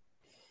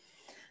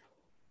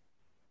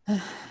 Right.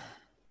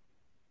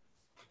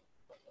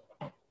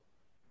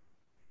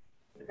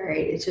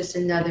 It's just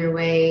another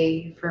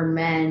way for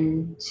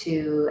men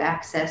to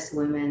access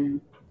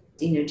women,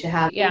 to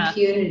have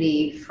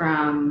impunity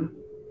from,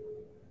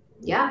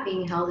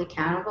 being held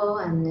accountable,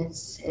 and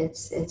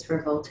it's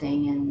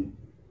revolting.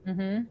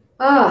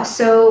 And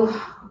so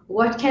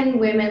what can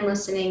women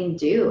listening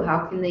do?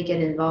 How can they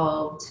get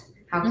involved?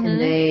 How can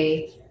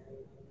they?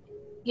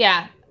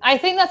 Yeah, I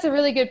think that's a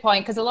really good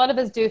point, because a lot of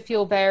us do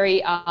feel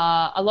very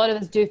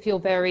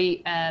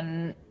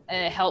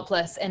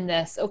helpless in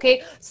this.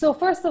 Okay, so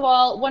first of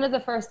all, one of the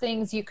first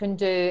things you can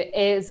do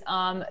is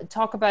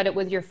talk about it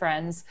with your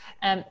friends.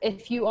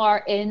 If you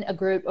are in a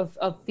group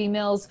of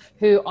females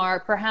who are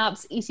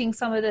perhaps eating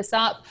some of this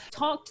up,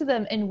 talk to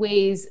them in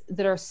ways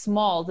that are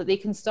small, that they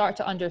can start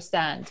to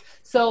understand.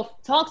 So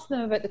talk to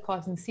them about the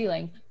cotton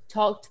ceiling.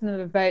 talk to them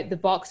about the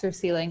boxer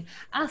ceiling,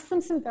 ask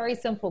them some very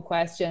simple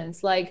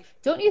questions. Like,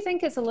 don't you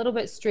think it's a little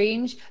bit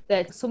strange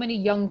that so many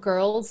young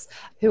girls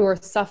who are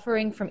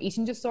suffering from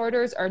eating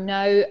disorders are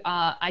now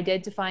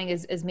identifying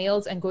as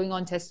males and going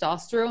on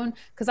testosterone?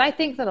 Because I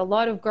think that a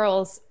lot of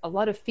girls, a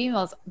lot of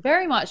females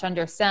very much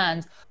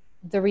understand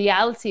the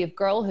reality of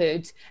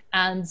girlhood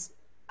and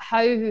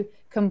how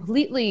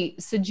completely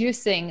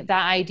seducing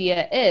that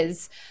idea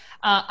is.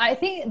 I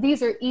think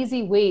these are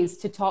easy ways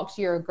to talk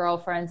to your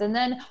girlfriends. And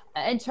then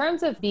in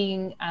terms of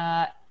being,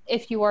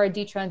 if you are a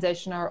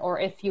detransitioner,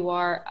 or if you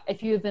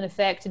have been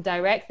affected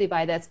directly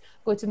by this,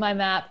 go to my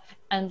map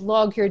and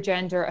log your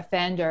gender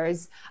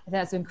offenders. I think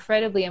that's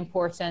incredibly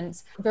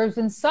important. There's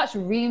been such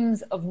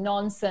reams of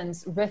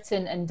nonsense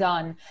written and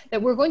done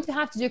that we're going to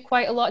have to do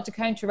quite a lot to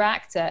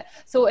counteract it.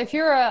 So if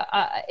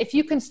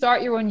you can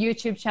start your own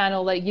YouTube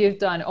channel like you've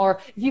done, or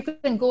if you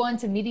can go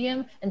onto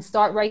Medium and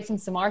start writing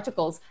some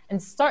articles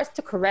and start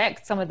to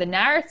correct some of the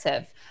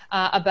narrative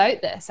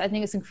about this, I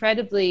think it's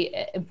incredibly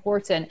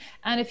important.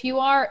 And if you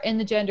are in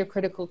the gender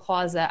critical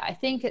closet, I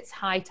think it's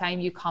high time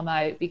you come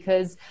out,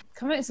 because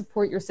come out and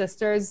support your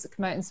sisters,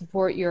 come out and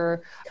support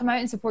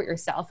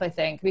yourself, I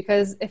think,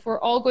 because if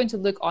we're all going to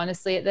look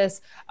honestly at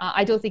this,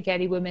 I don't think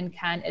any woman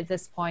can at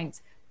this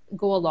point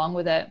go along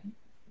with it.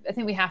 I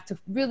think we have to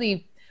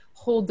really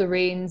hold the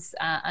reins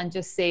and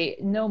just say,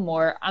 no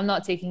more. I'm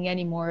not taking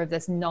any more of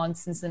this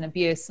nonsense and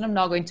abuse, and I'm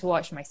not going to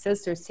watch my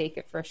sisters take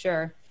it, for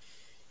sure.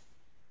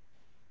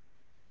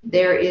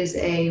 There is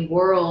a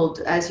world,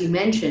 as you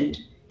mentioned,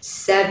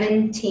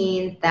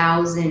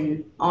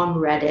 17,000 on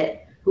Reddit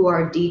who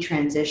are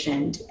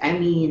detransitioned. I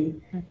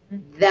mean,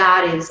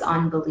 that is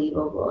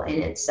unbelievable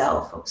in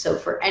itself. So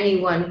for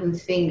anyone who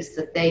thinks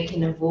that they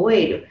can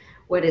avoid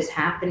what is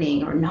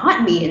happening or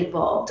not be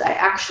involved, I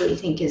actually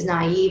think is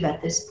naive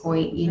at this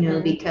point,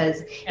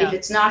 because if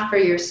it's not for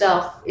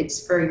yourself,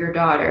 it's for your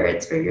daughter,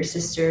 it's for your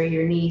sister,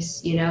 your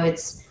niece,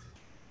 it's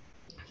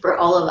for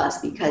all of us,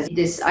 because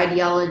this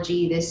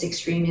ideology, this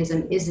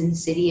extremism is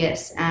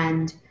insidious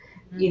and,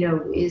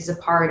 is a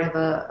part of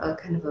a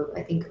kind of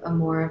I think a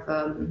more of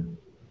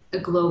a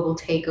global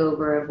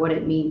takeover of what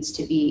it means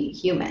to be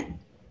human.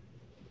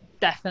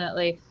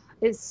 Definitely.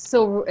 It's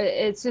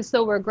just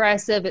so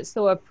regressive. It's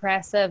so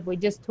oppressive. We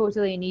just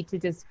totally need to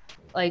just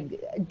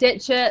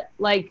ditch it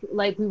like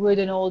we would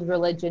an old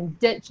religion.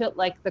 Ditch it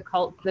like the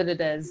cult that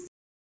it is.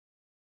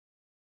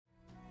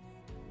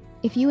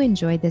 If you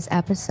enjoyed this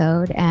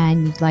episode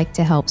and you'd like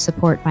to help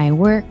support my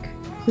work,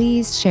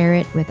 please share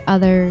it with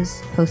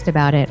others, post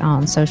about it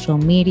on social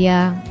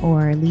media,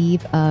 or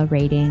leave a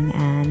rating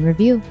and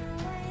review.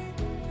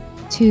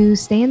 To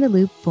stay in the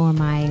loop for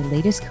my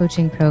latest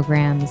coaching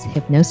programs,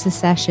 hypnosis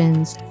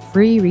sessions,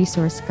 free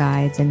resource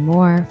guides, and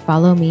more,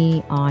 follow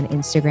me on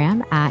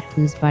Instagram at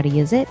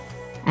whosebodyisit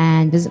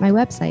and visit my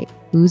website,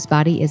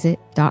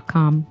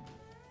 whosebodyisit.com.